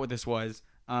 that is not what this was.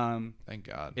 Thank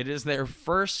God. It is their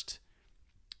first,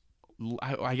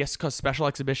 I guess, called special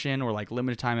exhibition or like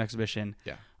limited time exhibition.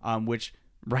 Yeah. Which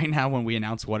right now, when we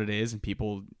announce what it is and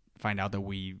people find out that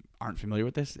we aren't familiar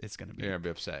with this, it's gonna be You're going to be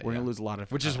upset. we're yeah. gonna lose a lot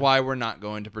of. Which is why we're not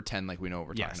going to pretend like we know what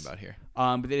we're Yes. talking about here.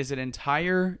 But it is an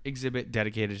entire exhibit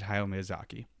dedicated to Hayao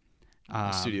Miyazaki.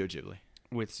 Studio Ghibli.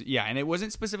 And it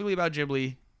wasn't specifically about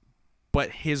Ghibli, but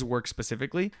his work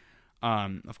specifically.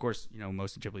 Of course,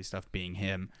 most of Ghibli stuff being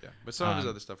him. Yeah. But some of his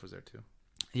other stuff was there too.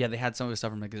 Yeah, they had some of his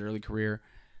stuff from like his early career.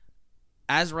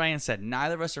 As Ryan said,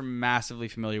 neither of us are massively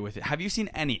familiar with it. Have you seen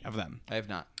any of them? I have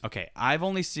not. Okay, I've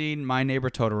only seen My Neighbor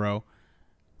Totoro.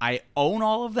 I own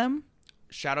all of them.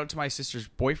 Shout out to my sister's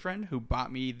boyfriend who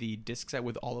bought me the disc set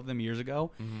with all of them years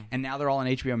ago, and now they're all on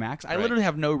HBO Max. I Right. literally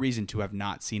have no reason to have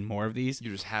not seen more of these.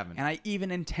 You just haven't. And I even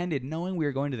intended, knowing we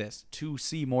were going to this, to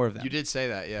see more of them. You did say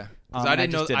that, yeah. 'Cause And I I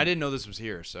didn't know. just didn't. I didn't know this was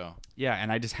here. So Yeah,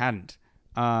 and I just hadn't.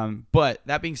 But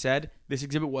that being said, this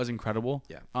exhibit was incredible.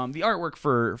 Yeah. The artwork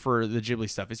for the Ghibli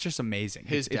stuff, it's just amazing.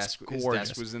 his It's desk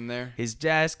gorgeous. was in there. His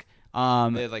desk. They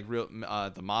had like real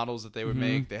the models that they would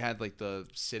make. They had like the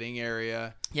sitting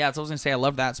area. Yeah, that's what I was gonna say. I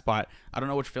love that spot. I don't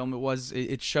know which film it was.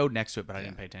 It showed next to it, but I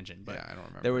didn't pay attention. But Yeah, I don't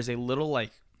remember. There was a little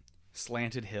like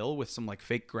slanted hill with some like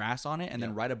fake grass on it, and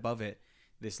then right above it,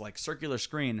 this like circular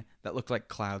screen that looked like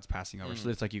clouds passing over. So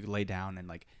it's like you could lay down and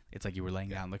like it's like you were laying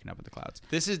down looking up at the clouds.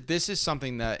 This is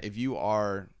something that if you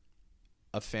are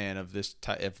a fan of this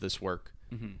work,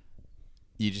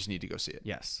 you just need to go see it.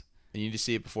 Yes, And you need to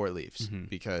see it before it leaves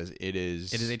because it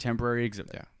is. it is a temporary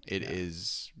exhibit. Yeah, it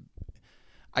is.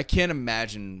 I can't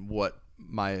imagine what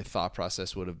my thought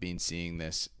process would have been seeing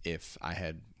this if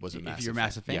I was a massive If you're a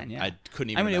massive fan, yeah. I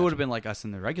couldn't even. I mean, it imagine. would have been like us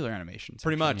in the regular animation.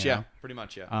 pretty section, much, you yeah, know? pretty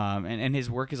much, yeah. And his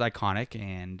work is iconic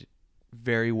and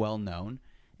very well known.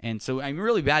 And so, I mean,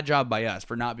 really bad job by us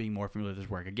for not being more familiar with his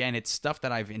work. Again, it's stuff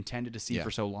that I've intended to see Yeah.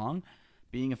 for so long.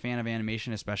 Being a fan of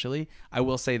animation, especially, I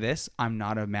will say this: I'm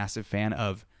not a massive fan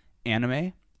of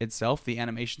anime itself. The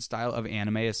animation style of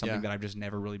anime is something Yeah. that I've just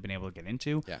never really been able to get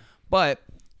into. Yeah. But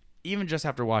even just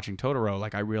after watching Totoro,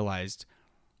 like I realized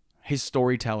his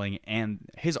storytelling and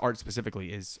his art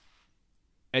specifically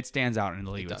it stands out in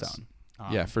the league of its does.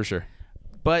 own. Yeah, for sure.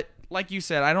 But like you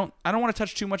said, I don't want to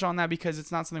touch too much on that because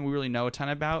it's not something we really know a ton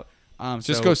about. Just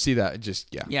So, go see that.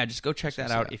 Just yeah, just go check that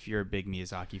see out that. if you're a big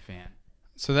Miyazaki fan.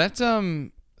 So that's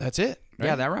it. Right?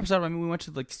 Yeah, that wraps up. I mean, we went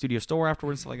to like the studio store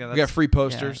afterwards and stuff like that. We got free Yeah,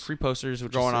 posters free posters,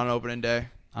 which going is on opening day.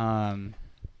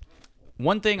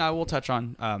 One thing I will touch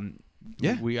on.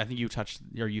 Yeah. I think you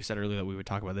said earlier that we would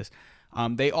talk about this.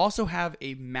 They also have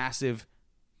a massive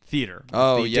theater.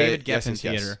 Oh, the yeah, David yes, Geffen yes,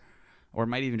 yes. Theater, or it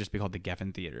might even just be called the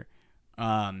Geffen Theater.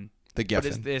 The But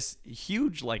it's Geffen. this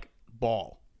huge like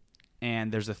ball,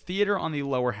 and there's a theater on the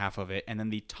lower half of it, and then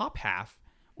the top half,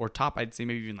 or top, I'd say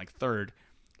maybe even like third,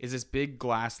 is this big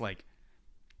glass like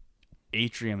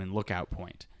atrium and lookout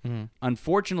point.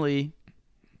 Unfortunately,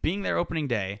 being their opening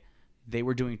day, they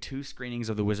were doing 2 screenings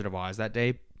of The Wizard of Oz that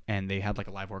day, and they had like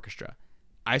a live orchestra.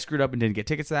 I screwed up and didn't get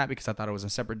tickets to that because I thought it was a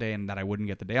separate day and that I wouldn't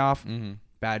get the day off.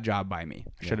 Bad job by me.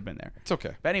 I should have been there. It's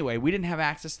okay. But anyway, we didn't have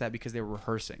access to that because they were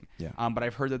rehearsing. Yeah. But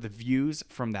I've heard that the views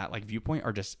from that like viewpoint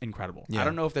are just incredible. Yeah. I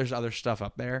don't know if there's other stuff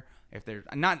up there. If there's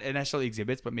not necessarily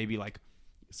exhibits, but maybe like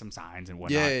some signs and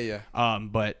whatnot. Yeah.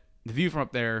 But the view from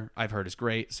up there I've heard is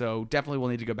great. So definitely we'll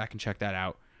need to go back and check that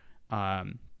out.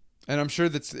 And I'm sure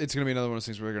it's going to be another one of those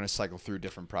things where we're going to cycle through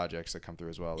different projects that come through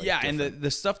as well. Like and the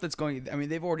stuff that's going, I mean,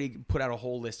 they've already put out a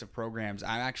whole list of programs.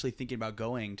 I'm actually thinking about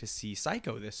going to see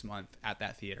Psycho this month at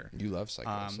that theater. You love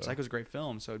Psycho. So. Psycho's a great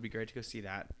film, so it'd be great to go see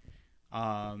that.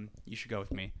 You should go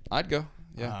with me. I'd go.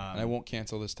 Yeah. And I won't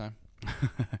cancel this time.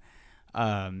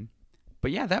 But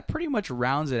yeah, that pretty much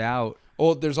rounds it out.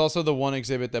 Well, there's also the one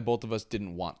exhibit that both of us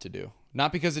didn't want to do.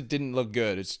 Not because it didn't look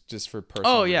good. It's just for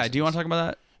personal Oh, yeah. reasons. Do you want to talk about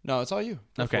that? No, it's all you.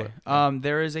 Go Okay. for it.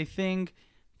 There is a thing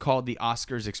called the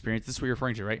Oscars Experience. This is what you're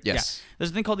referring to, right? Yes. Yeah. There's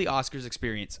a thing called the Oscars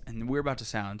Experience, and we're about to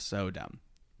sound so dumb.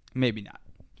 Maybe not.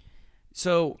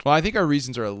 So, Well, I think our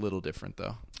reasons are a little different,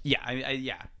 though. yeah.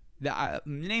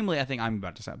 Namely, I think I'm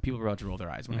about to sound. People are about to roll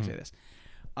their eyes when I say this.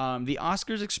 The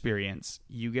Oscars Experience,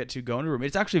 you get to go into a room.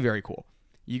 It's actually very cool.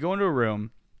 You go into a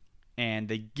room, and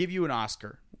they give you an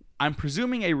Oscar. I'm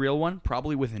presuming a real one,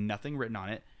 probably with nothing written on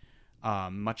it.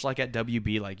 Much like at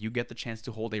WB, like you get the chance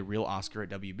to hold a real Oscar at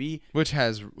WB, Which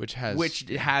has it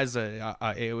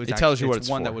tells you what it's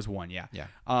one for. that was won, yeah. Yeah.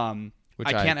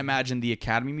 I can't imagine the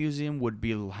Academy Museum would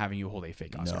be having you hold a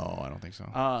fake Oscar. No, I don't think so.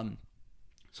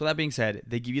 So that being said,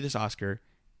 they give you this Oscar,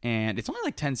 and it's only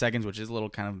like 10 seconds, which is a little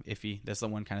kind of iffy. That's the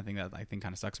one kind of thing that I think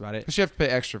kind of sucks about it. But you have to pay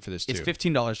extra for this, too. It's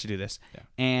 $15 to do this. Yeah.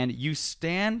 And you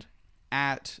stand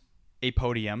at a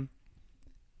podium,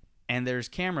 and there's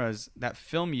cameras that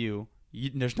film you.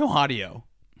 There's no audio.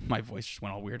 My voice just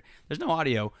went all weird. There's no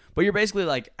audio, but you're basically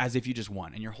like as if you just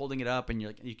won, and you're holding it up, and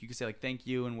you're like, you can say like thank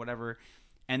you and whatever.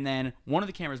 And then one of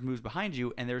the cameras moves behind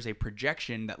you, and there's a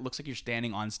projection that looks like you're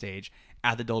standing on stage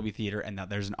at the Dolby Theater, and that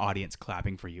there's an audience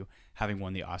clapping for you having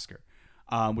won the Oscar,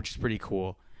 which is pretty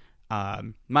cool.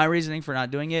 My reasoning for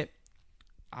not doing it,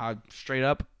 straight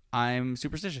up, I'm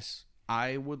superstitious.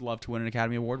 I would love to win an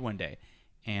Academy Award one day,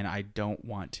 and I don't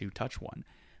want to touch one.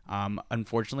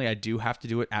 Unfortunately, I do have to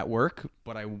do it at work,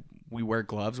 but we wear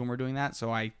gloves when we're doing that,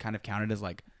 so I kind of count it as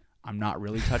like I'm not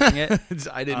really touching it.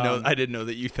 I didn't know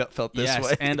that you felt this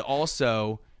way. And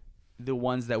also, the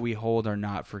ones that we hold are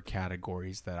not for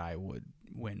categories that I would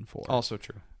win for. Also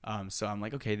true. So I'm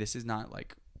like, okay, this is not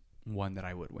like one that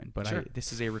I would win, but Sure.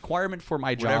 this is a requirement for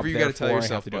my job. Whatever you gotta tell therefore I have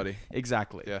yourself, to do it. buddy.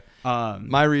 Exactly. Yeah.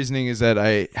 My reasoning is that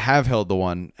I have held the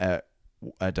one at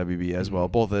WB as well,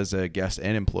 both as a guest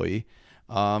and employee.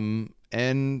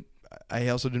 And I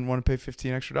also didn't want to pay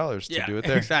 $15 extra to do it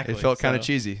there. Exactly. It felt kind of So-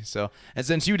 cheesy. So, and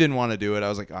since you didn't want to do it, I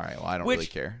was like, all right, well, I don't really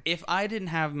care. If I didn't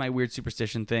have my weird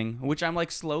superstition thing, which I'm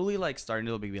like slowly like starting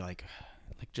to be like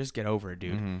just get over it,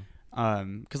 dude.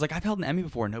 Because like I've held an Emmy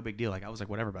before, no big deal. Like I was like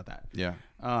whatever about that. Yeah.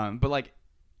 But like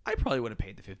I probably would have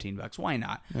paid the $15. Why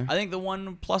not? Yeah. I think the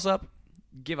one plus up,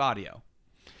 give audio.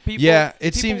 It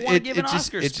people seems wanna it give an just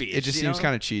Oscar it speech, just you seems know?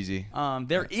 kind of cheesy.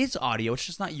 There is audio. It's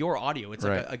just not your audio. It's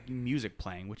like Right. a music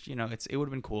playing, which it would have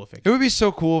been cool if it. It would be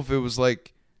so cool if it was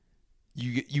like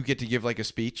you get to give like a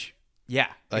speech. Yeah,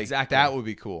 Like, exactly. That would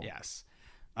be cool. Yes.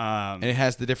 And it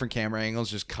has the different camera angles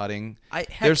just cutting. They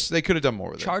They could have done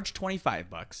more with charge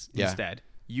 $25 Yeah. instead.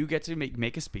 You get to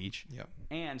make a speech. it. Yep.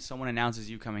 And someone announces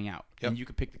you coming out, Yep. and you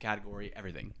could pick the category,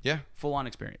 everything, Yeah. full on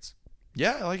experience.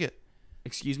 Yeah, I like it.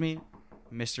 Excuse me,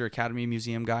 Mr. Academy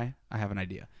Museum guy, I have an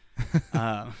idea.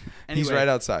 Anyway, He's right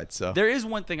outside, so There is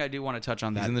one thing I do want to touch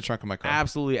on he's that in the trunk of my car.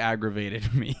 absolutely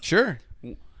aggravated me Sure.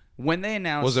 when they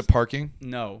announced. Was it parking?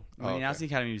 No, when Oh, they announced okay.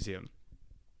 the Academy Museum,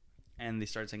 and they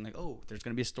started saying like, "Oh, there's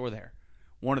going to be a store there."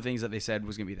 One of the things that they said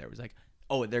was going to be there was like,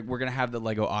 "Oh, we're going to have the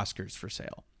Lego Oscars for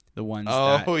sale." The ones.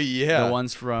 Oh, yeah. The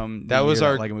ones from That was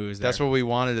our Lego movie was there. That's what we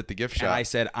wanted at the gift And shop. I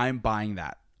said, "I'm buying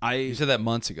that." You said that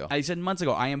months ago. I said months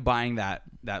ago, I am buying that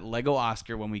Lego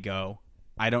Oscar when we go.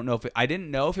 I don't know I didn't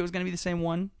know if it was going to be the same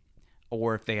one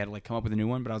or if they had like come up with a new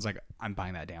one, but I was like, I'm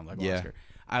buying that damn Lego Yeah. Oscar.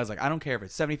 I was like, I don't care if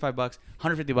it's $75,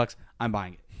 $150, I'm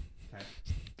buying it. Okay.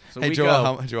 So Hey, we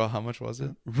Joel, go. how much was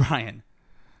it? Ryan.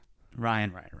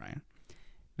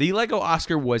 The Lego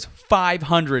Oscar was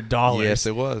 $500. Yes,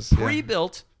 it was. Yeah.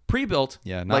 Pre-built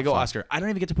Yeah, not Lego fun. Oscar. I don't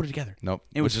even get to put it together. Nope.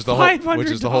 It was which is the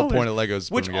whole $500. point of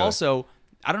Legos. Which putting together. also,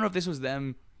 I don't know if this was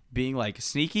them being like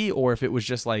sneaky or if it was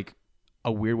just like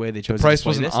a weird way they chose. price to display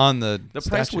wasn't this. on the. The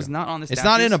price statue. was not on the. It's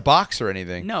not in a statues. box or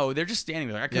anything. No, they're just standing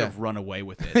there. I could Yeah. have run away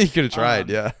with you it. could have tried.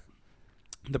 Yeah.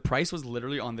 The price was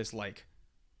literally on this like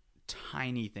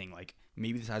tiny thing, like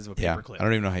maybe the size of a Yeah. paperclip. I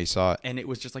don't even know how you saw it. And it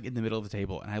was just like in the middle of the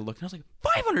table, and I looked and I was like,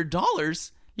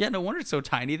 $500? Yeah, no wonder it's so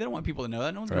tiny. They don't want people to know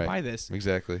that. No one's gonna Right. buy this.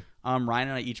 Exactly. Ryan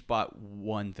and I each bought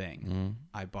one thing. Mm-hmm.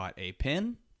 I bought a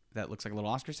pin that looks like a little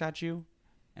Oscar statue,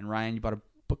 and Ryan, you bought a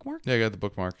bookmark Yeah, I got the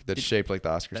bookmark that's shaped like the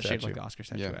Oscar that's statue. shaped like the Oscar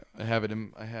statue. Yeah, I have it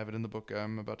in the book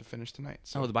I'm about to finish tonight.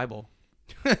 So Oh, the Bible.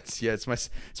 it's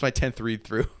my 10th read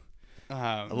through.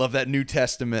 I love that New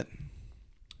Testament.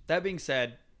 That being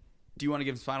said, do you want to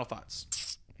give some final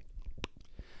thoughts?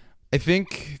 I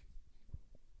think,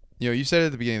 you said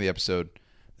at the beginning of the episode,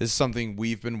 this is something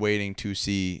we've been waiting to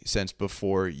see since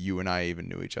before you and I even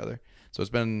knew each other. So it's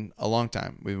been a long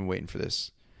time. We've been waiting for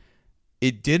this.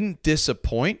 It didn't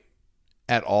disappoint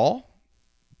at all,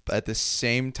 but at the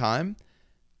same time,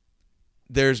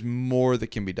 there's more that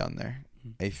can be done there.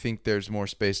 I think there's more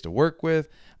space to work with.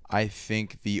 I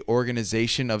think the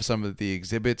organization of some of the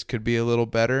exhibits could be a little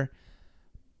better.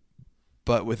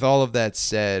 But with all of that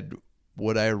said,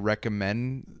 would I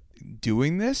recommend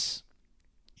doing this?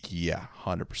 Yeah,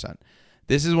 100%.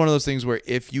 This is one of those things where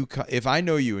if I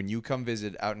know you and you come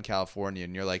visit out in California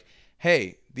and you're like,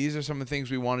 hey, these are some of the things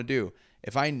we want to do.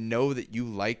 If I know that you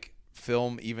like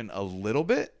film even a little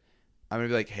bit, I'm going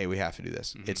to be like, hey, we have to do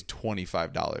this. Mm-hmm. It's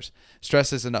 $25. Stress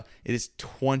this enough. It is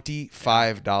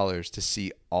 $25 to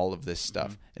see all of this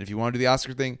stuff. Mm-hmm. And if you want to do the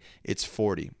Oscar thing, it's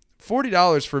 $40.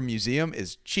 $40 for a museum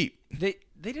is cheap. They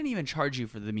didn't even charge you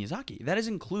for the Miyazaki. That is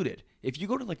included. If you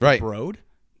go to the Right. Broad,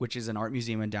 which is an art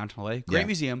museum in downtown LA, great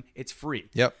museum, it's free.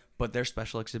 Yep. But their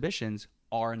special exhibitions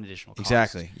are an additional cost.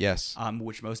 Exactly. Yes.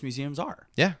 Which most museums are.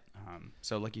 Yeah.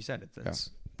 So like you said, it's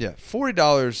Yeah.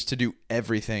 $40 to do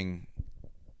everything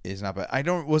is not bad. I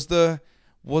don't was the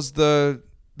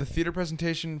theater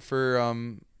presentation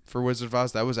for Wizard of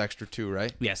Oz, that was extra too,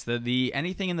 right? yes, the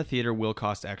anything in the theater will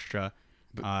cost extra.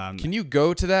 Can you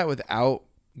go to that without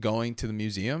going to the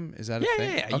museum? Is that a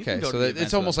thing? Yeah. You Okay, can go so to the it's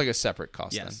events almost with like a separate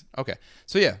cost Yes. then. Okay.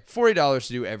 So yeah, $40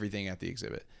 to do everything at the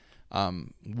exhibit.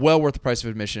 Well worth the price of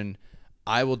admission.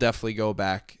 I will definitely go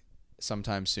back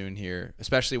sometime soon here,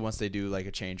 especially once they do like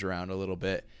a change around a little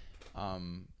bit.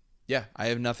 Yeah, I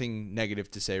have nothing negative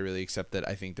to say really, except that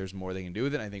I think there's more they can do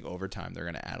with it. I think over time they're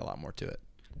going to add a lot more to it.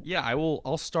 Yeah,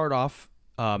 I'll start off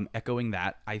echoing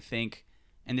that. I think,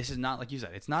 and this is not like you said,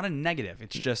 it's not a negative.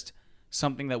 It's just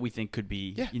something that we think could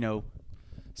be,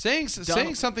 Saying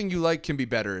something you like can be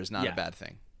better is not Yeah. a bad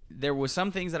thing. there was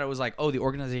some things that I was like, oh, the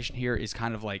organization here is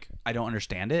kind of like, I don't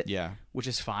understand it. Yeah. Which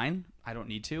is fine. I don't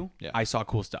need to. Yeah. I saw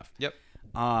cool stuff. Yep.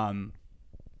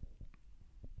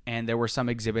 And there were some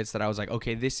exhibits that I was like,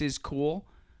 okay, this is cool.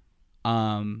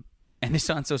 And this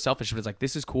sounds so selfish, but it's like,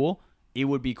 this is cool. It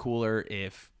would be cooler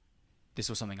if this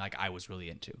was something like I was really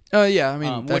into. Yeah, I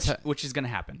mean, Which is going to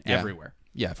happen Yeah. everywhere.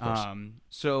 yeah, of course.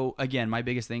 So again, my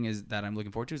biggest thing is that I'm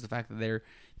looking forward to is the fact that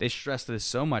they stress this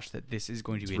so much that this is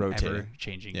going to be an rotating.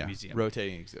 ever-changing museum.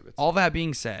 Rotating exhibits. All that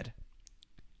being said,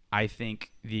 I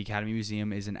think the Academy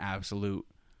Museum is an absolute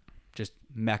just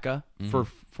mecca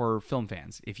for film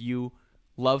fans. If you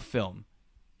love film,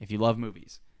 if you love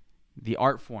movies, the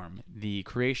art form, the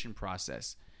creation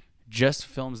process, just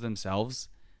films themselves,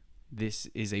 this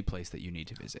is a place that you need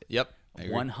to visit. Yep. I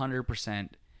agree. 100%.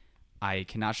 I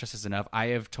cannot stress this enough. I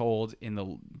have told in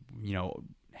the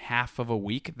half of a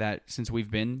week that since we've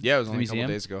been Yeah, it was to the only a couple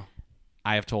museum, days ago.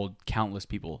 I have told countless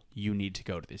people, you need to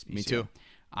go to this museum. too.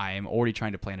 I am already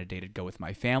trying to plan a day to go with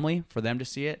my family for them to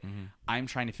see it. Mm-hmm. I'm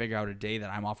trying to figure out a day that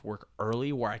I'm off work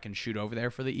early where I can shoot over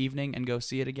there for the evening and go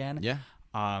see it again. Yeah.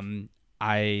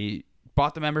 I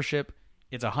bought the membership.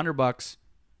 It's $100.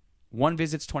 One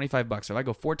visit's $25. If I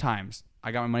go 4 times,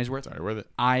 I got my money's worth. Sorry, worth it.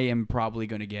 I am probably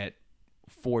going to get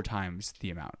 4 times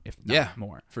the amount, if not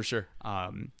more. For sure.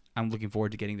 I'm looking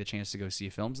forward to getting the chance to go see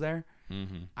films there.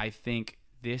 Mm-hmm. I think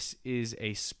this is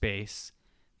a space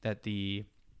that the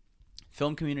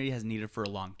film community has needed for a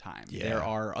long time. Yeah. There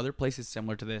are other places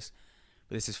similar to this,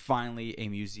 but this is finally a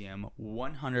museum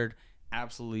 100%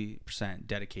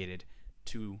 dedicated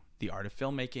to the art of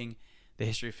filmmaking, the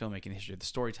history of filmmaking, the history of the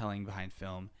storytelling behind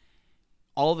film,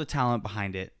 all the talent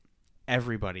behind it,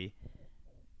 everybody.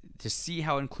 To see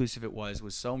how inclusive it was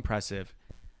so impressive.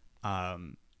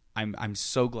 I'm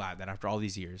so glad that after all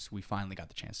these years we finally got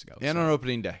the chance to go. And on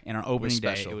opening day. And on opening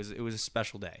day, special. it was a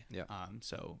special day. Yeah.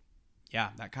 So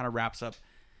yeah, that kind of wraps up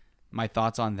my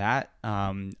thoughts on that.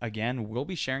 Again, we'll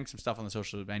be sharing some stuff on the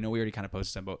social. I know we already kind of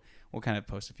posted some, but we'll kind of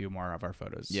post a few more of our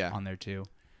photos on there too.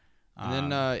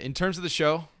 And then in terms of the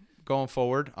show going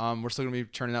forward, we're still gonna be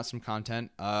churning out some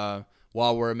content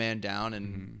while we're a man down,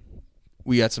 and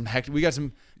we got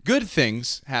some good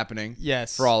things happening.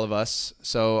 Yes. For all of us.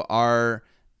 So our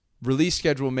release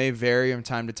schedule may vary from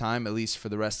time to time, at least for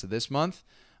the rest of this month.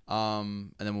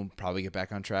 And then we'll probably get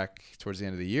back on track towards the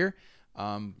end of the year.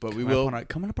 But we will.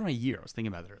 Coming up on a year. I was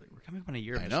thinking about it earlier. We're coming up on a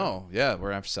year. I know. Yeah, we're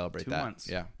gonna have to celebrate 2 that. months.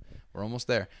 Yeah, we're almost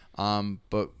there.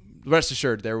 But rest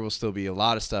assured, there will still be a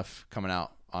lot of stuff coming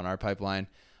out on our pipeline,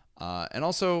 and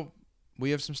also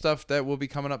we have some stuff that will be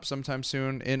coming up sometime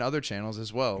soon in other channels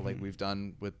as well, like we've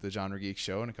done with the Genre Geek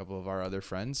Show and a couple of our other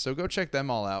friends. So go check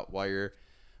them all out when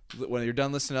you're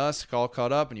done listening to us, all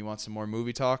caught up, and you want some more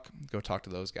movie talk. Go talk to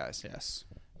those guys. Yes.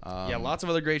 Lots of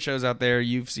other great shows out there.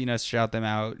 You've seen us shout them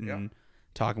out and Yeah.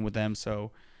 talking with them.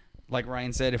 So, like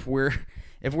Ryan said, if we're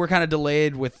kind of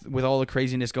delayed with all the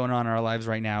craziness going on in our lives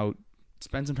right now,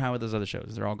 spend some time with those other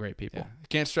shows. They're all great people. Yeah.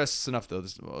 Can't stress this enough though.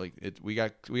 We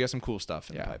got some cool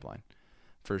stuff in the pipeline,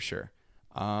 for sure.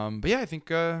 But yeah, I think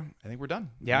we're done.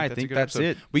 Yeah, I think that's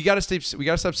it. We gotta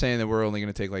stop saying that we're only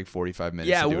gonna take like 45 minutes.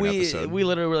 Yeah, to do an episode. we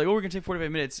literally were like, we're gonna take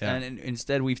 45 minutes, Yeah. and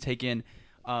instead we've taken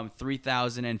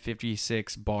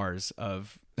 3,056 bars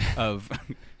of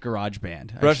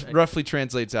GarageBand. Roughly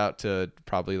translates out to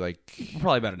probably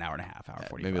Probably about an hour and a half, hour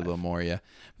 45. maybe a little more. Yeah,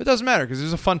 but it doesn't matter because it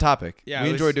was a fun topic. Yeah, we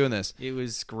it enjoyed was- doing this. It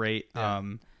was great. Yeah.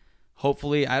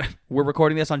 Hopefully, we're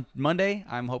recording this on Monday.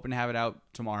 I'm hoping to have it out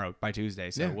tomorrow by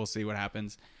Tuesday. So Yeah. we'll see what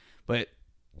happens. But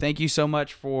thank you so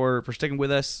much for sticking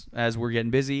with us as we're getting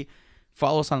busy.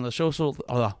 Follow us on the social.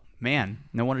 Oh man,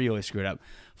 no wonder you always screw it up.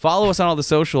 Follow us on all the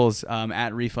socials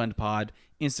at Refund Pod,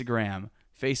 Instagram,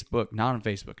 Facebook. Not on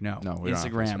Facebook. No, No, we're not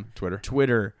on Instagram, Facebook.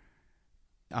 Twitter.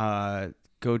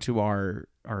 Go to our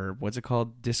what's it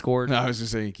called? Discord. No, I was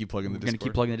just saying, you keep plugging the We're gonna Discord.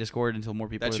 keep plugging the Discord until more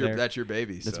people are there. That's your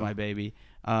baby. That's so. my baby.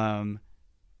 Our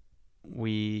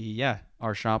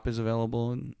shop is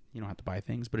available, and you don't have to buy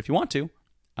things, but if you want to,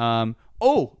 I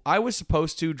was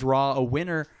supposed to draw a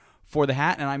winner for the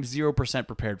hat, and I'm 0%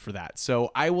 prepared for that.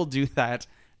 So I will do that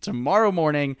tomorrow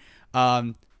morning.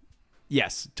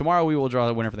 Yes, tomorrow we will draw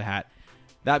the winner for the hat.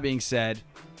 That being said,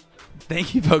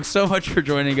 thank you folks so much for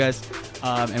joining us,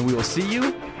 and we will see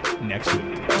you next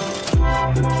week.